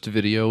worst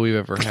video we've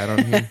ever had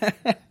on here.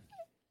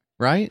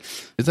 Right?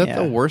 Is that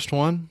the worst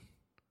one?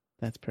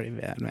 That's pretty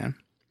bad, man.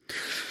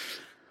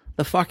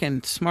 The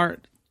fucking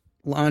smart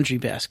laundry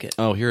basket.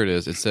 Oh, here it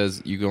is. It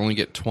says you can only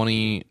get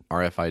 20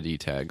 RFID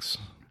tags.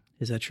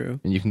 Is that true?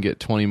 And you can get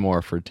 20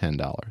 more for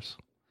 $10.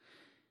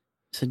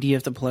 So do you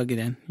have to plug it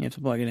in? You have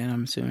to plug it in,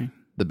 I'm assuming.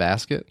 The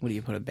basket? What do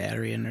you put a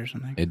battery in or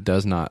something? It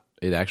does not.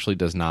 It actually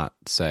does not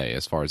say,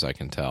 as far as I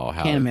can tell.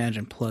 How I can't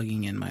imagine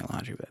plugging in my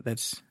laundry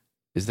basket.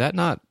 Is that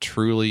not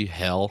truly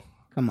hell?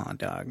 Come on,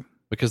 dog.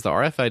 Because the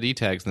RFID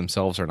tags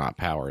themselves are not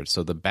powered,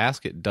 so the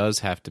basket does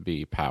have to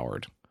be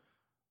powered.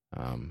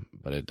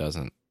 But it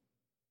doesn't.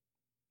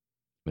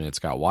 I mean, it's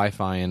got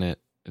Wi-Fi in it.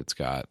 It's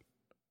got,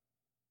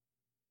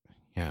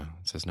 it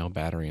says no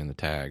battery in the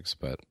tags,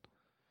 but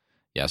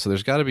yeah, so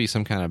there's got to be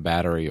some kind of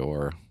battery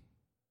or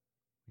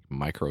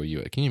micro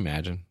USB. Can you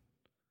imagine?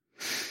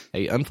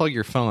 Hey, unplug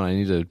your phone. I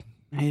need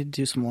to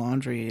do some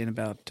laundry in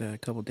about a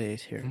couple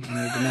days here.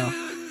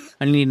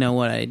 I need to know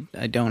what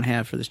I don't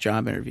have for this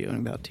job interview in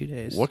about 2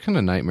 days. What kind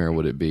of nightmare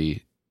would it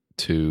be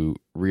to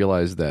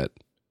realize that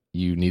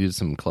you needed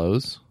some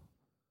clothes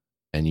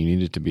and you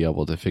needed to be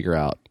able to figure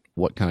out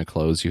what kind of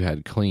clothes you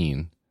had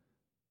clean,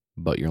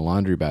 but your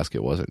laundry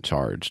basket wasn't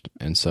charged.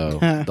 And so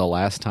the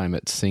last time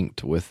it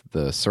synced with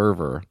the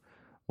server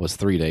was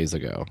 3 days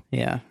ago.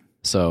 Yeah.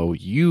 So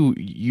you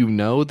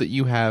know that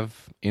you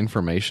have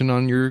information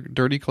on your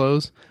dirty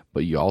clothes,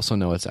 but you also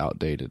know it's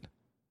outdated.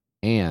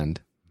 And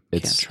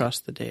can't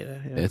trust the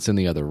data. Yeah. It's in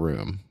the other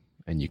room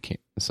and you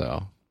can't.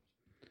 So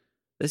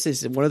this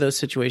is one of those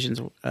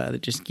situations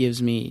that just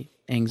gives me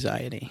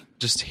anxiety.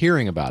 Just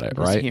hearing about it,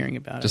 right? Just hearing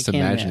about it. Just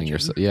imagining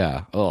yourself.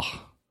 Yeah. Ugh.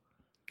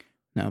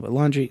 No, but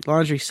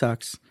laundry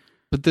sucks.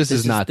 But this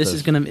is not. This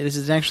is gonna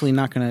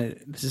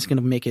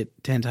make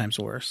it 10 times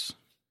worse.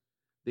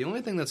 The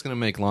only thing that's gonna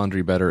make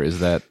laundry better is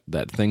that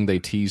thing they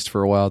teased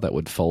for a while that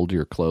would fold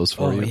your clothes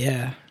for you. Oh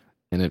yeah.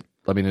 And it.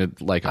 I mean,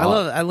 it like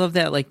I love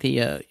that. Like the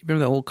remember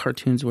the old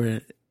cartoons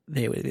where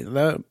they would the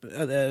world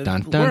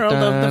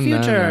of the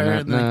future,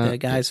 and like the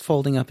guy's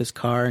folding up his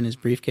car and his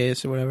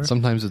briefcase or whatever.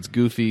 Sometimes it's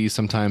goofy.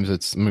 Sometimes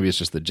it's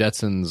just the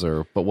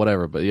Jetsons but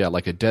whatever. But yeah,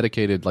 like a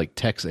dedicated like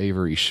Tex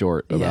Avery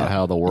short about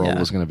how the world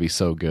was going to be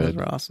so good. Those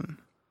were awesome.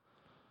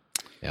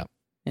 Yeah.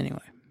 Anyway,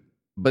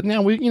 but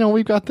now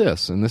we've got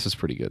this, and this is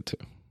pretty good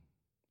too.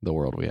 The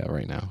world we have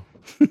right now.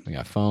 We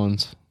got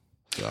phones.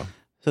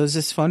 So is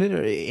this funded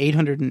or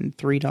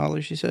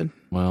 $803? You said.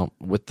 Well,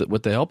 with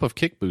the help of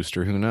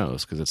Kickbooster, who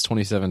knows? Because it's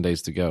 27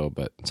 days to go.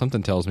 But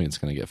something tells me it's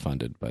going to get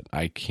funded. But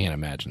I can't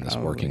imagine this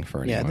working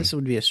for anyone. Yeah, this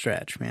would be a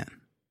stretch, man.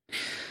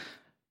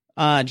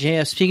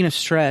 JF, speaking of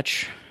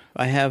stretch,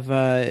 I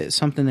have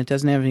something that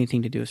doesn't have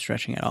anything to do with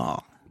stretching at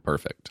all.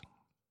 Perfect.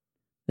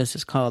 This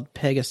is called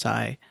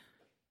Pegasi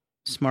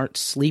Smart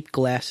Sleep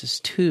Glasses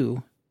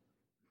 2.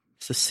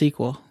 It's the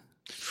sequel.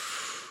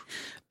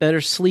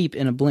 Better sleep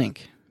in a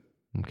blink.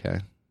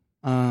 Okay.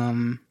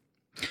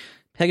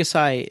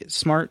 Pegasi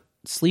Smart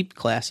Sleep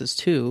Glasses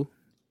 2.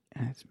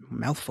 It's a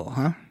mouthful,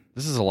 huh?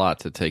 This is a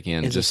lot to take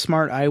in. It's a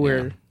smart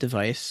eyewear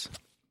device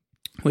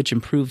which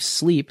improves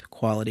sleep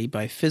quality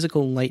by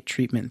physical light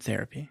treatment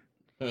therapy.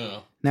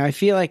 Oh. Now, I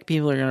feel like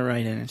people are going to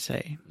write in and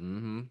say,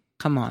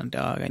 come on,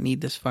 dog, I need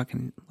this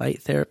fucking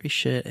light therapy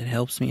shit. It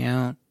helps me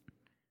out.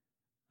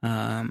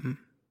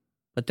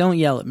 But don't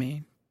yell at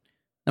me.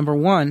 Number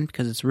one,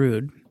 because it's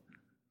rude.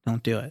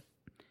 Don't do it.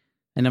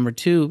 And number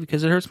two,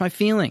 because it hurts my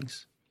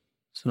feelings.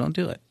 So don't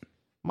do it.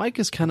 Mike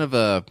is he's kind of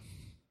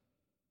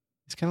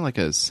like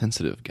a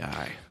sensitive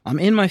guy. I'm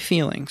in my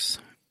feelings.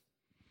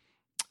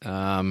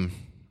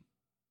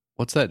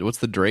 What's that? What's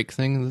the Drake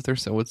thing that they're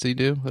saying? What's he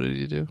do? What did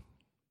he do?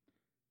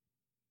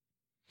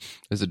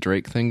 There's a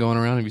Drake thing going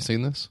around. Have you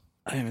seen this?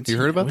 I haven't seen it.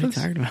 You heard about this?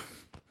 What are you talking about?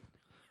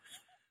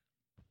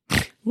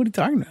 What are you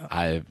talking about?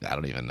 I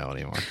don't even know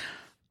anymore.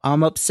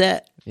 I'm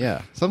upset.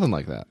 Yeah, something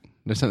like that.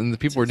 There's something. The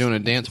people were doing a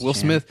dance. Will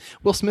Smith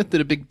did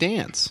a big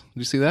dance. Did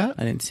you see that?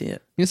 I didn't see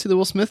it. You didn't see the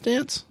Will Smith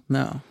dance?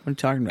 No. What are you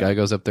talking about? Guy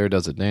goes up there,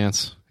 does a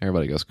dance.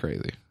 Everybody goes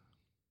crazy.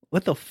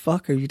 What the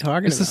fuck are you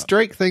talking about? It's this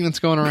Drake thing that's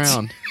going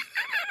around.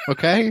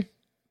 Okay?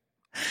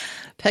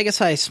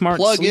 Pegasi Smart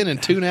Plug in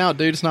and tune out,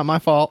 dude. It's not my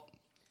fault.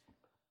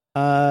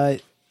 So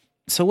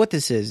what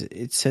this is,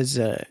 it says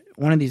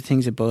one of these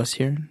things it boasts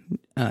here,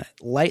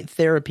 light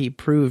therapy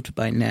proved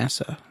by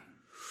NASA.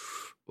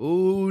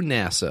 Ooh,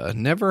 NASA.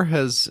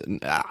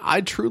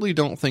 I truly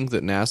don't think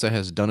that NASA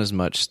has done as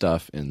much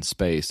stuff in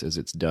space as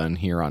it's done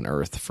here on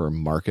Earth for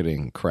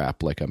marketing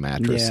crap like a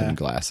mattress and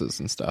glasses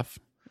and stuff.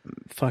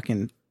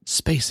 Fucking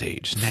space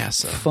age,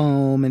 NASA.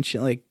 Foam and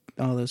shit, like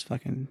all those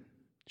fucking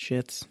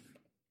shits.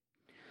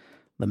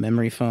 The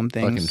memory foam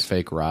things. Fucking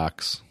fake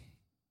rocks.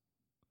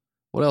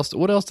 What else does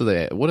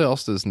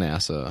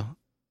NASA?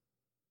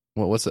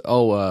 What's it?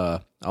 Oh,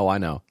 I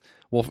know.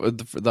 Well,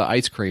 the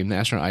ice cream, the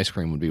astronaut ice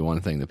cream would be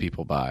one thing that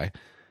people buy.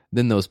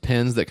 Then those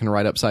pens that can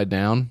write upside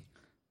down.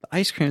 The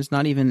ice cream is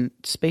not even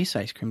space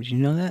ice cream. Did you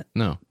know that?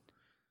 No.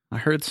 I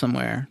heard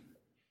somewhere.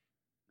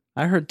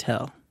 I heard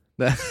tell.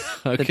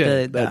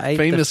 Okay. That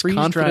famous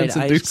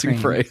confidence-inducing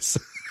phrase.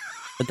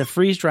 But the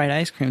freeze-dried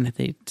ice cream that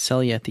they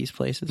sell you at these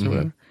places or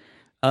whatever,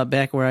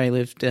 Back where I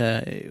lived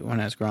when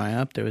I was growing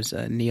up, there was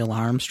a Neil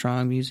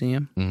Armstrong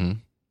Museum. Mm-hmm.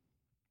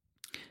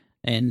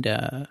 And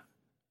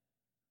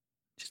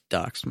just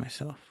doxed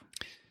myself.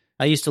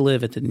 I used to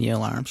live at the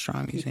Neil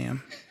Armstrong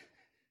Museum.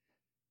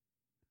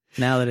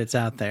 Now that it's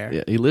out there.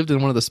 Yeah, he lived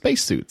in one of the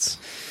spacesuits.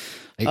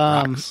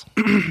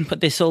 But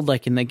they sold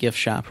like in the gift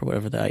shop or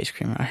whatever the ice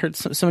cream. I heard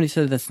somebody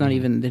said that's not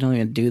even, they don't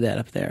even do that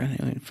up there. They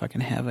don't even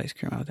fucking have ice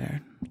cream out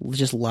there.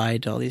 Just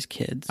lied to all these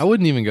kids. I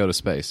wouldn't even go to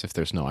space if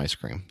there's no ice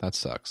cream. That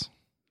sucks.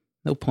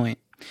 No point.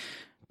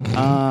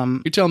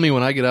 You're telling me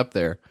when I get up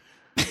there,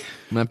 I'm going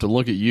to have to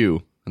look at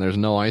you and there's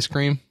no ice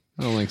cream?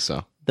 I don't think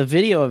so. The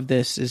video of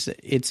this is,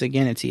 it's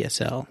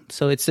ESL.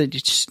 So it's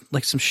just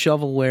like some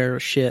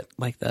shovelware shit,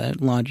 like the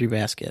laundry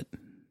basket,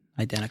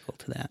 identical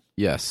to that.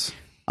 Yes.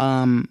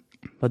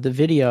 But the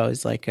video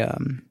is like,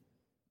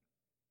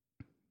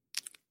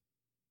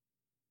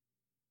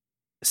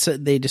 so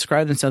they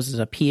describe themselves as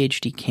a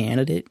PhD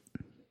candidate.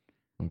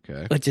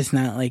 Okay. Which is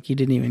not like you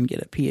didn't even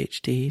get a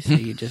PhD, so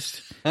you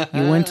just,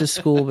 you went to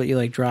school, but you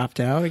like dropped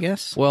out, I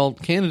guess. Well,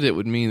 candidate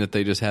would mean that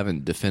they just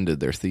haven't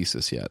defended their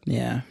thesis yet.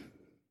 Yeah.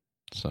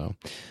 So,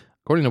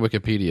 according to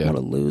Wikipedia. What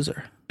a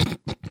loser.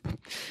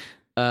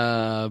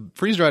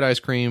 Freeze-dried ice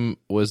cream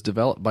was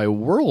developed by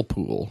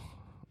Whirlpool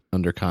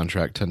under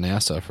contract to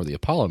NASA for the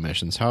Apollo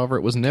missions. However,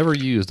 it was never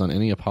used on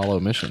any Apollo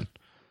mission.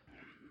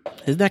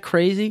 Isn't that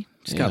crazy?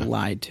 Just got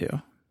lied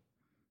to.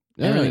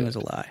 Everything was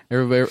a lie.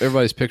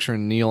 Everybody's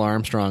picturing Neil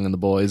Armstrong and the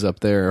boys up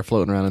there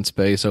floating around in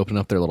space, opening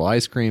up their little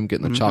ice cream,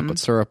 getting the chocolate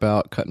syrup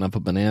out, cutting up a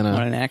banana.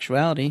 But in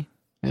actuality,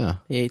 they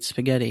ate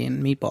spaghetti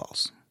and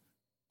meatballs.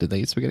 Did they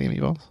eat spaghetti and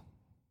meatballs?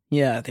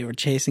 Yeah, they were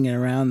chasing it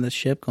around the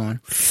ship going...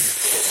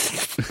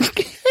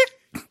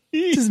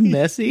 Just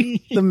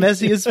messy. The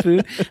messiest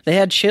food. They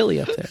had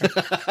chili up there.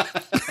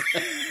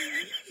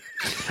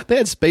 They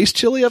had space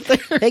chili up there?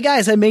 Hey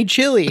guys, I made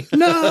chili.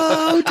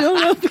 No,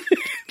 don't open it.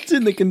 It's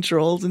in the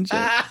controls and shit.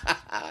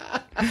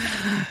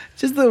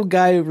 Just the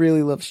guy who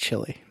really loves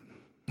chili.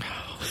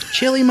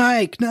 Chili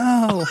Mike,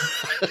 no.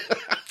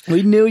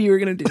 We knew you were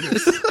going to do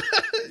this.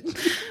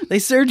 They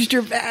searched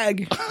your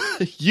bag.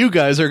 You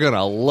guys are going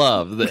to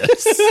love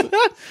this.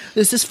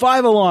 This is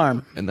 5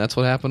 Alarm. And that's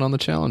what happened on the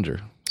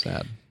Challenger.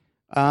 Sad.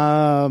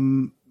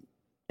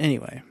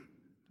 Anyway,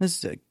 this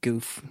is a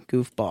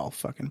goofball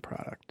fucking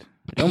product.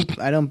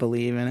 I don't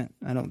believe in it.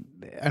 I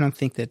don't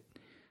think that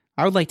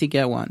I would like to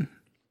get one.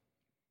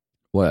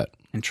 What?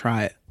 And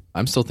try it.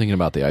 I'm still thinking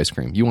about the ice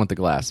cream. You want the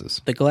glasses.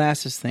 The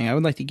glasses thing. I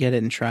would like to get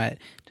it and try it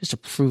just to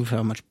prove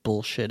how much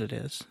bullshit it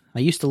is. I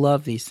used to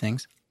love these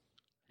things.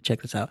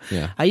 Check this out.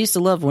 Yeah. I used to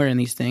love wearing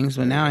these things,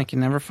 but now I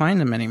can never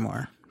find them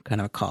anymore. Kind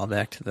of a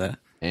callback to the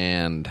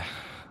and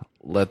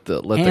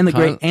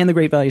the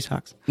Great Value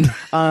Socks.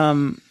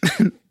 No,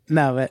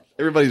 but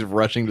everybody's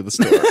rushing to the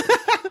store.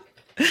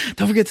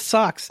 Don't forget the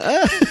socks.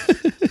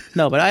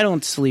 No, but I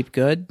don't sleep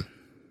good.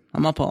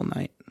 I'm up all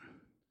night.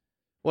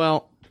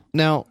 Well,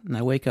 now and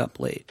I wake up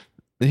late.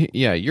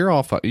 Yeah,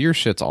 your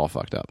shit's all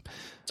fucked up.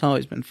 It's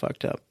always been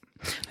fucked up.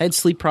 I had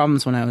sleep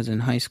problems when I was in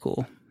high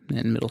school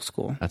and middle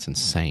school. That's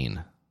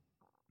insane.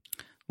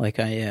 Like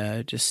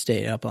I just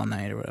stayed up all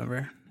night or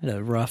whatever. I had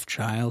a rough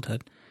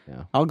childhood.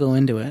 Yeah. I'll go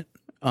into it.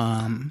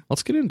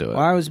 Let's get into it.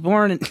 Well, I was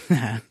born in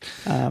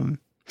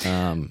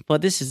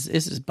but this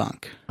is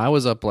bunk. I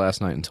was up last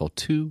night until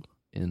 2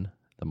 in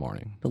the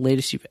morning. The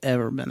latest you've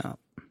ever been up.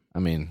 I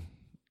mean,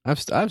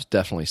 I've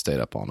definitely stayed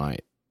up all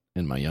night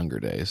in my younger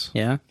days.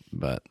 Yeah?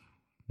 But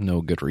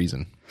no good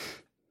reason.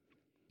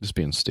 Just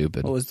being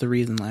stupid. What was the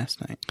reason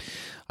last night?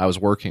 I was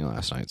working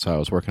last night, so I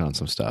was working on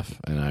some stuff,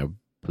 and I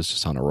was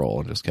just on a roll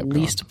and just kept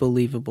going. Least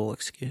believable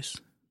excuse.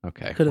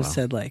 Okay. Could have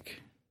said,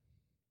 like,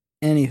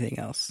 anything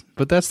else.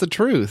 But that's the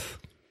truth.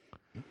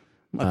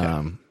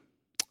 Okay.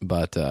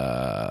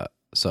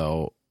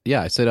 So,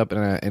 yeah, I stayed up,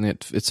 and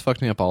it's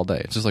fucked me up all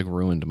day. It's just, like,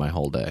 ruined my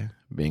whole day,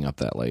 being up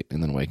that late,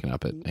 and then waking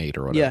up at 8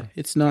 or whatever. Yeah,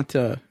 it's not...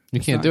 you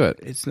can't do it.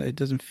 It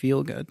doesn't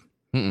feel good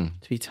to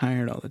be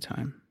tired all the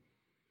time.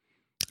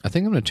 I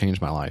think I'm going to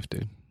change my life,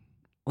 dude.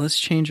 Let's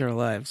change our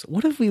lives.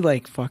 What if we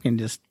like fucking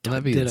just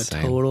did insane.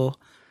 A total...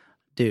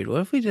 Dude,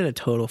 what if we did a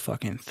total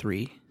fucking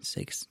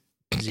 3-6-0?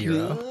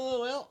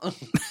 Well,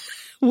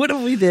 what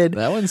if we did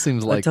that one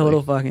seems like a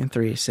total fucking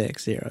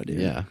 3-6-0,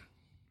 dude? Yeah.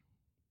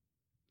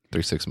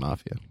 3-6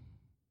 Mafia.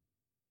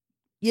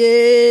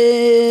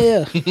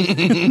 Yeah.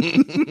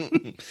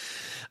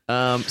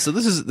 So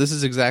this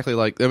is exactly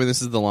like, I mean,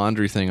 this is the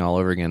laundry thing all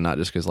over again, not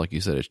just because, like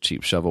you said, it's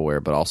cheap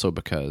shovelware, but also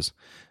because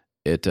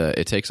it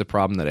takes a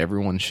problem that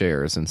everyone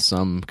shares in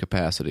some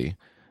capacity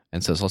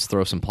and says, let's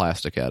throw some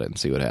plastic at it and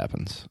see what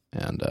happens.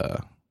 And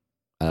I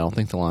don't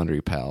think the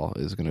Laundry Pal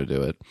is going to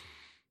do it.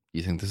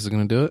 You think this is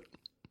going to do it?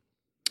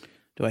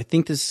 Do I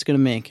think this is going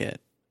to make it?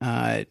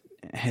 It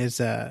has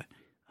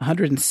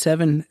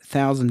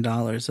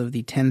 $107,000 of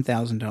the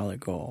 $10,000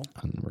 goal.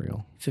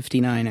 Unreal.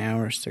 59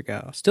 hours to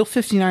go. Still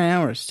 59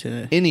 hours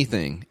to...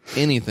 Anything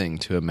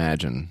to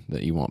imagine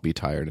that you won't be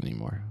tired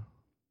anymore.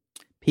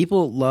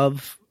 People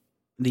love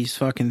these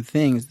fucking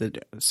things that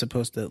are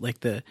supposed to,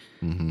 like the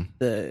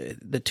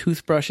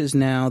toothbrushes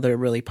now that are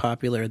really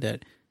popular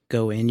that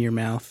go in your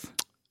mouth.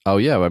 Oh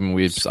yeah, I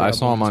mean I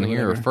saw them on or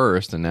here whatever.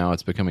 first, and now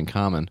it's becoming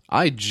common.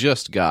 I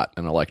just got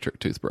an electric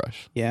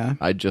toothbrush. Yeah,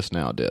 I just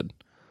now did.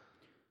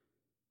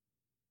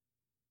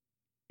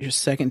 your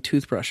second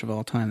toothbrush of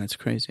all time. That's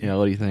crazy. Yeah,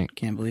 what do you think?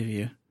 Can't believe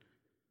you.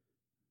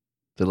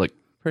 They look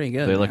Pretty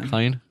good. they man. look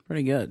clean.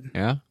 Pretty good.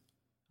 Yeah.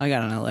 I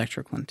got an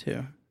electric one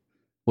too.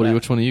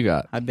 Which one do you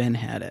got? I've been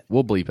had it.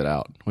 We'll bleep it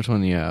out. Which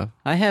one do you have?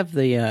 I have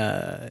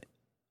the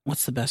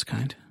what's the best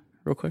kind?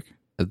 Real quick.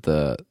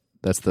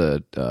 That's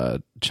the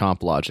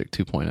Chomp Logic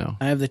 2.0.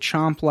 I have the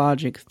Chomp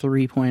Logic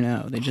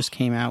 3.0. They just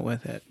came out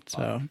with it.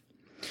 So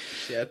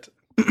Shit.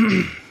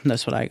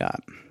 that's what I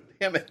got.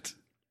 Damn it.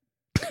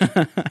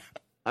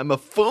 I'm a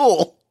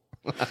fool.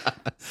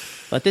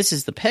 But this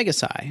is the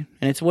Pegasi,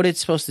 and it's what it's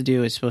supposed to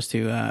do. It's supposed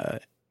to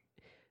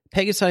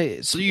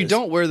Pegasi. So you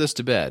don't wear this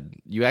to bed.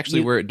 You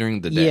actually wear it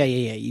during the day.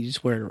 Yeah. You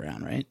just wear it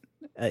around, right?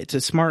 It's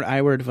a smart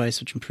eyewear device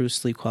which improves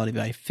sleep quality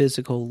by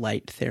physical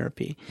light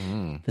therapy.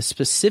 The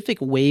specific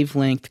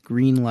wavelength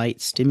green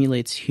light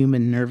stimulates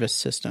human nervous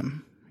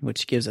system,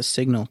 which gives a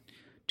signal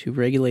to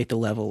regulate the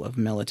level of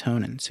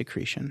melatonin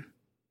secretion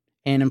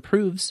and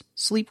improves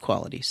sleep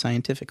quality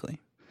scientifically.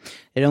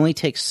 It only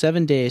takes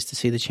 7 days to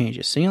see the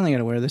changes, so you only got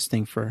to wear this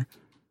thing for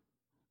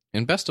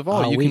And best of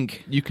all, a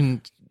week. you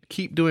can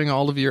keep doing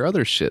all of your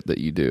other shit that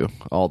you do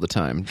all the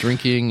time.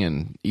 Drinking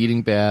and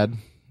eating bad,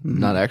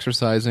 not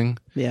exercising.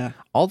 Yeah.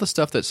 All the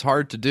stuff that's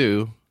hard to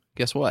do,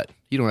 guess what?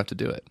 You don't have to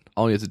do it.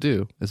 All you have to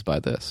do is buy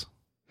this.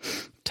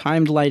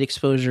 Timed light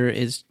exposure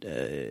is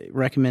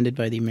recommended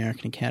by the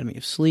American Academy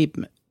of Sleep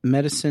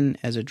Medicine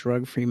as a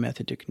drug-free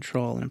method to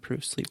control and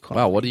improve sleep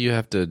quality. Wow, what do you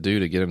have to do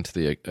to get into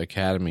the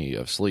Academy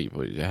of Sleep?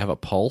 Do you have a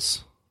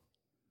pulse?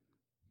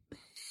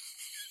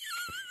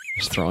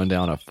 Just throwing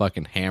down a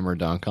fucking hammer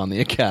dunk on the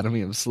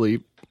Academy of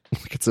Sleep.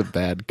 Like it's a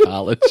bad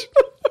college.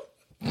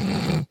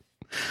 It's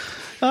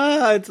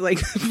like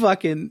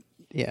fucking,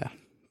 the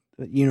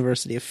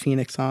University of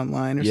Phoenix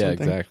Online or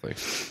something. Yeah, exactly.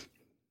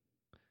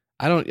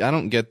 I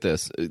don't get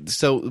this.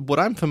 So what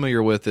I'm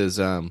familiar with is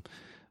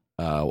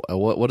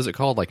what is it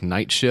called? Like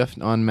Night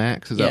Shift on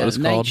Macs? Is that what it's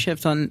Night called?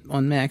 Shift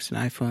on Macs and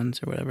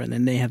iPhones or whatever. And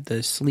then they have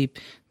the sleep.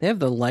 They have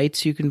the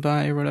lights you can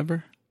buy or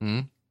whatever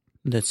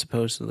that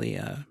supposedly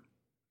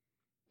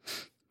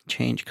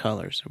change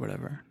colors or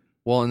whatever.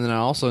 Well, and then I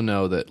also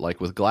know that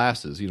like with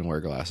glasses, you don't wear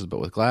glasses, but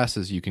with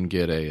glasses you can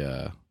get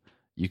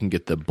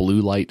the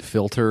blue light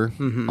filter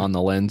on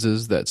the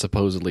lenses that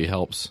supposedly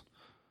helps,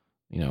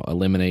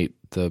 eliminate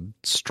the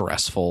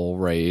stressful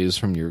rays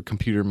from your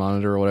computer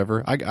monitor or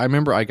whatever. I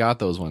remember I got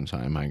those one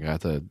time. I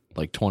got the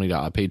like $20.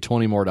 I paid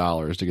 $20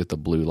 more to get the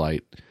blue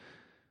light,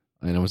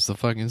 and it was the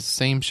fucking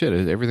same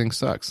shit. Everything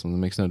sucks, and it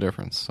makes no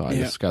difference. So I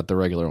just got the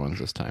regular ones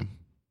this time.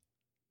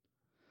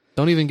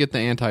 Don't even get the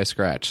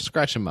anti-scratch.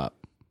 Scratch them up.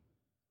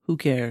 Who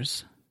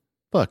cares?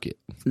 Fuck it.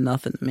 It's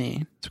nothing to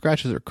me.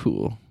 Scratches are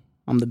cool.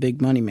 I'm the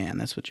big money man.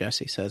 That's what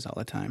Jesse says all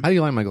the time. How do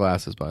you like my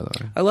glasses, by the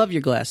way? I love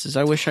your glasses.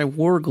 I wish I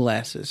wore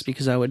glasses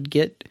because I would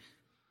get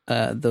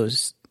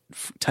those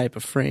type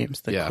of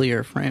frames, the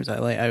clear frames. I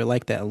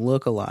like that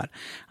look a lot.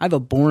 I have a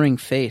boring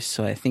face,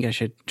 so I think I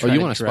should try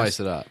you want to spice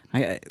it up.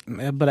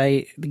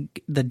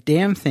 The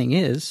damn thing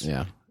is,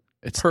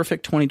 it's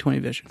perfect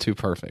 20/20 vision. Too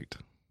perfect.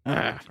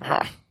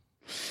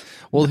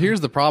 Well,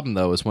 here's the problem,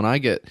 though, is when I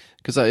get,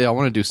 because I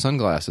want to do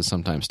sunglasses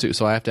sometimes, too,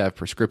 so I have to have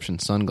prescription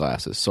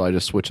sunglasses, so I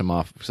just switch them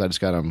off, because I just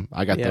got them,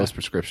 I got those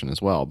prescription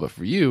as well, but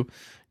for you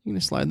can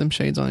just slide them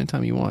shades on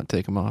anytime you want,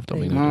 take them off,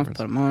 don't make no difference.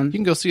 Put them on. You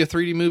can go see a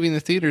 3D movie in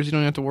the theaters, you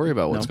don't have to worry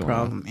about what's going on.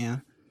 No problem, yeah.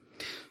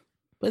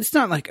 But it's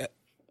not like,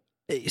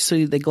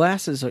 so the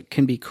glasses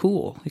can be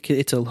cool.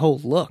 It's a whole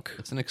look.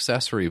 It's an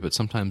accessory, but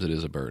sometimes it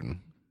is a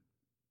burden.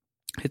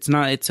 It's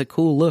not. It's a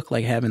cool look,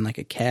 like having like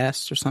a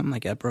cast or something.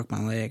 Like I broke my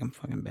leg. I'm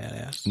fucking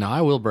badass. No, I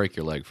will break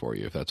your leg for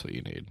you if that's what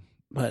you need.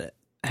 But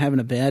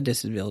having a bad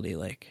disability,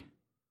 like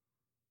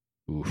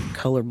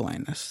color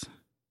blindness.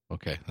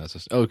 Okay, that's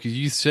just. Oh, because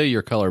you say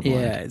you're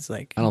colorblind. Yeah, it's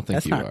like I don't think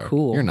that's you not are.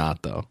 Cool. You're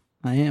not though.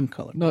 I am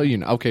colorblind. No, you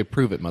know. Okay,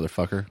 prove it,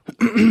 motherfucker.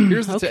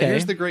 Here's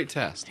the great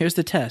test. Here's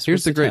the test.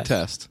 Here's the great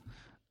test.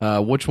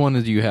 Which one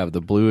do you have?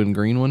 The blue and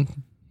green one,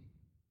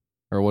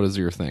 or what is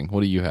your thing?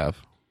 What do you have?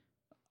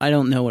 I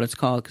don't know what it's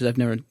called because I've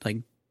never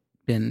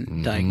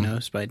been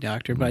diagnosed by a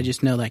doctor, but I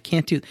just know that I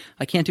can't do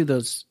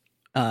those.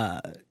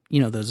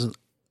 Those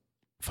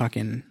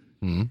fucking.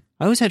 I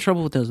always had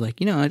trouble with those,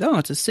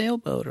 it's a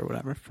sailboat or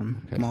whatever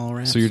from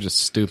Mallrats. So you're just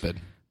stupid.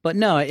 But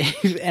no,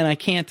 and I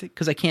can't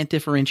because I can't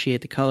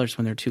differentiate the colors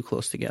when they're too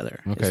close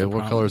together. Okay,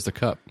 what color is the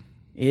cup?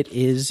 It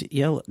is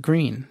yellow,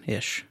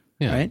 greenish.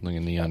 Yeah, right? like a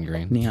neon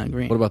green. Neon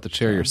green. What about the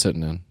chair you're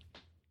sitting in?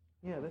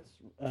 Yeah, that's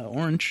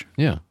orange.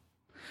 Yeah.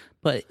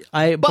 But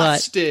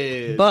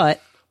busted.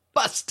 But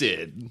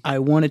busted. I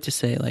wanted to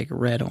say like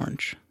red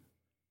orange.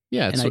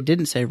 Yeah, and I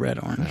didn't say red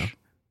orange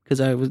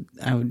because I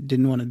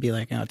didn't want to be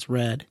like, oh, it's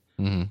red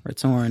or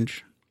it's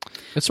orange.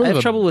 It's sort I of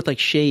have trouble with like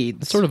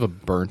shades. It's sort of a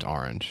burnt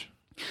orange.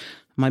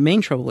 My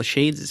main trouble with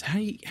shades is how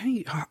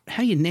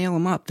you nail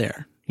them up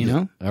there, you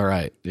know? All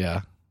right,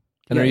 yeah.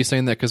 And Yeah. are you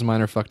saying that because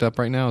mine are fucked up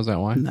right now? Is that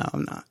why? No,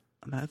 I'm not.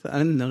 I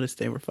didn't notice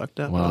they were fucked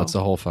up. Well, at it's a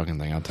all. whole fucking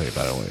thing. I'll tell you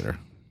about it later.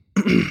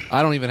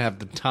 I don't even have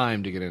the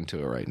time to get into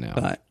it right now.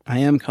 But I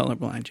am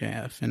colorblind,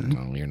 JF, and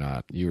No, you're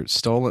not. You're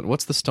stolen.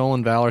 What's the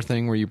stolen valor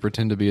thing where you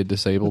pretend to be a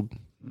disabled?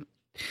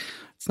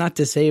 it's not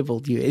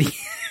disabled, you idiot.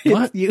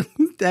 What?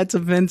 That's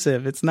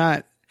offensive. It's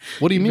not.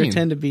 What do you mean?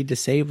 Pretend to be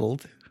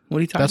disabled. What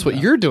are you talking That's about?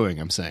 what you're doing,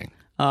 I'm saying.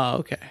 Oh,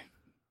 okay.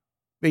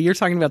 But you're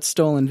talking about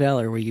stolen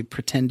valor, where you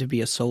pretend to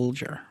be a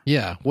soldier.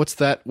 Yeah. What's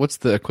that? What's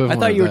the I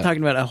equivalent thought of you were that?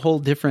 talking about a whole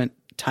different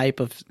type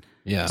of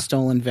Yeah.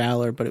 stolen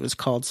valor, but it was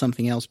called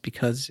something else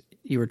because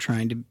you were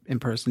trying to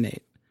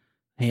impersonate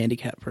a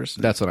handicapped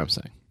person. That's what I'm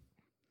saying.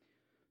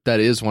 That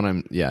is what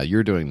I'm... Yeah,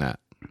 you're doing that.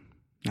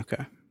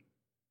 Okay.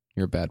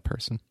 You're a bad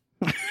person.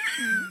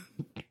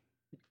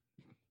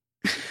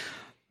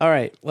 All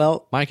right.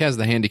 Well, Mike has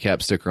the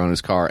handicap sticker on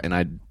his car, and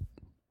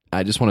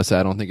I just want to say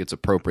I don't think it's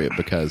appropriate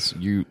because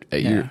you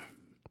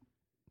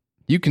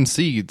can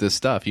see the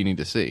stuff you need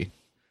to see.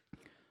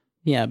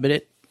 yeah, but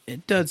it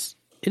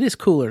is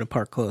cooler to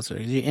park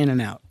closer. You're in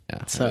and out.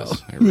 Yeah, it So is. It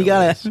you really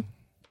gotta, is.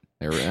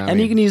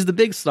 and you can use the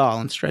big stall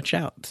and stretch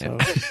out. So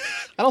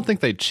I don't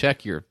think they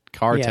check your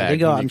car yeah, tag. they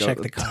go when out you and go check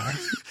to the car.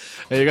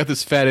 Hey, you got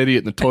this fat idiot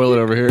in the toilet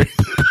over here.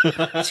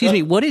 Excuse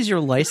me, what is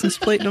your license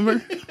plate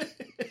number?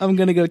 I'm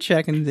gonna go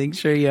check and make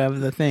sure you have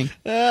the thing.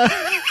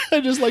 I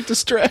just like to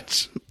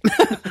stretch.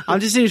 I'm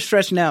just here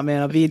stretching out,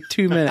 man. I'll be in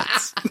 2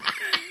 minutes.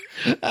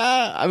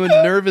 I'm a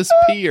nervous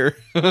peer.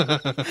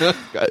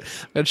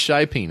 got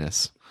shy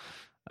penis.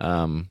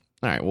 All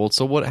right. Well,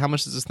 so what? How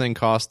much does this thing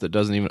cost? That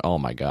doesn't even. Oh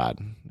my god!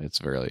 It's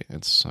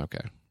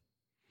okay.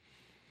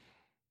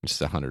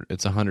 It's 100.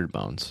 It's 100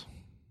 bones.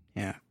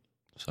 Yeah,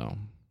 So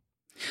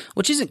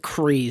which isn't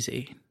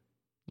crazy,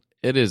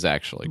 it is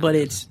actually. but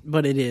crazy.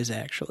 it is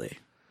actually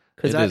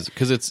It is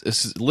because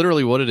it's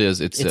literally what it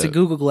is. It's a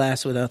Google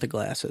Glass without the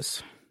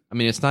glasses. I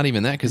mean, it's not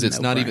even that because it's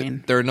No not brain.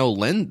 even. There are no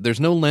There's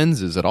no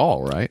lenses at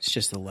all, right? It's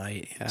just the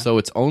light. Yeah. So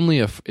it's only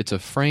it's a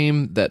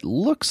frame that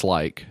looks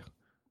like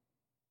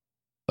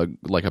a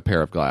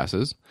pair of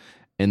glasses,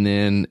 and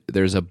then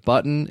there's a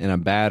button and a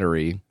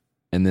battery,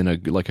 and then a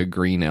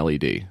green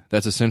LED.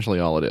 That's essentially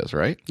all it is,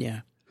 right?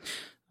 yeah,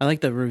 I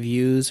like the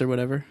reviews or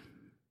whatever.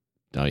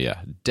 Oh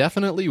yeah,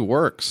 definitely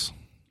works.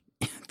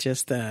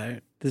 Just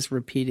this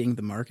repeating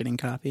the marketing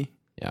copy.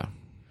 Yeah,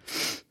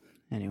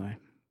 Anyway,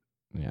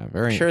 yeah,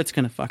 very. I'm sure it's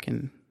gonna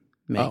fucking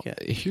make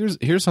it.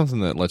 Here's something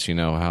that lets you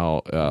know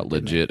how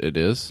legit it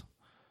is.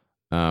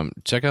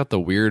 Check out the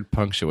weird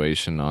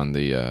punctuation on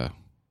the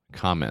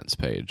comments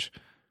page,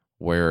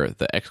 where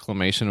the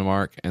exclamation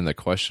mark and the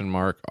question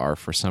mark are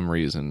for some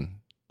reason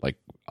like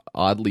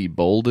oddly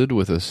bolded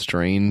with a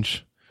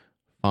strange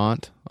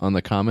font on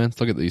the comments.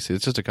 Look at these.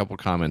 It's just a couple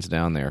comments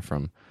down there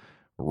from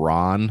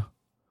Ron.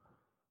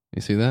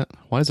 You see that?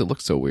 Why does it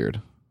look so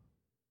weird?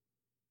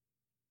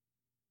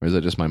 Or is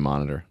that just my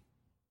monitor?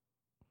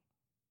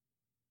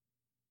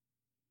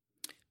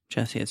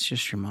 Jesse, it's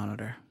just your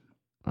monitor.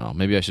 Oh,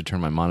 maybe I should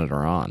turn my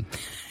monitor on.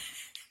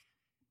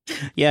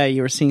 Yeah,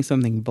 you were seeing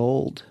something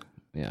bold.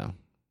 Yeah.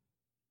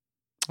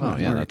 Oh,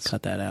 yeah. Let's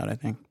cut that out, I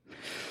think.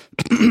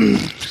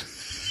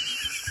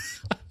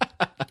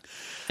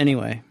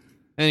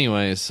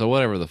 Anyway, so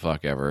whatever the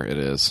fuck ever it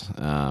is,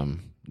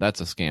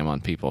 that's a scam on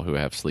people who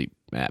have sleep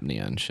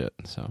apnea and shit.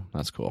 So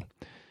that's cool.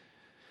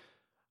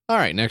 All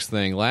right,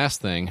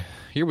 last thing.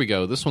 Here we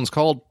go. This one's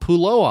called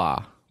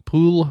Puloha.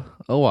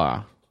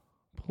 Puloha.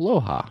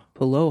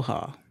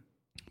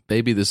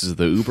 Baby, this is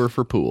the Uber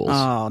for pools.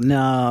 Oh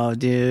no,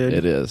 dude!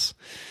 It is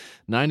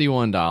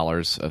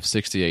 $91 of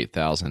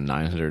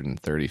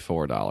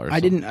 $68,934. I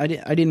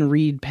didn't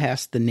read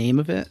past the name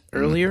of it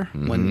earlier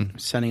when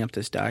setting up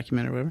this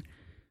document or whatever.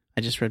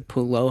 I just read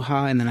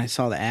Puloha, and then I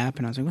saw the app,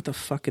 and I was like, "What the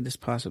fuck could this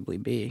possibly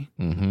be?"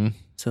 Mm-hmm.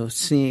 So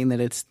seeing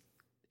that it's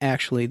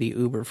actually the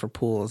Uber for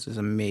pools is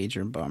a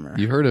major bummer.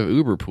 You heard of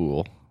Uber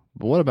Pool,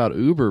 but what about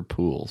Uber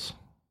Pools?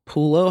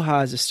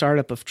 Puloha is a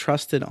startup of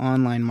trusted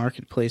online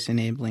marketplace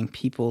enabling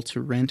people to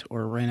rent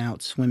or rent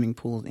out swimming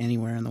pools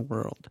anywhere in the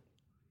world.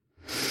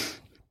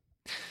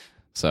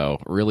 So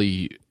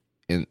really,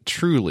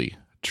 truly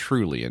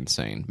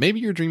insane. Maybe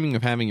you're dreaming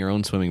of having your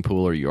own swimming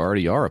pool, or you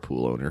already are a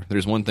pool owner.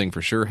 There's one thing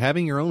for sure: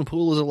 having your own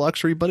pool is a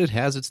luxury, but it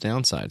has its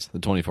downsides. The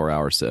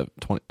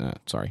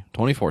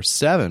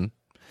 24/7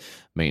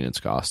 maintenance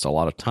costs a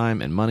lot of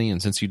time and money,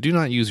 and since you do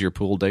not use your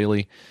pool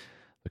daily,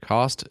 the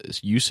cost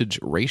usage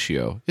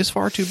ratio is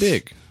far too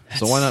big.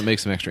 So why not make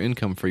some extra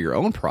income for your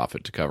own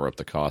profit to cover up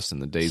the cost in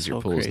the days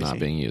your pool is not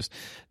being used?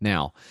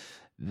 Now,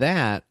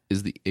 that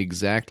is the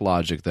exact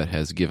logic that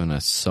has given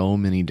us so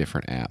many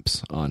different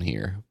apps on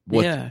here.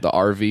 The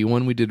RV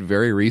one we did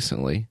very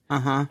recently.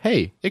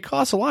 Hey, it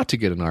costs a lot to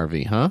get an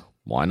RV, huh?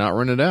 Why not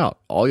rent it out?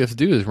 All you have to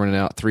do is rent it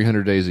out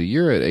 300 days a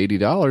year at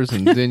 $80,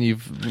 and then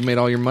you've made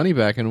all your money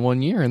back in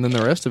 1 year, and then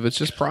the rest of it's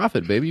just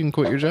profit, baby. You can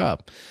quit your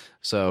job.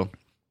 So,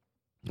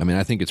 I mean,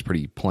 I think it's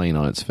pretty plain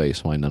on its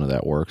face why none of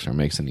that works or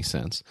makes any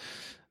sense.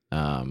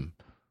 I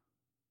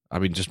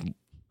mean, just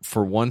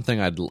for one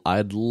thing,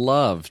 I'd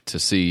love to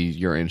see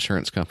your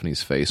insurance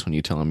company's face when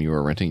you tell them you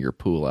were renting your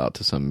pool out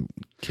to some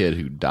kid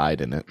who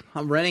died in it.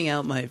 I'm renting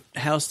out my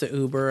house to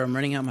Uber. I'm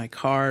renting out my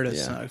car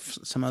to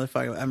some other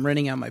fucking. I'm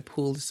renting out my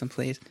pool to some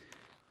place.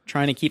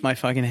 Trying to keep my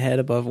fucking head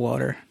above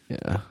water.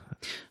 Yeah.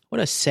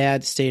 What a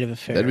sad state of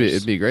affairs.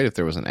 It'd be great if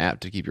there was an app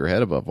to keep your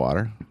head above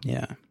water.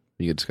 Yeah.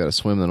 You just got to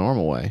swim the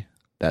normal way.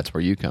 That's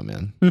where you come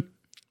in.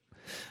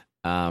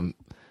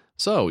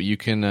 So you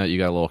can you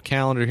got a little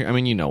calendar here. I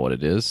mean, you know what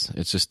it is.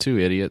 It's just two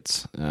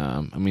idiots.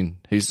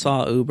 He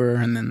saw Uber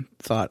and then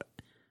thought,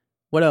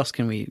 what else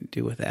can we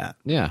do with that?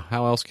 Yeah,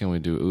 how else can we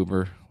do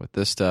Uber with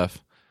this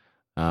stuff?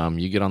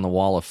 You get on the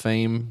wall of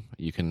fame.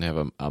 You can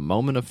have a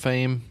moment of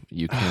fame.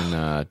 You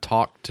can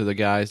talk to the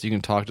guys. You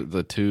can talk to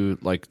the two,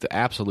 like the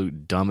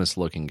absolute dumbest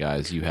looking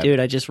guys you have. Dude,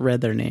 I just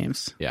read their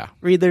names. Yeah.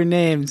 Read their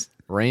names.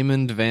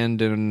 Raymond van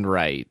den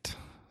Rijt.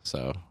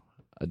 So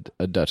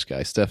a Dutch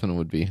guy. Stefan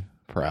would be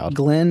proud.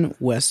 Glenn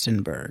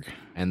Westenberg.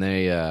 And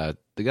they got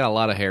a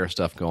lot of hair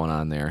stuff going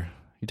on there.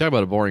 You talk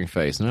about a boring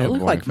face. They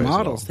look like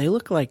models. They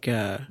look like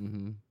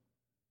who's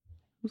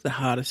the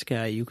hottest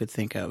guy you could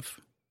think of?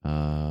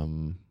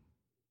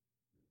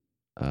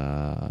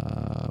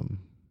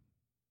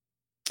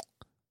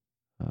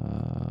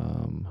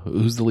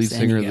 Who's the lead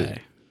singer?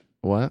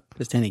 What?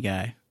 Just any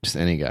guy. Just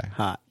any guy.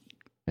 Hot.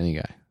 Any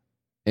guy.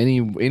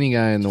 Any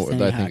guy in the world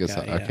that I think is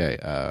guy, okay.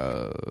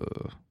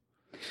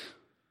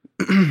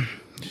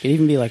 Could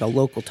even be like a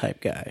local type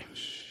guy.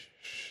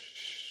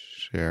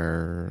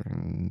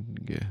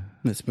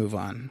 Let's move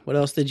on. What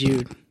else did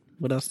you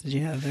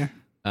have there?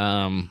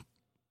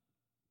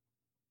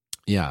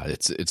 Yeah,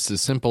 it's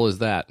as simple as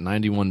that.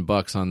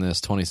 $91 on this,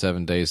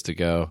 27 days to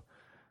go.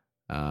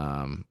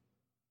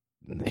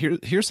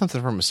 Here's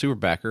something from a super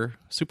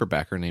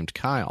backer named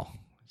Kyle.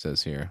 It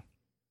says here.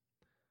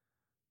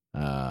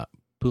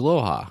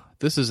 Puloha,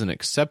 this is an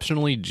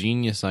exceptionally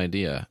genius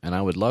idea, and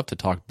I would love to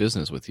talk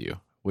business with you,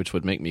 which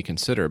would make me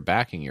consider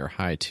backing your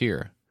high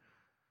tier.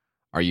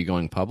 Are you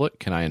going public?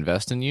 Can I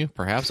invest in you?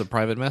 Perhaps a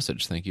private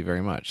message. Thank you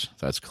very much.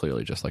 That's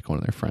clearly just like one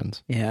of their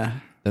friends. Yeah.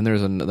 Then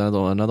there's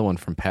another one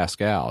from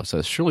Pascal. It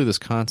says, surely this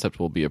concept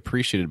will be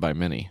appreciated by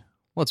many.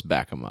 Let's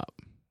back them up.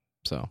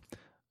 So,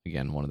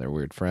 again, one of their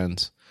weird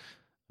friends.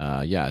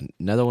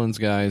 Netherlands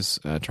guys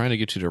trying to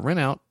get you to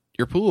rent out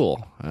your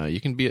pool. You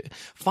can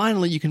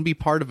be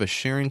part of a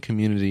sharing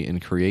community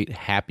and create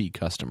happy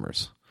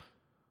customers.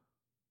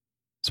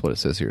 That's what it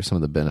says here. Some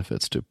of the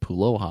benefits to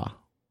Puloha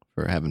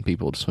for having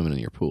people swimming in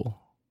your pool.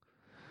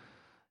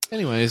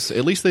 Anyways,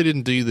 at least they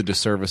didn't do you the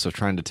disservice of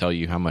trying to tell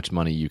you how much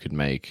money you could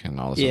make and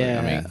all this. Yeah,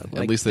 I mean,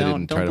 at least they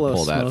didn't try to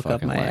pull that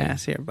fucking up my leg.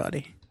 ass here,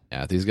 buddy.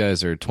 Yeah, these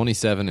guys are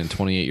 27 and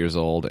 28 years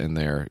old, and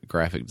they're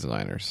graphic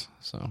designers.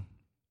 So,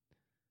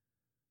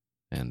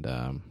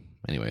 and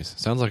anyways,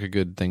 sounds like a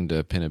good thing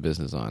to pin a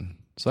business on.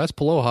 So that's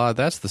Puloha.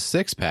 That's the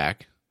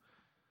 6-pack.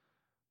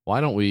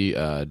 Why don't we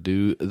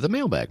do the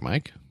mailbag,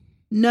 Mike?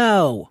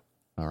 No.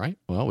 All right.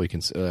 Well, we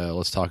can.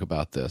 Let's talk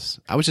about this.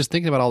 I was just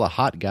thinking about all the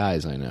hot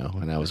guys I know,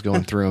 and I was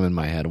going through them in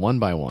my head one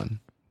by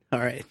one. All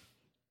right.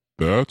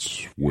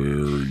 That's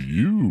where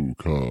you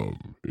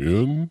come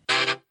in.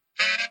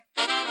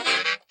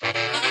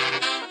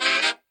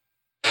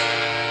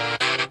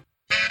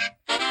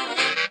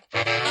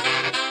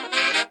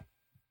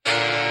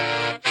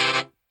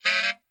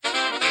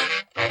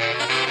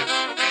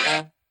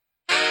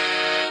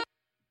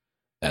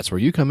 That's where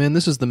you come in.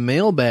 This is the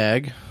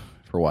mailbag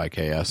for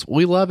YKS.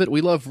 We love it.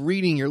 We love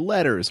reading your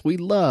letters. We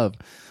love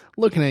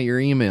looking at your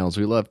emails.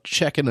 We love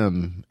checking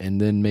them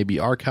and then maybe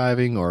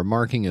archiving or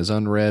marking as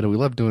unread. We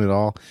love doing it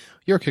all.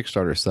 Your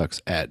Kickstarter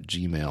sucks at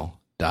gmail.com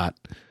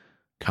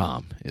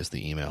is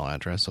the email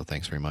address. So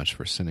thanks very much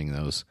for sending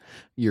those.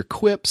 Your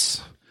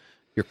quips,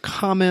 your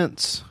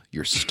comments,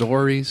 your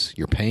stories,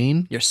 your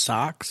pain. Your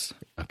socks.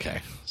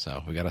 Okay.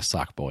 So we got a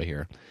sock boy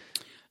here.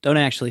 Don't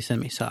actually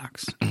send me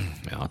socks.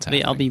 No,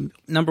 I'll be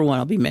number one.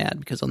 I'll be mad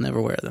because I'll never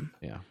wear them.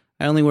 Yeah.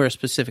 I only wear a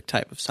specific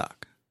type of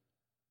sock.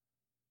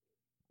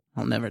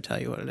 I'll never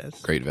tell you what it is.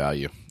 Great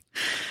value.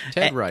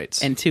 Ted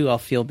writes. And 2, I'll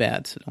feel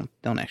bad, so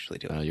don't actually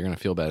do it. You're going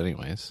to feel bad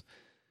anyways.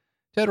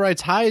 Ted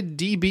writes, hi,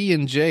 DB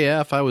and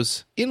JF. I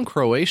was in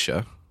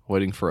Croatia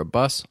waiting for a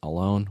bus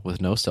alone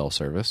with no cell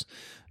service.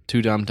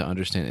 Too dumb to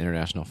understand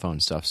international phone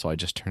stuff, so I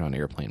just turned on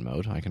airplane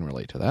mode. I can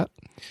relate to that.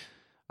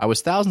 I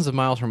was thousands of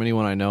miles from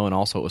anyone I know, and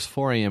also it was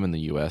 4 a.m. in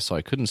the U.S., so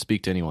I couldn't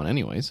speak to anyone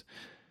anyways.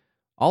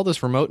 All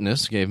this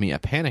remoteness gave me a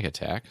panic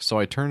attack, so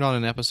I turned on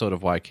an episode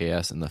of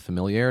YKS, and the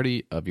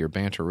familiarity of your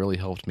banter really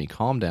helped me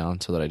calm down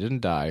so that I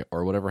didn't die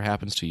or whatever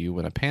happens to you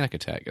when a panic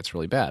attack gets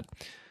really bad.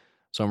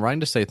 So I'm writing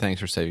to say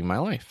thanks for saving my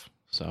life.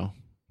 So,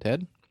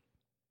 Ted,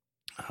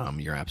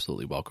 you're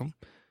absolutely welcome.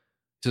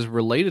 It says,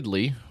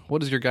 relatedly,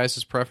 what is your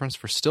guys' preference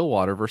for still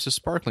water versus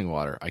sparkling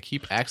water? I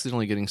keep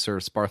accidentally getting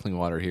served sparkling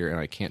water here, and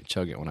I can't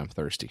chug it when I'm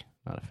thirsty.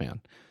 Not a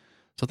fan.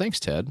 So thanks,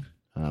 Ted.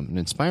 An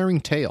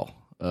inspiring tale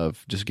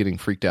of just getting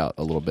freaked out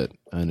a little bit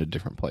in a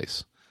different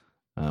place,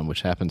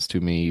 which happens to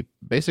me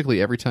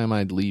basically every time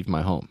I leave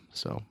my home.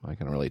 So I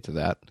can relate to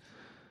that.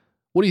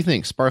 What do you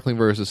think? Sparkling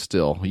versus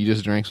still? You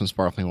just drank some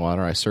sparkling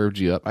water. I served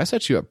you up. I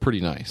set you up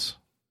pretty nice.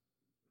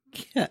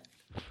 Yeah.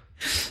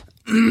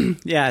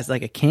 Yeah, it's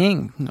like a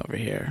king over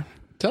here.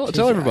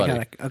 Tell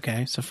everybody.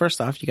 Okay, so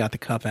first off, you got the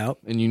cup out.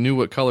 And you knew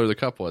what color the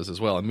cup was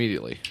as well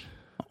immediately.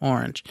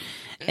 Orange.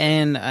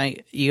 And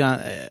you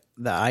got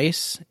the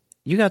ice.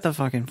 You got the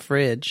fucking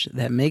fridge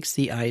that makes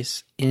the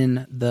ice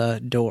in the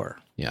door.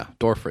 Yeah,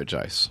 door fridge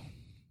ice.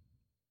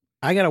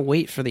 I gotta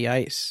wait for the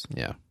ice.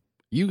 Yeah.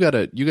 You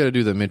gotta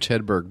do the Mitch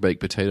Hedberg baked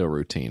potato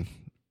routine.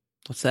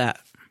 What's that?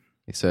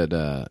 He said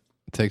it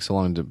takes so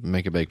long to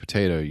make a baked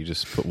potato, you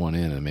just put one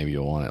in and maybe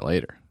you'll want it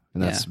later.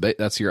 And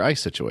that's your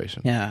ice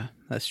situation. Yeah,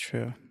 that's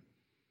true.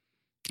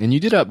 And you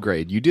did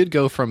upgrade. You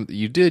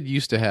did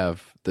used to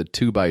have the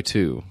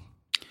 2x2.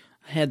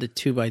 I had the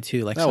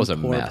 2x2 like that some was a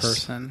poor mess.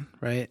 person,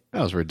 right?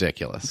 That was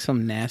ridiculous.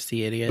 Some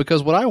nasty idiot.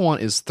 Because what I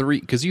want is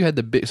 3, because you had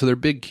the big, so they're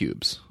big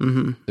cubes.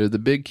 Mm-hmm. They're the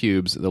big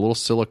cubes, the little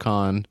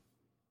silicone.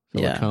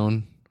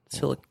 Silicone.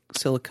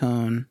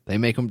 They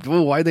make them.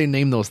 Well, why they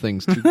name those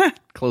things too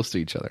close to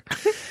each other?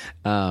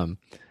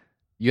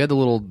 You had the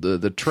little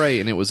the tray,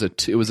 and it was at a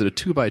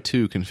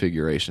 2x2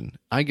 configuration.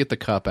 I get the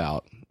cup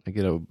out. I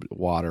get a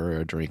water or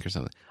a drink or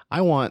something.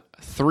 I want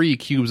 3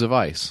 cubes of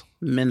ice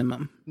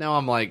minimum. Now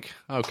I'm like,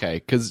 okay,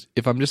 because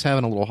if I'm just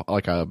having a little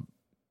like a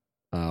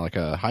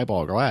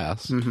highball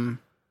glass, mm-hmm.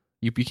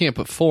 you can't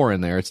put 4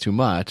 in there. It's too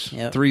much.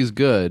 Yep. 3's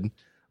good.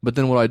 But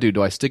then what do?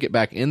 Do I stick it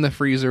back in the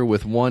freezer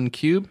with 1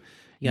 cube?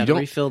 You got to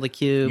refill the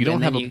cube. You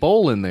don't have a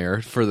bowl in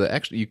there for the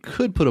extra. You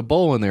could put a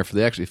bowl in there for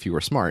the extra if you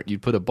were smart.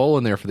 You'd put a bowl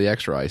in there for the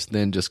extra ice,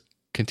 then just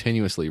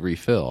continuously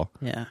refill.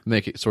 Yeah.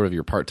 Make it sort of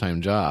your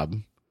part-time job.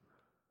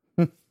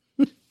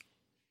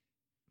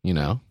 You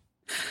know?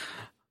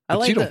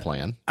 But you don't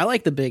plan. I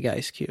like the big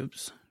ice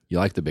cubes. You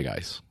like the big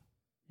ice.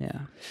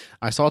 Yeah.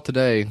 I saw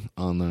today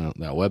on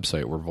that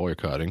website we're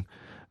boycotting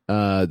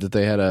that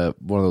they had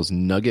one of those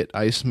nugget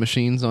ice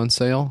machines on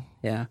sale.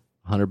 Yeah.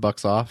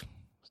 $100 off.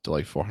 Still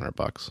like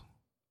 $400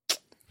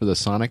 for the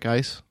Sonic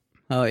ice.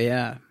 Oh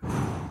yeah.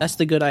 That's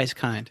the good ice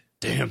kind.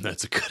 Damn,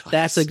 that's a good ice.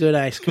 That's a good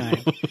ice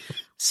kind.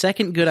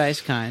 Second good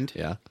ice kind.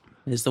 Yeah.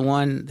 Is the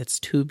one that's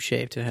tube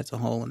shaped. It has a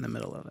hole in the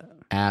middle of it.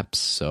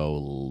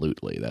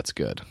 Absolutely. That's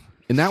good.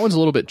 And that one's a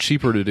little bit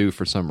cheaper to do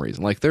for some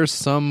reason. Like there's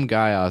some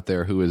guy out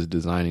there who is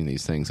designing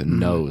these things and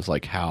knows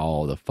like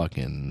how the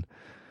fucking.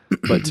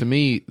 But to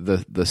me,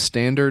 the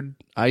standard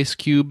ice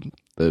cube,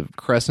 the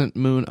crescent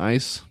moon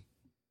ice.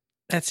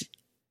 That's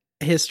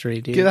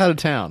history, dude. Get out of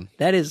town.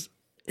 That is.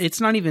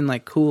 It's not even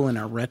like cool in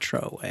a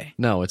retro way.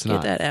 No, it's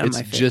not. Get that out of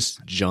my face. It's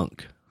just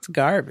junk. It's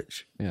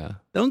garbage. Yeah.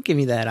 Don't give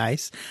me that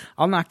ice.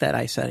 I'll knock that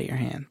ice out of your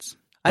hands.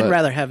 I'd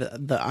rather have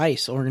the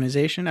ICE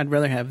organization. I'd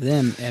rather have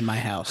them in my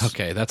house.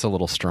 Okay, that's a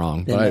little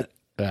strong. But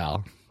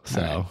well,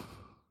 so right.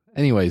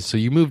 Anyways, so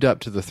you moved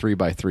up to the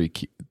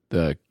 3x3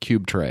 the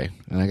cube tray,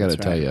 and I got to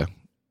tell you,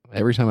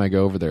 every time I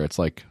go over there, it's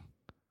like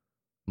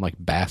I'm like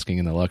basking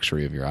in the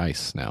luxury of your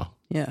ice now.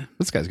 Yeah,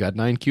 this guy's got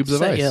 9 cubes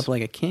of ice. Set you up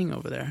like a king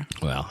over there.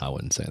 Well, I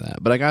wouldn't say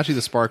that, but I got you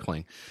the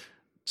sparkling.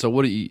 So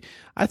what do you?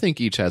 I think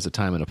each has a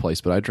time and a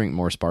place, but I drink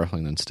more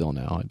sparkling than still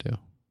now. I do.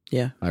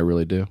 Yeah, I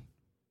really do.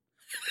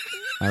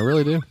 I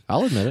really do.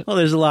 I'll admit it. Well,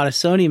 there's a lot of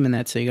sodium in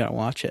that, so you got to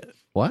watch it.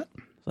 What?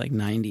 It's like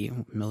 90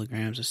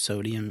 milligrams of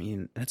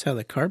sodium. That's how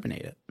they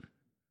carbonate it.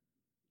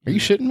 Are you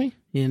shitting me?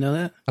 You know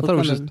that? I thought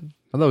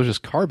it was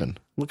just carbon.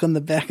 Look on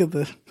the back of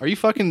the.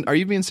 Are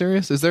you being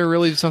serious? Is there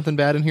really something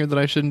bad in here that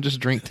I shouldn't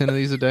just drink 10 of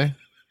these a day?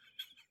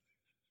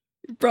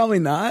 Probably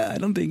not. I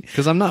don't think.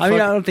 Because I'm not. I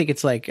don't think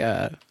it's like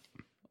a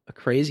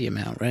crazy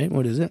amount, right?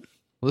 What is it?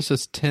 Well, this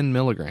is 10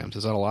 milligrams.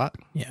 Is that a lot?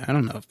 Yeah, I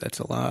don't know if that's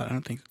a lot. I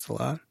don't think it's a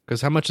lot.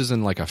 Because how much is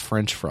in like a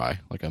French fry?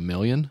 Like 1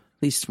 million?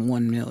 At least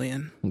 1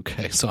 million.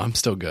 Okay, so I'm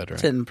still good, right?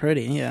 Sitting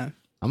pretty, yeah.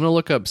 I'm going to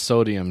look up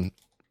sodium.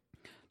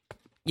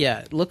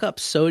 Yeah, look up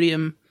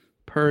sodium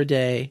per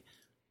day.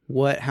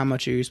 How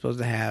much are you supposed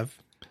to have?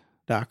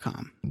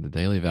 .com. The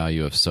daily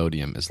value of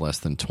sodium is less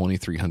than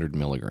 2,300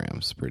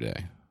 milligrams per day.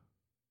 I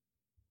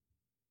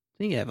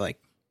think you have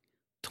like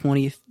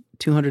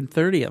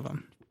 230 of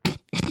them.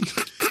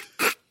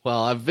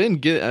 Well, I'm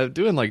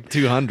doing like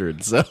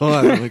 200, so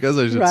because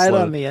I should right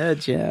on the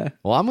edge, yeah.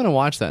 Well, I'm gonna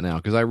watch that now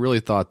because I really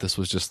thought this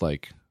was just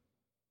like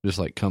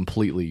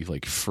completely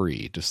like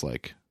free, just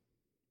like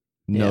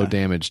no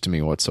damage to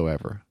me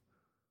whatsoever.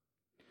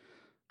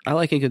 I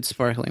like a good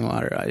sparkling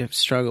water. I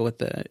struggle with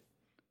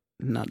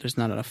there's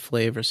not enough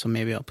flavor, so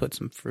maybe I'll put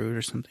some fruit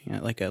or something,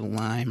 like a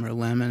lime or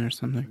lemon or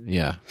something.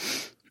 Yeah.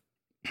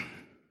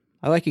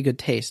 I like a good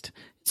taste.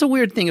 It's a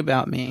weird thing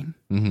about me.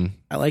 Mm-hmm.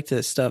 I like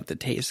the stuff that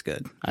tastes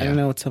good. I don't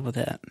know what's up with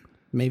that.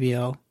 Maybe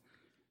I'll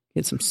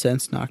get some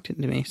sense knocked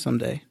into me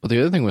someday. Well,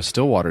 the other thing with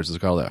still waters is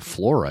it's got all that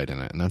fluoride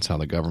in it, and that's how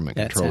the government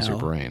controls your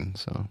brain.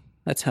 So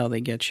that's how they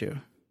get you.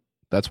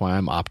 That's why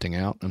I'm opting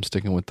out. I'm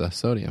sticking with the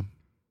sodium.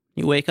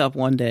 You wake up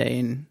one day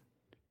and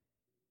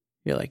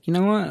you're like, you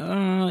know what?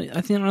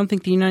 I don't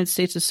think the United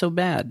States is so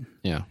bad.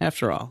 Yeah.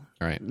 After all,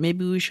 right?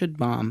 Maybe we should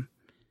bomb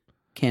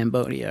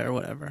Cambodia or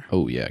whatever.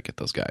 Oh yeah, get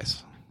those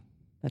guys.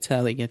 That's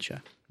how they get you.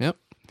 Yep.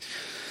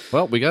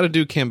 Well, we got to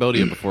do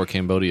Cambodia before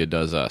Cambodia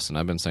does us, and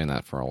I've been saying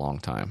that for a long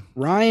time.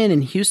 Ryan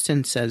in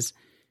Houston says,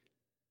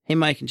 "Hey,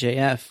 Mike and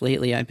JF,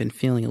 lately I've been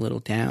feeling a little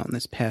down.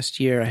 This past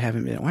year I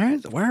haven't been...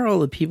 Why are all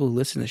the people who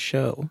listen to the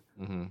show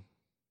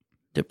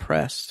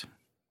depressed?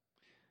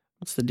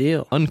 What's the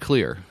deal?"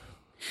 Unclear.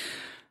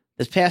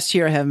 "This past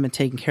year I haven't been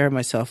taking care of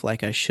myself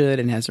like I should,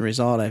 and as a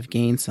result I've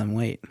gained some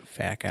weight."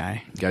 Fat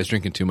guy. Guy's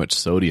drinking too much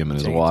sodium in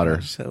his water.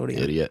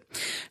 Sodium. Idiot.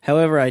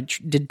 "However, I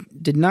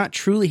did not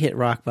truly hit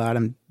rock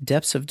bottom,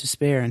 depths of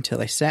despair, until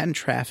I sat in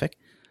traffic,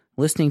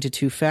 listening to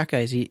two fat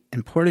guys eat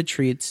imported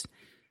treats,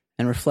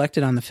 and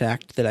reflected on the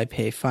fact that I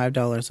pay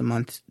 $5 a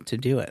month to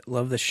do it.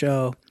 Love the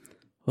show.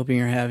 Hope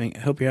you're having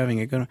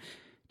a good one."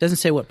 Doesn't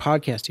say what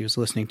podcast he was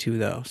listening to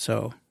though.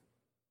 So,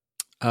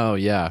 oh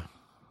yeah.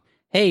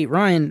 Hey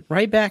Ryan,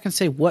 write back and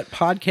say what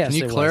podcast. Can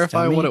you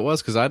clarify what it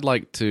was? Because I'd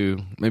like to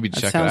maybe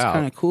check it out. Sounds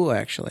kind of cool,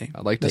 actually.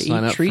 I'd like to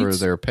sign up for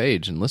their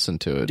page and listen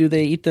to it. Do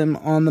they eat them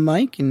on the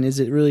mic? And is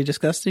it really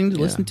disgusting to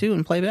listen to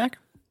and play back?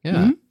 Yeah.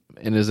 Mm-hmm.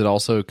 And is it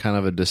also kind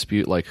of a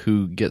dispute, like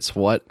who gets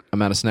what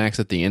amount of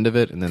snacks at the end of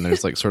it? And then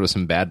there's like sort of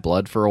some bad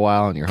blood for a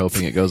while, and you're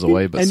hoping it goes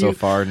away, but so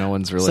far no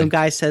one's really. Some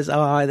guy says,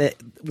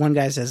 one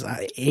guy says,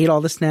 "I ate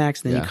all the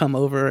snacks," and then you come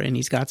over and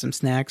he's got some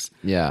snacks.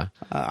 Yeah.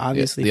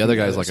 Obviously, the other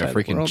guy's like a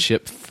freaking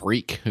chip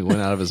freak who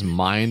went out of his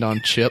mind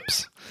on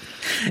chips,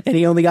 and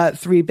he only got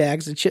 3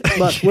 bags of chips.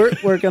 But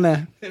we're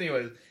gonna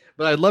anyways.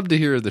 But I'd love to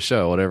hear the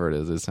show, whatever it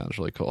is. It sounds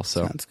really cool.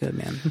 So sounds good,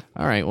 man.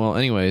 All right. Well,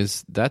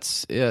 anyways,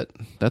 that's it.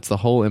 That's the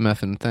whole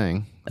MFN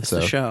thing. That's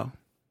the show.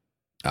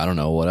 I don't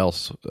know what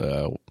else.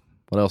 What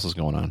else is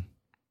going on?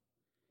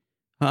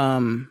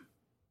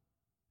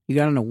 You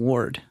got an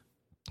award.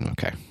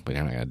 Okay, but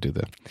you're not gonna do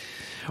that.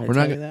 We're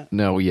not gonna.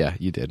 No, yeah,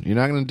 you did. You're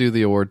not gonna do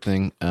the award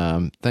thing.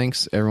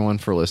 Thanks everyone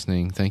for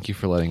listening. Thank you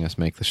for letting us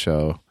make the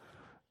show.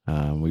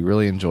 We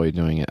really enjoy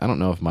doing it. I don't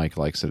know if Mike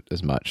likes it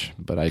as much,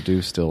 but I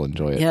do still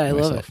enjoy it. Yeah, I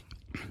love it.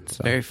 It's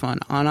very fun.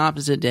 On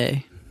opposite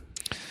day.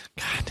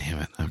 God damn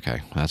it.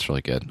 Okay, that's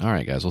really good. All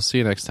right, guys. We'll see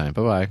you next time.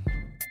 Bye-bye.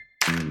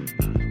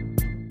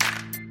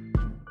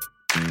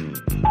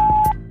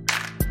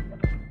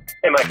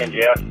 Hey, Mike and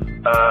Jeff.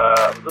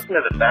 Listen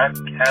to the back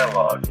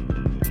catalog.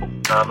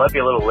 Might be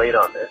a little late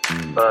on this,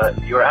 but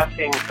you were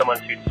asking someone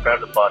to describe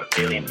the plot of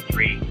Alien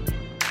 3.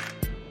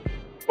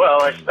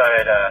 Well, I just thought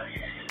I'd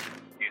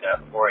do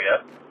that for you.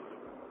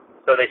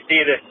 So they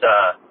see this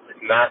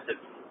massive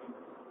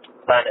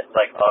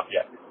planet-like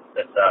object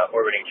that's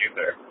orbiting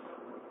Jupiter.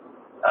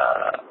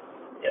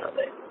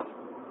 They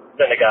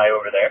send a guy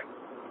over there.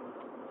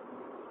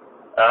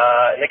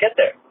 And they get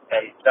there,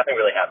 and nothing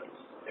really happens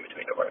in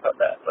between. Don't worry about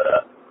that.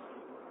 But,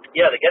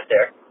 they get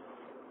there.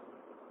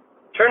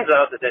 Turns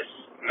out that this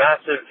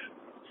massive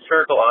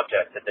spherical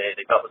object that they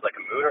thought was like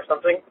a moon or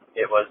something,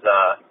 it was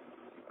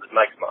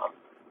Mike's mom.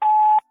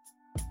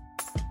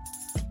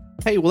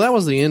 Hey, well, that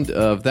was the end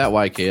of that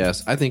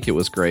YKS. I think it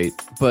was great,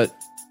 but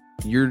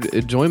your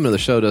enjoyment of the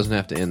show doesn't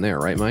have to end there,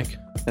 right, Mike?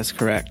 That's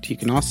correct. You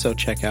can also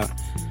check out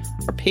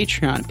our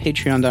Patreon,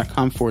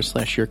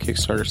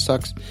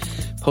 patreon.com/YourKickstarterSucks.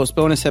 Post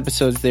bonus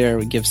episodes there.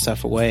 We give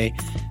stuff away.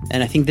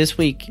 And I think this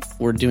week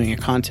we're doing a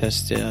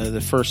contest.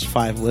 The first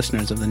 5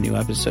 listeners of the new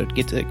episode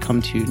get to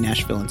come to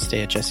Nashville and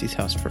stay at Jesse's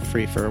house for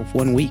free for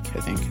 1 week,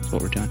 I think is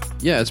what we're doing.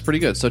 Yeah, it's pretty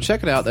good. So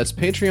check it out. That's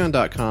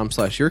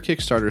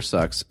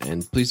patreon.com/YourKickstarterSucks.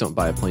 And please don't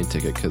buy a plane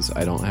ticket because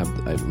I don't have...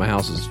 my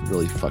house is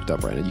really fucked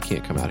up right now. You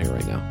can't come out here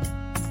right now.